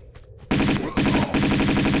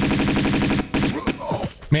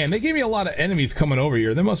 Man, they gave me a lot of enemies coming over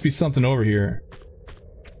here. There must be something over here.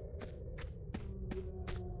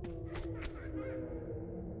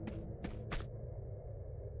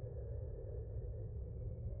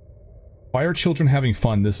 Why are children having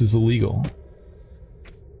fun? This is illegal.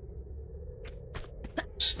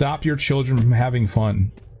 Stop your children from having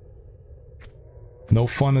fun. No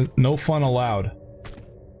fun allowed.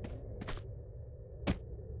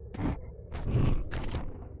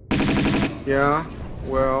 Yeah,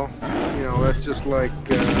 well, you know, that's just like,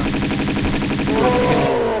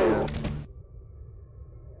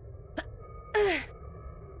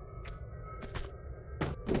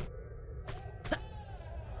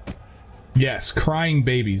 Yes, crying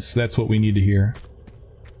babies. That's what we need to hear.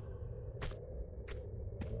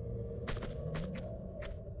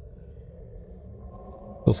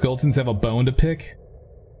 Those skeletons have a bone to pick?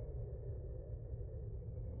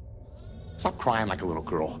 Stop crying like a little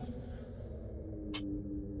girl.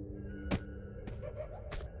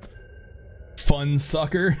 Fun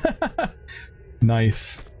sucker.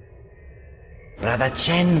 Nice. Let's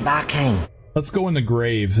go in the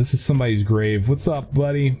grave. This is somebody's grave. What's up,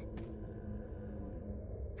 buddy?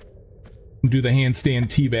 Do the handstand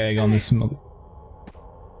teabag on this.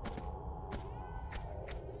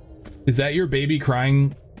 Is that your baby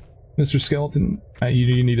crying, Mr. Skeleton?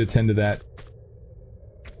 You need to tend to that.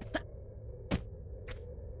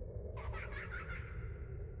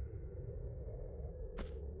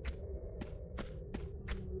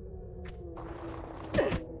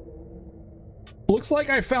 Looks like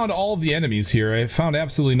I found all of the enemies here. I found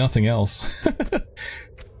absolutely nothing else.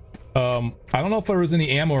 I don't know if there was any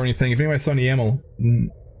ammo or anything. If anybody saw any ammo,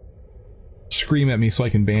 scream at me so I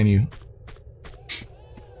can ban you.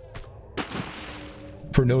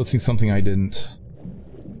 For noticing something I didn't.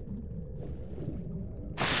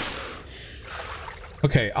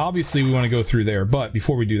 Okay, obviously we want to go through there, but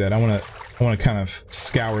before we do that, I want to kind of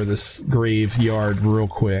scour this graveyard real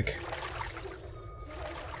quick.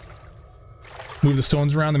 Move the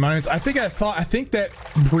stones around the monuments. I think that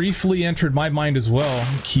briefly entered my mind as well,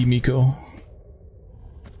 Kimiko.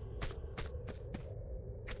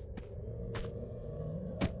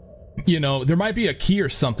 You know, there might be a key or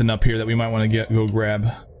something up here that we might want to go grab.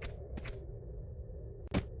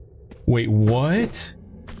 Wait, what?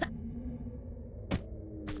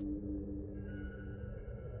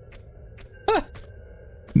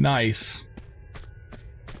 Nice.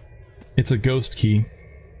 It's a ghost key.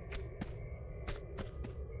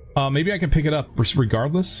 Maybe I can pick it up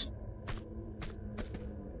regardless.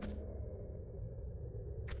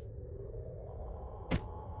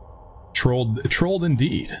 Trolled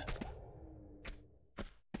indeed.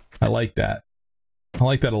 I like that. I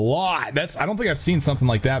like that a lot. I don't think I've seen something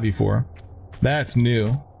like that before. That's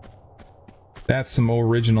new. That's some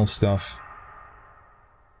original stuff.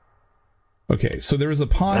 Okay, so there is a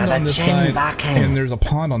pond on this side, and there's a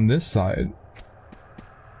pond on this side.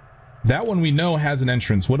 That one we know has an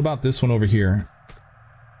entrance. What about this one over here?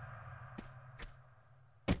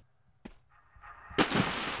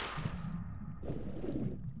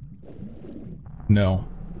 No.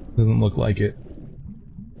 Doesn't look like it.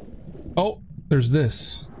 Oh, there's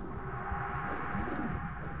this.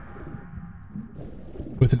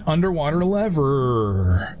 With an underwater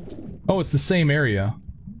lever. Oh, it's the same area.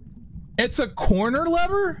 It's a corner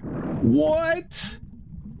lever? What?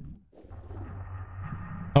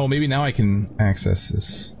 Oh, maybe now I can access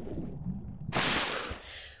this.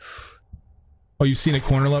 Oh, you've seen a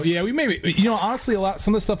corner level? Yeah, we maybe, you know, honestly,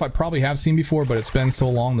 some of the stuff I probably have seen before, but it's been so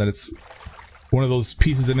long that it's one of those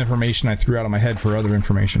pieces of information I threw out of my head for other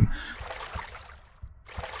information.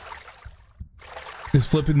 Is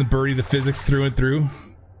flipping the birdie to physics through and through.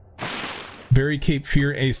 Very Cape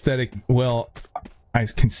Fear aesthetic. Well, I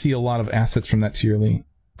can see a lot of assets from that TRLE.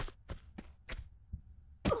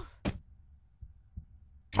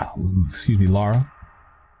 Oh, excuse me, Lara.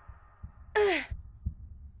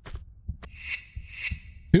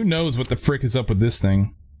 Who knows what the frick is up with this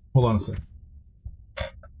thing? Hold on a sec.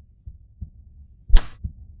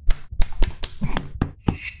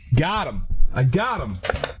 Got him! I got him!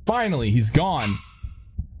 Finally, he's gone.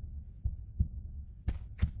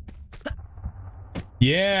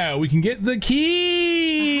 Yeah, we can get the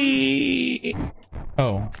key!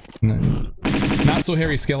 Oh. No. Not so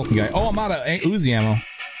hairy skeleton guy. Oh, I'm out of Uzi ammo.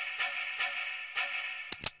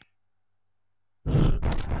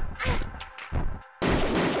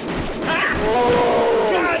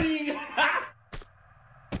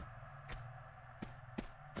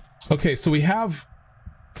 Okay, so we have...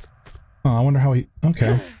 Oh, I wonder how he...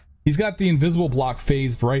 Okay. He's got the invisible block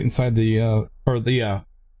phased right inside the, or the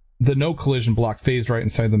no collision block phased right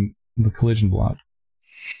inside the collision block.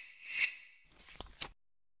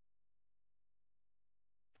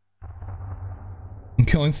 I'm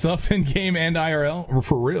killing stuff in game and IRL?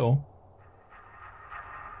 For real.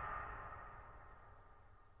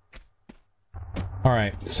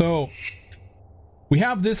 Alright, so... we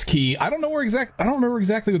have this key. I don't know where I don't remember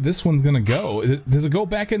exactly where this one's gonna go. Does it go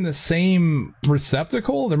back in the same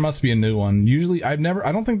receptacle? There must be a new one. Usually, I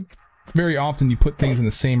don't think very often you put things in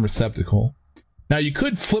the same receptacle. Now, you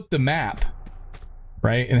could flip the map,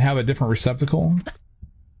 right? And have a different receptacle,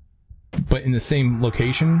 but in the same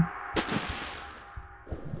location.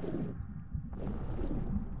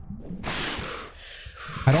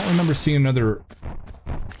 I don't remember seeing another...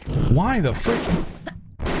 Why the frick?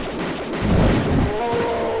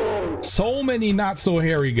 So many not so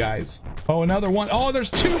hairy guys. Oh, another one. Oh,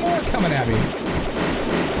 there's two more coming at me.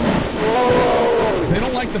 They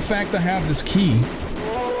don't like the fact I have this key.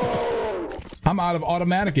 I'm out of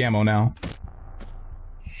automatic ammo now.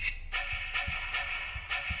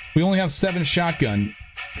 We only have 7 shotgun.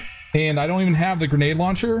 And I don't even have the grenade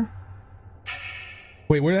launcher.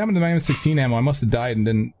 Wait, what happened to my M16 ammo? I must have died and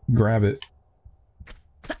didn't grab it.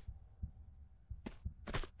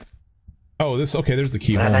 Oh, this, okay, there's the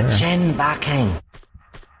key. Brother Chen backing.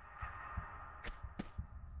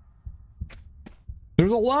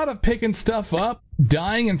 There's a lot of picking stuff up,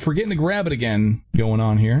 dying, and forgetting to grab it again going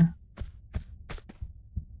on here.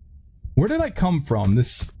 Where did I come from?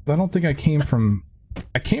 This, I don't think I came from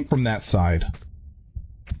that side.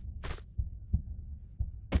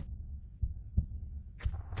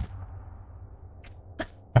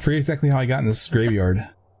 I forget exactly how I got in this graveyard.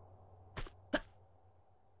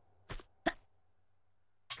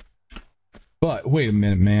 But wait a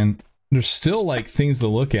minute, man. There's still like things to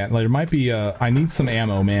look at. Like there might be I need some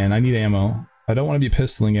ammo, man. I need ammo. I don't want to be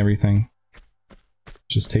pistoling everything. It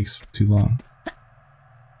just takes too long.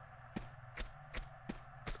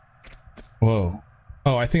 Whoa.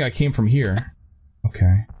 Oh, I think I came from here.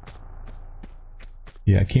 Okay.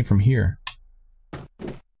 Yeah, I came from here.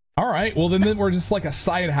 Alright, well then we're just like a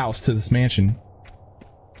side house to this mansion.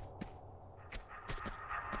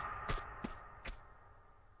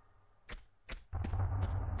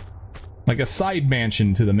 Like a side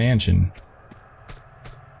mansion to the mansion.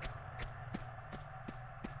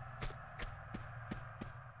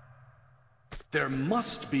 There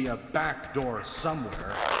must be a back door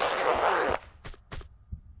somewhere.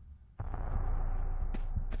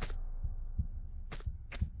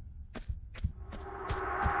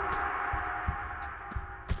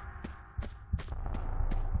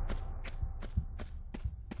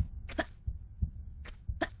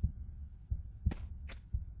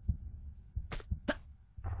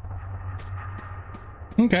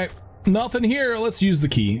 Okay, nothing here. Let's use the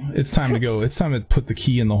key. It's time to go. It's time to put the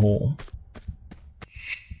key in the hole.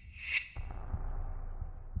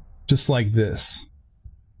 Just like this.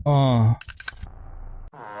 It's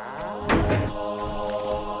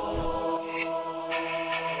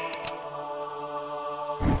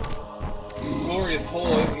a glorious hole,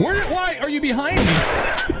 isn't it? Why are you behind me?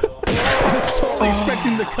 I was totally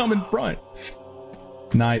expecting to come in front.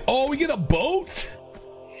 Nice. Oh, we get a boat?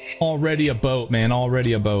 Already a boat, man.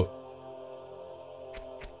 Already a boat.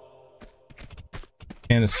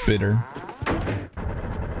 And a spitter.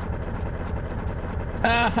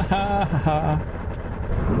 Ah ha ha ha ha.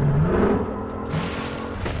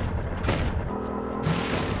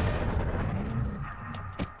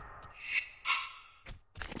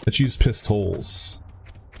 Let's use pistols.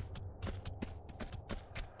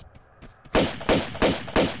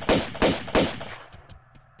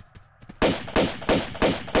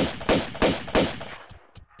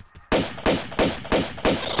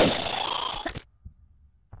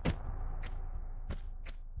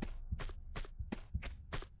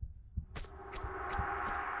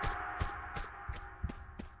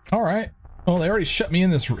 All right. Oh, they already shut me in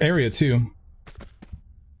this area too.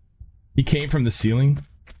 He came from the ceiling.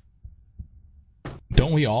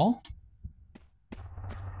 Don't we all?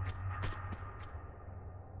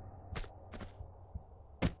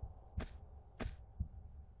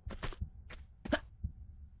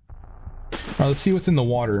 All right, let's see what's in the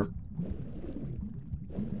water.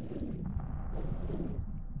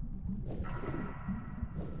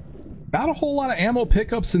 Not a whole lot of ammo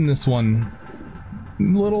pickups in this one.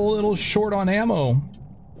 Little short on ammo,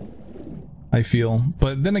 I feel.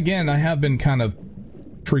 But then again, I have been kind of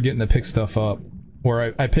forgetting to pick stuff up.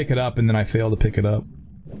 Or I pick it up and then I fail to pick it up.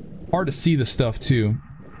 Hard to see the stuff too.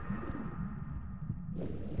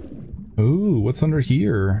 Ooh, what's under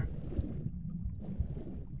here?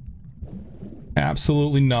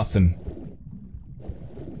 Absolutely nothing.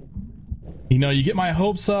 You know, you get my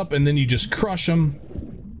hopes up and then you just crush them.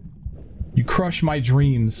 You crush my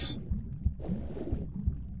dreams.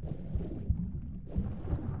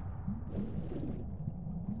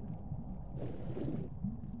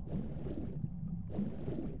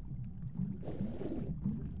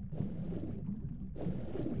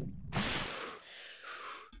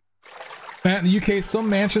 In the UK, some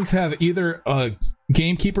mansions have either a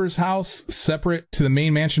gamekeeper's house separate to the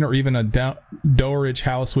main mansion or even a dowerage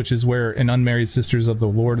house, which is where an unmarried sisters of the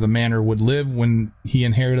lord of the manor would live when he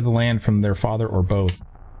inherited the land from their father or both.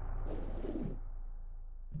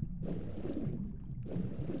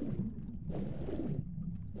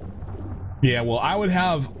 Yeah, well, I would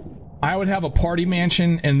have a party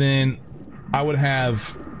mansion and then I would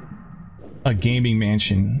have a gaming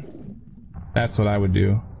mansion. That's what I would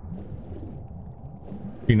do.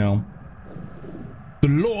 You know, the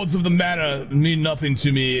lords of the manor mean nothing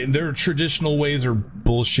to me. Their traditional ways are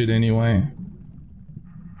bullshit anyway.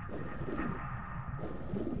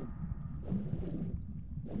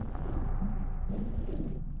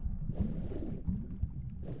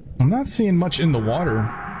 I'm not seeing much in the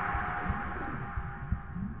water.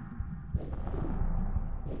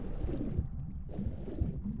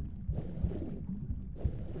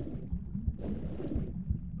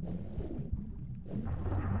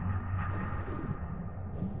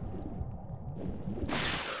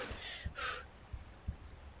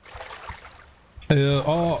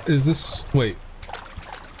 Oh, is this... Wait.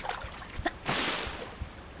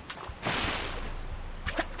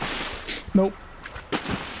 Nope.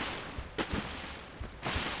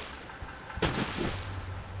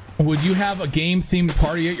 Would you have a game-themed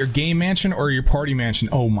party at your game mansion or your party mansion?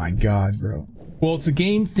 Oh my god, bro. Well, it's a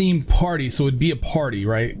game-themed party, so it'd be a party,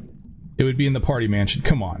 right? It would be in the party mansion.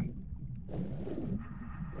 Come on.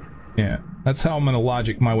 Yeah, that's how I'm gonna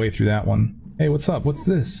logic my way through that one. Hey, what's up? What's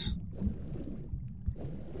this?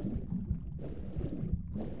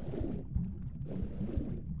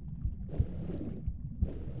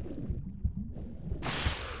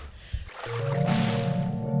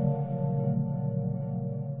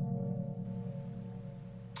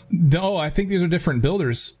 No, I think these are different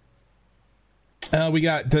builders. We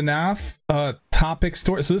got Danath, topic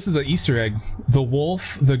store. So this is an Easter egg. The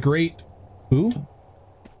wolf, the great... Ooh?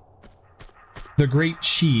 The great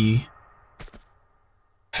Chi.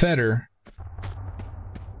 Fetter.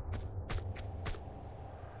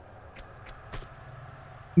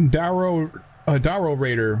 Darrow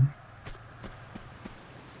Raider.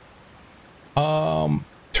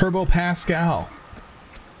 Turbo Pascal.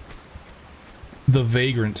 The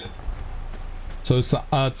Vagrant. So it's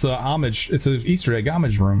a homage. It's an Easter egg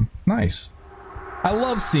homage room. Nice. I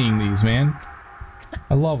love seeing these, man.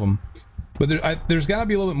 I love them. But there's got to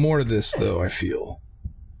be a little bit more to this, though, I feel.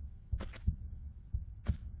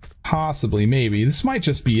 Possibly, maybe. This might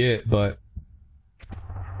just be it, but...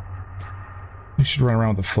 we should run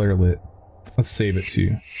around with the flare lit. Let's save it,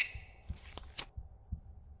 too.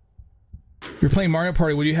 You're playing Mario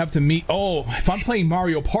Party, would you have to meet... Oh, if I'm playing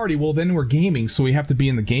Mario Party, well, then we're gaming, so we have to be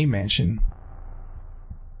in the game mansion.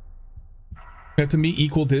 We have to meet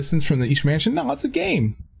equal distance from each mansion? No, it's a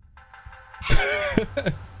game.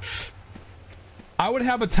 I would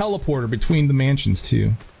have a teleporter between the mansions,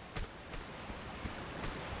 too.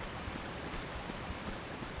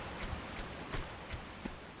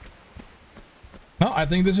 No, I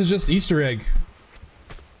think this is just Easter egg.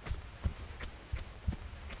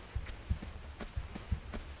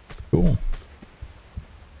 Cool.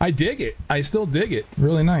 I dig it. I still dig it.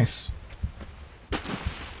 Really nice.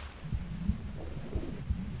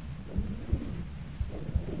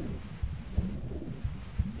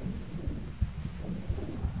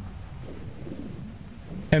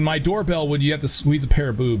 And my doorbell, would you have to squeeze a pair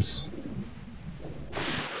of boobs?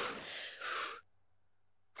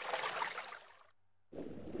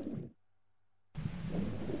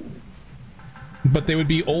 But they would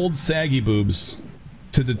be old, saggy boobs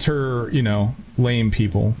to deter, you know, lame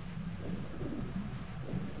people.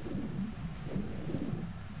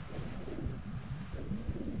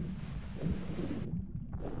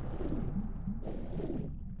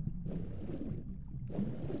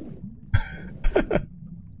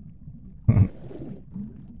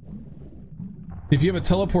 If you have a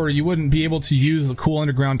teleporter, you wouldn't be able to use the cool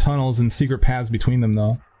underground tunnels and secret paths between them,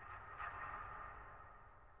 though.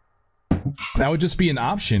 That would just be an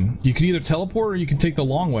option. You could either teleport or you can take the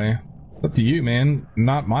long way. It's up to you, man.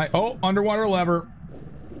 Not my... Oh, underwater lever.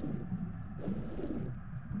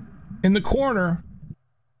 In the corner.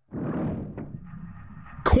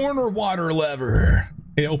 Corner water lever.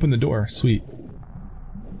 It opened the door. Sweet.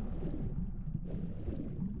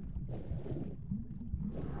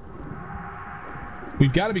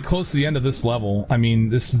 We've got to be close to the end of this level. I mean,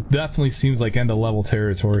 this definitely seems like end of level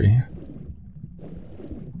territory.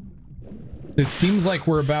 It seems like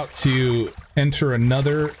we're about to enter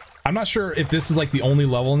another... I'm not sure if this is like the only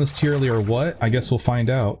level in this TRLE or what. I guess we'll find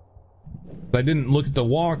out. I didn't look at the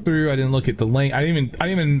walkthrough. I didn't look at the link. I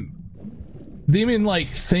didn't even like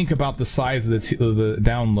think about the size of the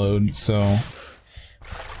download. So,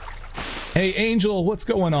 hey Angel, what's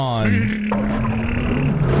going on?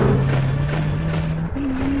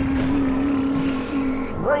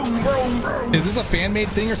 Is this a fan-made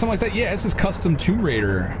thing or something like that? Yeah, this is custom Tomb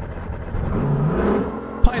Raider.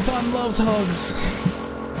 Python loves hugs.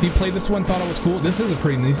 You played this one, thought it was cool. This is a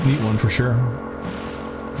pretty neat one for sure.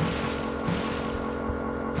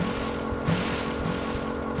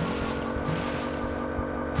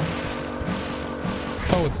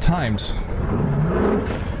 Oh, it's timed.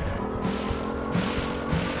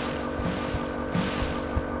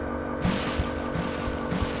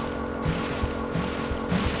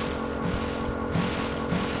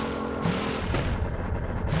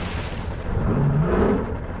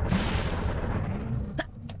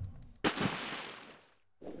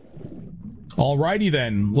 Alrighty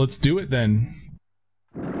then, let's do it then.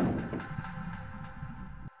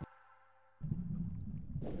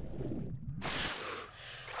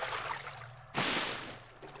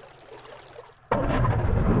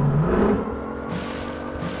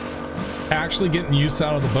 Actually getting use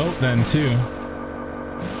out of the boat then too.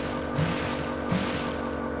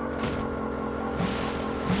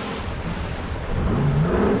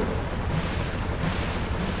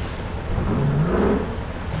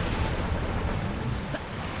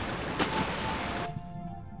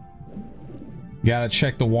 Gotta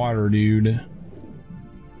check the water, dude.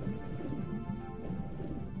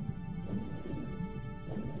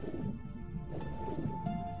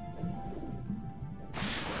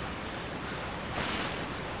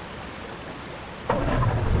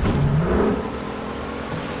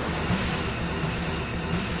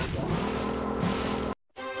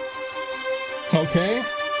 Okay.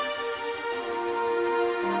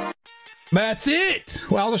 That's it!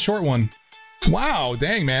 Wow, that was a short one. Wow,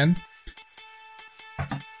 dang, man.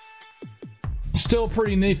 Still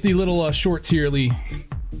pretty nifty little short TRLE.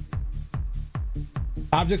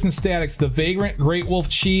 Objects and statics. The Vagrant, Great Wolf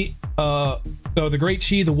cheat. The Great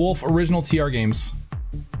Chi, the Wolf original TR games.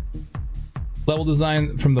 Level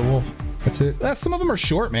design from the Wolf. That's it. Some of them are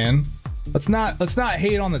short, man. Let's not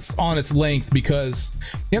hate on its length, because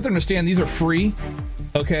you have to understand these are free,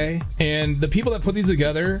 okay? And the people that put these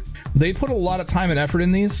together, they put a lot of time and effort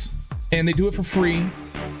in these, and they do it for free.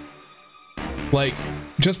 Like,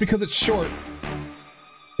 just because it's short,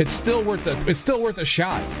 it's still worth a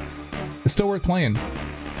shot. It's still worth playing.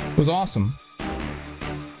 It was awesome.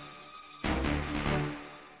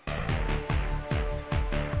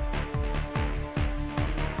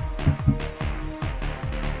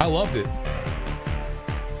 I loved it.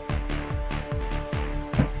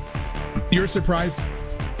 You're surprised?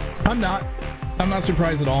 I'm not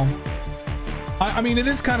surprised at all. I mean, it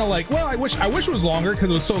is kind of like, well, I wish it was longer because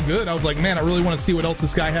it was so good. I was like, man, I really want to see what else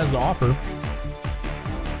this guy has to offer.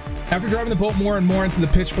 After driving the boat more and more into the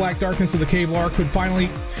pitch black darkness of the cave, Lara could finally...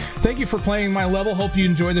 Thank you for playing my level. Hope you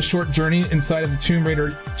enjoy the short journey inside of the Tomb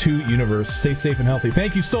Raider 2 universe. Stay safe and healthy.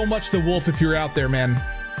 Thank you so much, The Wolf, if you're out there, man.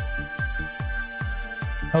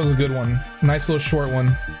 That was a good one. Nice little short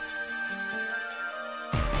one.